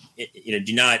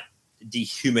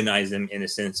dehumanize them in a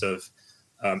sense of,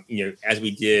 as we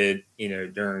did,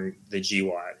 during the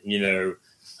GWOT,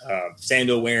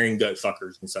 sandal wearing goat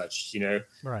fuckers and such,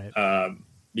 right?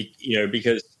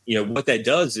 Because what that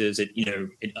does is again,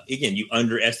 you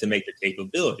underestimate their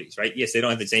capabilities, right? Yes, they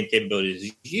don't have the same capabilities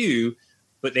as you,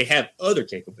 but they have other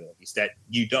capabilities that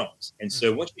you don't. And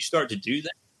so once you start to do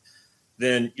that,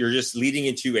 then you're just leading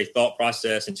into a thought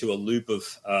process, into a loop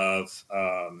of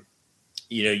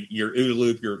your OODA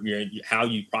loop, how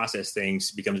you process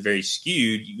things becomes very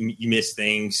skewed. You miss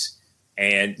things,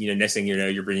 and next thing you know,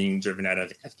 you're being driven out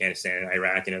of Afghanistan and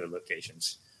Iraq and other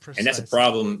locations. Precisely. And that's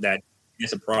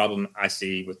a problem I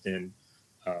see within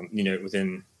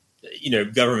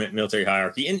government military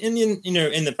hierarchy, and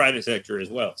in the private sector as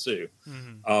well too.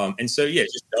 And so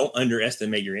just don't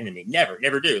underestimate your enemy.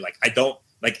 Never do. I don't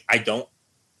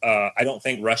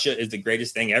think Russia is the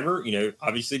greatest thing ever.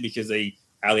 Obviously because they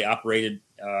highly operated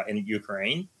in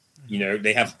Ukraine.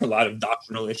 They have a lot of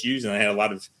doctrinal issues, and they have a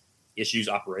lot of issues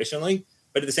operationally.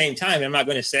 But at the same time, I'm not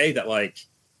going to say that we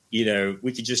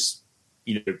could just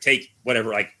take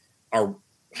whatever our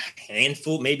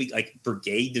handful, maybe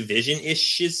brigade division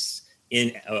issues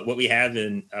in what we have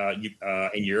in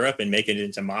Europe and make it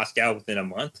into Moscow within a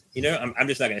month. I'm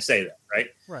just not going to say that, right?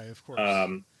 Right, of course.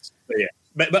 But yeah.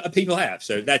 but people have.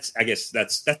 So I guess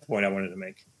that's the point I wanted to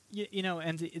make.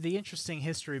 And the interesting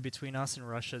history between us and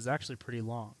Russia is actually pretty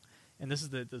long. And this is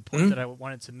the point that I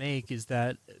wanted to make, is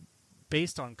that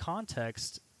based on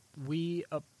context, we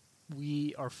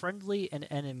are friendly and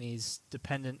enemies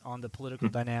dependent on the political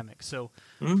dynamic. So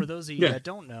for those of you that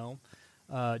don't know,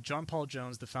 John Paul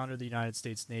Jones, the founder of the United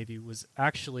States Navy, was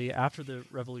actually, after the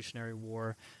Revolutionary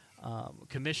War,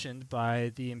 commissioned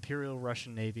by the Imperial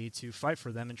Russian Navy to fight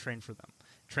for them and train for them,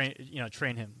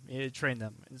 train them,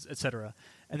 etc.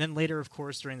 And then later, of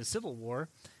course, during the Civil War,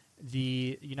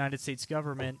 the United States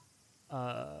government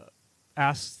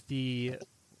asked the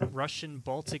Russian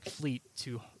Baltic Fleet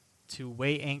to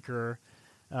weigh anchor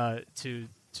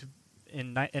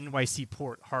in NYC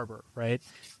Port Harbor, right,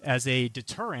 as a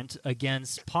deterrent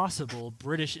against possible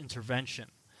British intervention.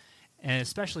 And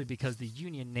especially because the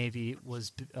Union Navy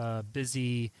was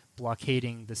busy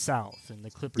blockading the South and the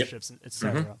Clipper ships,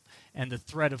 etc. And the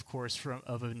threat, of course,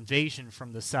 of an invasion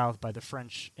from the South by the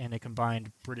French and a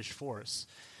combined British force.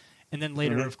 And then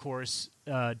later, of course,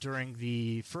 during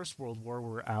the First World War,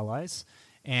 we were allies.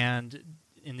 And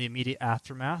in the immediate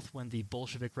aftermath, when the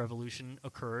Bolshevik Revolution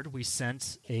occurred, we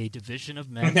sent a division of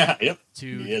men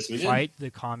to fight the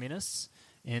communists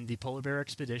in the Polar Bear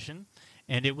Expedition.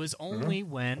 And it was only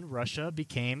when Russia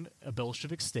became a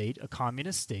Bolshevik state, a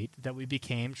communist state, that we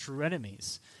became true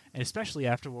enemies. And especially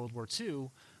after World War II,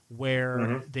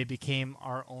 where they became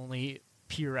our only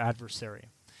peer adversary.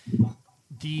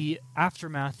 The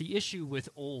aftermath, the issue with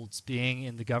Olds being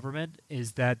in the government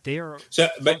is that they are. So,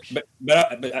 I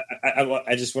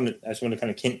just want to kind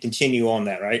of continue on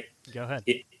that, right? Go ahead.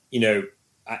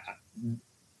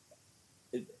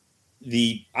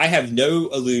 I have no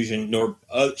illusion, nor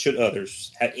should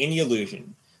others have any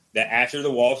illusion, that after the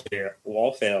wall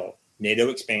fell, NATO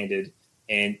expanded,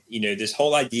 and this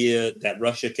whole idea that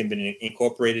Russia can be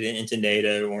incorporated into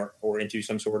NATO or into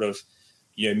some sort of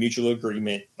mutual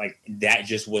agreement, like that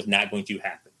just was not going to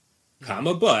happen.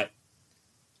 But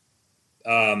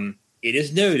it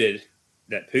is noted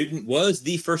that Putin was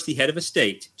the first head of a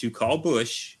state to call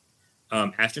Bush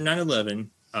after 9/11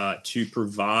 to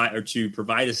provide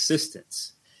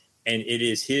assistance, and it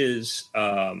is his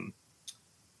and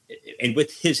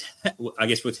with his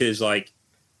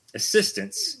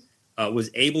assistance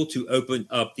was able to open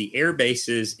up the air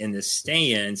bases and the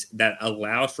stands that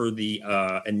allowed for the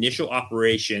initial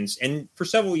operations, and for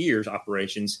several years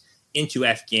operations, into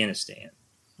Afghanistan.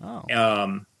 Oh,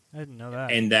 I didn't know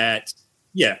that. And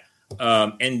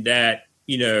that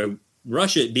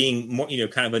Russia being more,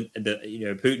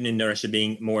 Putin and Russia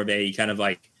being more of a kind of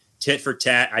like tit for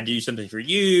tat. I do something for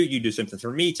you, you do something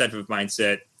for me type of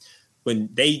mindset. When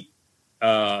they,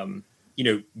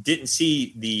 didn't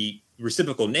see the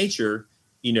reciprocal nature,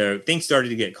 things started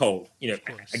to get cold.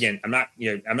 Again, I'm not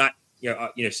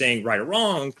saying right or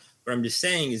wrong, but I'm just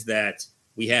saying is that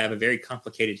we have a very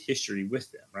complicated history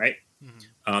with them, right?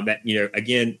 That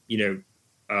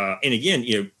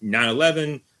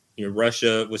 9/11.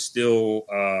 Russia was still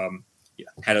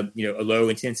had a low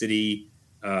intensity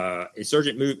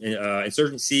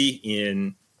insurgency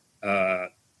in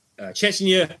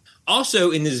Chechnya.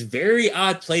 Also, in this very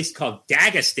odd place called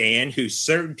Dagestan, who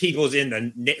certain people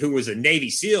who was a Navy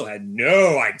SEAL had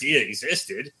no idea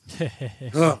existed.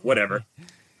 Whatever.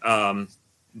 So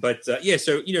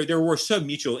there were some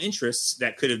mutual interests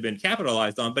that could have been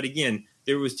capitalized on, but again,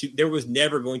 there was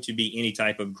never going to be any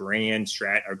type of grand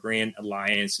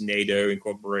alliance, NATO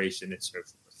incorporation, and so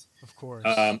forth. Of course.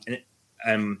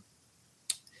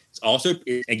 It's also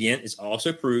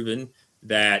proven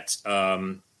that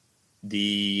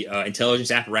the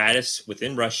intelligence apparatus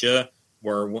within Russia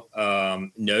were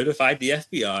notified the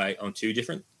FBI on 2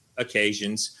 different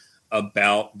occasions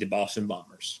about the Boston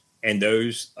bombers, and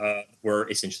those were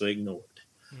essentially ignored.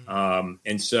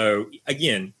 And so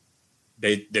again,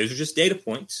 those are just data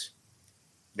points.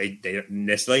 They don't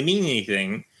necessarily mean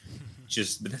anything.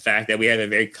 Just the fact that we have a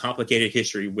very complicated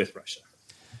history with Russia.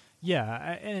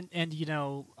 Yeah, and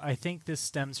I think this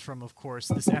stems from, of course,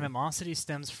 this animosity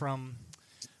stems from,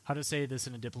 how to say this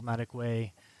in a diplomatic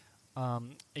way,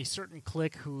 a certain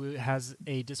clique who has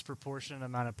a disproportionate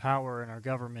amount of power in our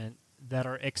government that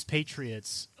are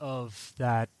expatriates of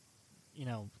that,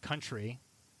 country,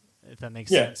 if that makes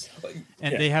sense.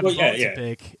 And they have a vote to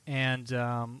pick, and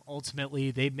ultimately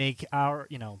they make our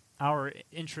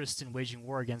interest in waging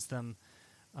war against them,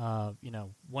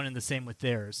 one and the same with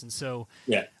theirs. And so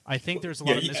I think there's a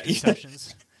lot of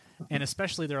misconceptions, and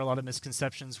especially there are a lot of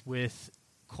misconceptions with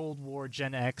Cold War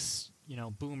Gen X,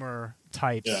 boomer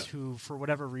types who, for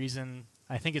whatever reason,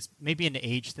 I think it's maybe an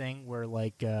age thing where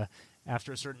like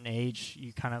after a certain age,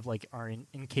 you kind of like are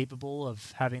incapable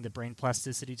of having the brain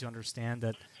plasticity to understand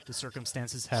that the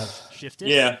circumstances have shifted.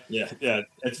 Yeah, yeah, yeah.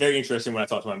 It's very interesting when I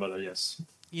talk to my mother. Yes.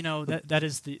 You know, that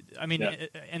is the, I mean, Yeah.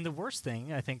 and the worst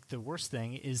thing, I think the worst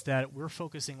thing is that we're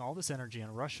focusing all this energy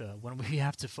on Russia when we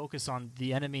have to focus on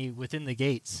the enemy within the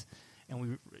gates,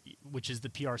 which is the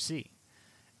PRC,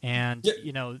 and Yeah.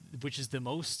 you know, which is the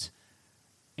most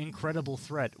incredible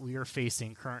threat we are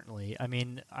facing currently. I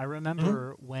mean, I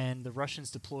remember when the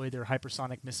Russians deployed their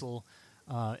hypersonic missile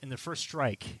in the first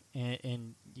strike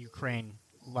in Ukraine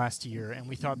last year, and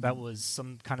we thought that was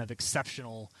some kind of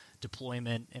exceptional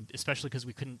deployment, and especially because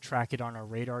we couldn't track it on our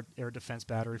radar air defense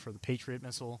battery for the Patriot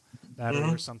missile battery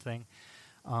or something.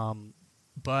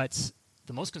 But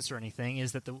the most concerning thing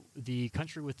is that the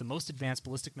country with the most advanced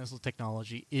ballistic missile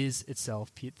technology is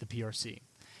itself the PRC.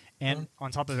 And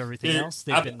on top of everything else,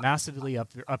 they've been massively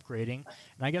upgrading.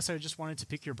 And I guess I just wanted to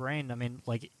pick your brain. I mean,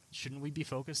 like, shouldn't we be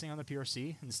focusing on the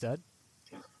PRC instead?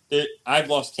 I've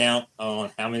lost count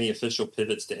on how many official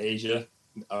pivots to Asia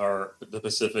or the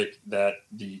Pacific that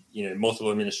the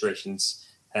multiple administrations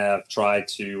have tried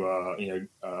to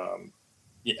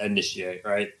initiate.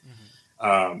 Right,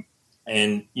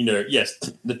 and yes,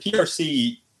 the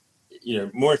PRC.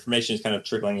 More information is kind of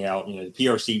trickling out. The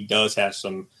PRC does have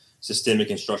some systemic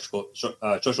and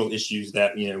structural issues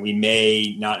that we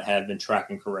may not have been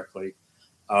tracking correctly.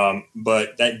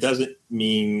 But that doesn't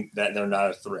mean that they're not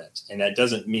a threat, and that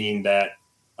doesn't mean that,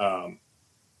 and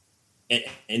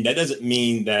that doesn't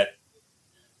mean that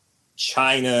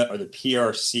China or the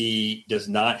PRC does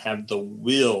not have the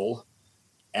will,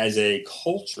 as a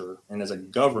culture and as a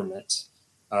government,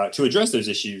 to address those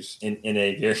issues in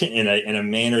a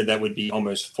manner that would be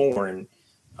almost foreign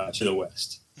to the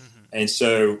West. And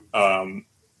so, I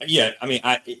mean,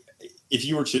 if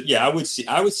you were to, I would see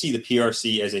the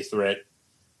PRC as a threat.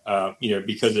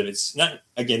 Because of its not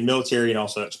again military and all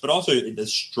such, but also the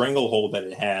stranglehold that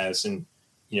it has, and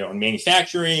on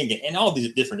manufacturing and all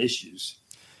these different issues.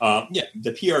 The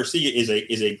PRC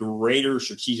is a greater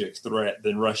strategic threat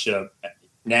than Russia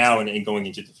now and going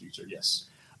into the future. Yes,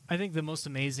 I think the most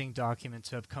amazing document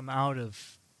to have come out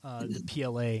of the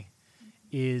PLA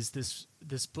is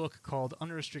this book called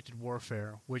Unrestricted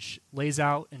Warfare, which lays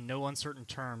out in no uncertain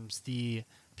terms the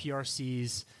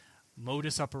PRC's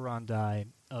modus operandi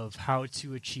of how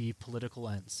to achieve political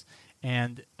ends.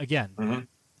 And again,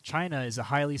 China is a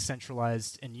highly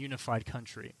centralized and unified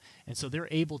country, and so they're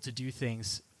able to do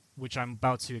things which I'm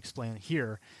about to explain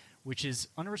here, which is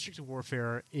unrestricted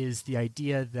warfare is the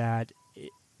idea that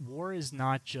war is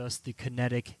not just the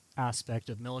kinetic aspect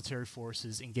of military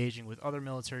forces engaging with other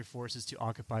military forces to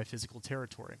occupy physical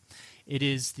territory. It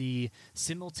is the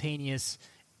simultaneous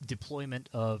deployment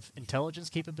of intelligence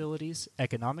capabilities,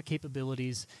 economic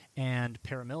capabilities, and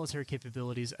paramilitary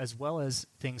capabilities, as well as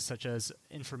things such as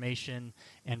information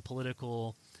and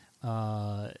political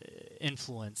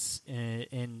influence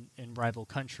in rival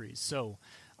countries. So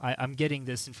I'm getting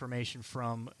this information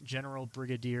from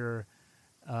Brigadier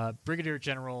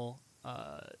General,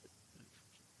 I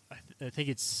think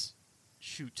it's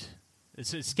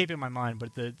it's escaping my mind,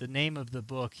 but the name of the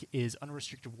book is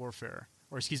Unrestricted Warfare,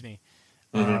 or excuse me,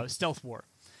 Stealth War.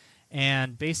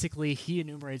 And basically, he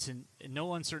enumerates in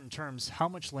no uncertain terms how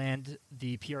much land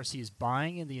the PRC is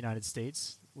buying in the United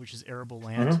States, which is arable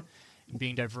land,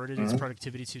 being diverted its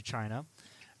productivity to China.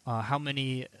 How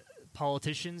many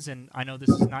politicians, and I know this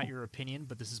is not your opinion,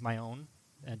 but this is my own,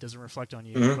 and it doesn't reflect on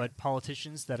you, but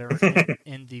politicians that are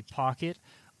in the pocket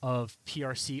of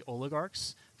PRC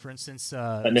oligarchs. For instance,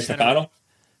 Mitch McConnell?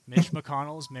 Mitch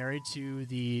McConnell is married to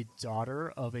the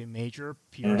daughter of a major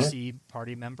PRC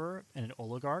party member and an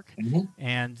oligarch,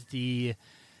 and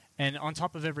on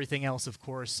top of everything else, of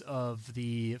course, of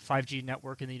the 5G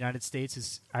network in the United States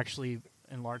is actually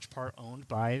in large part owned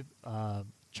by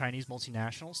Chinese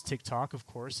multinationals. TikTok, of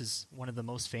course, is one of the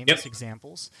most famous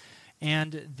examples,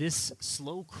 and this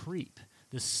slow creep,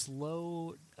 this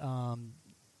slow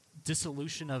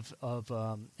dissolution of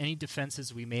any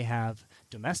defenses we may have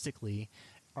domestically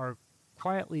are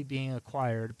quietly being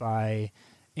acquired by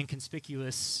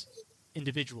inconspicuous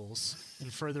individuals in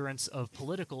furtherance of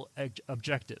political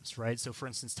objectives, right? So, for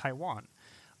instance, Taiwan.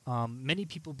 Many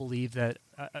people believe that,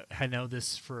 I know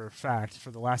this for a fact, for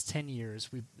the last 10 years,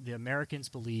 the Americans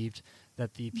believed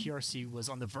that the PRC was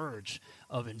on the verge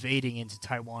of invading into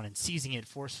Taiwan and seizing it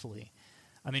forcefully.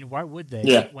 I mean, why would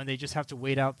they when they just have to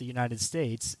wait out the United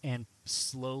States and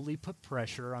slowly put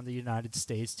pressure on the United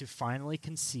States to finally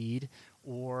concede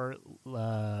or,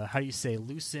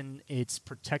 loosen its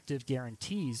protective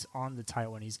guarantees on the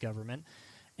Taiwanese government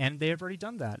And they have already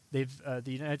done that. The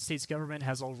United States government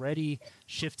has already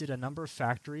shifted a number of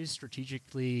factories,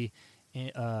 strategically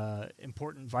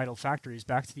important, vital factories,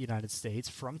 back to the United States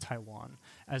from Taiwan,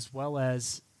 as well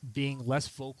as being less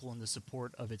vocal in the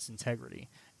support of its integrity.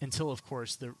 Until, of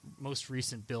course, the most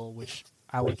recent bill, which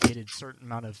allocated certain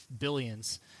amount of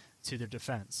billions to their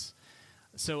defense.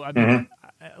 So, I mean,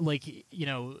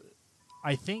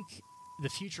 I think the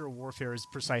future of warfare is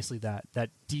precisely that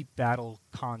deep battle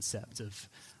concept of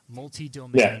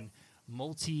multi-domain,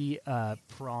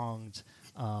 multi-pronged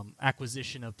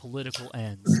acquisition of political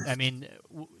ends. I mean,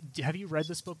 have you read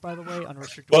this book, by the way,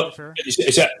 Unrestricted Warfare?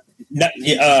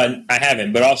 I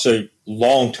haven't, but also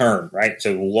long-term, right?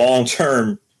 So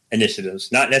long-term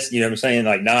initiatives, not necessarily, you know what I'm saying?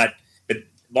 Like not, but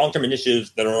long-term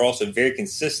initiatives that are also very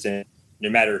consistent no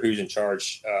matter who's in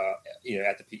charge,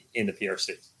 in the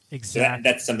PRC. Exactly. So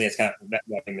that's something that's kind of that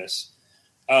I miss.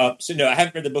 So no, I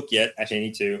haven't read the book yet. Actually, I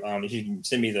need to. If you can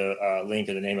send me the link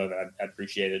or the name of it, I'd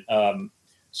appreciate it.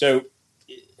 So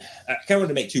I kind of wanted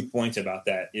to make 2 points about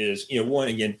that. Is one,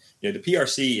 again, the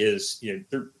PRC is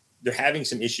they're having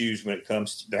some issues when it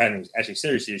comes to, they're having actually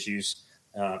serious issues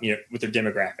with their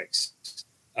demographics.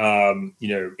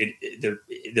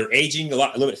 They're aging a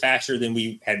little bit faster than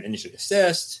we had initially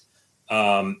assessed.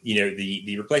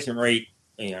 The replacement rate,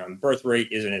 birth rate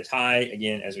isn't as high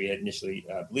again as we had initially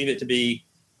believed it to be,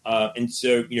 and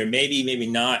so maybe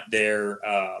not their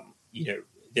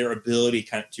ability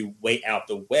kind of to wait out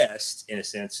the West in a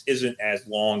sense isn't as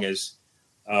long as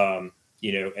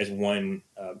as one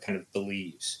kind of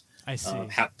believes. I see.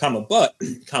 But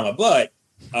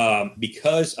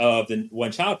because of the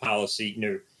one child policy,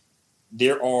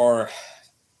 there are,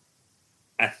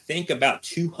 I think, about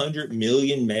 200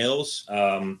 million males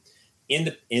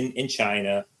in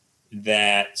China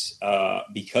that,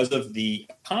 because of the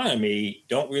economy,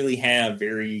 don't really have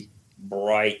very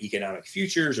bright economic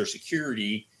futures or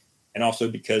security, and also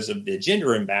because of the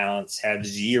gender imbalance, have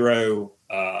zero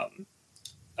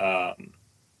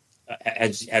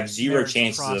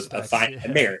chances of finding a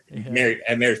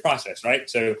marriage prospects, right?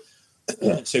 So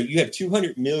you have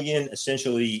 200 million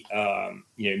essentially,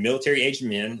 military aged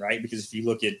men, right? Because if you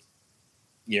look at,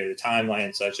 the timeline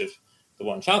and such of the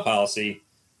one child policy,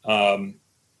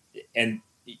 and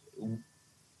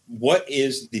what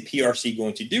is the PRC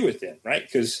going to do with them, right?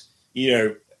 Because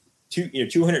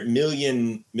 200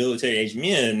 million military aged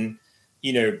men,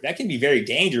 that can be very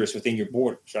dangerous within your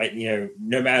borders, right?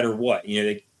 No matter what,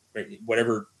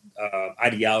 whatever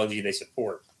ideology they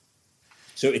support.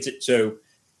 So the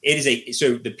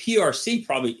PRC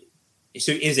probably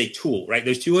is a tool, right?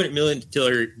 Those 200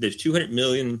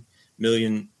 million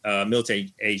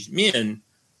military aged men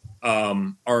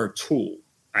are a tool.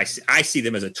 I see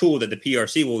them as a tool that the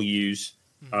PRC will use.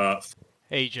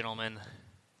 Hey, gentlemen,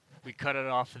 we cut it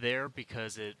off there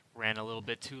because it ran a little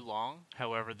bit too long.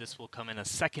 However, this will come in a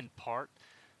second part.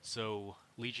 So,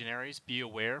 Legionaries, be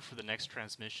aware for the next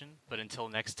transmission. But until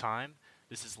next time,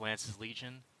 this is Lance's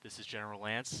Legion. This is General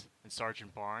Lance and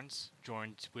Sergeant Barnes,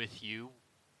 joined with you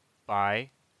by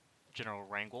General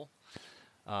Wrangle.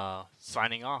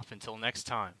 Signing off until next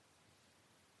time.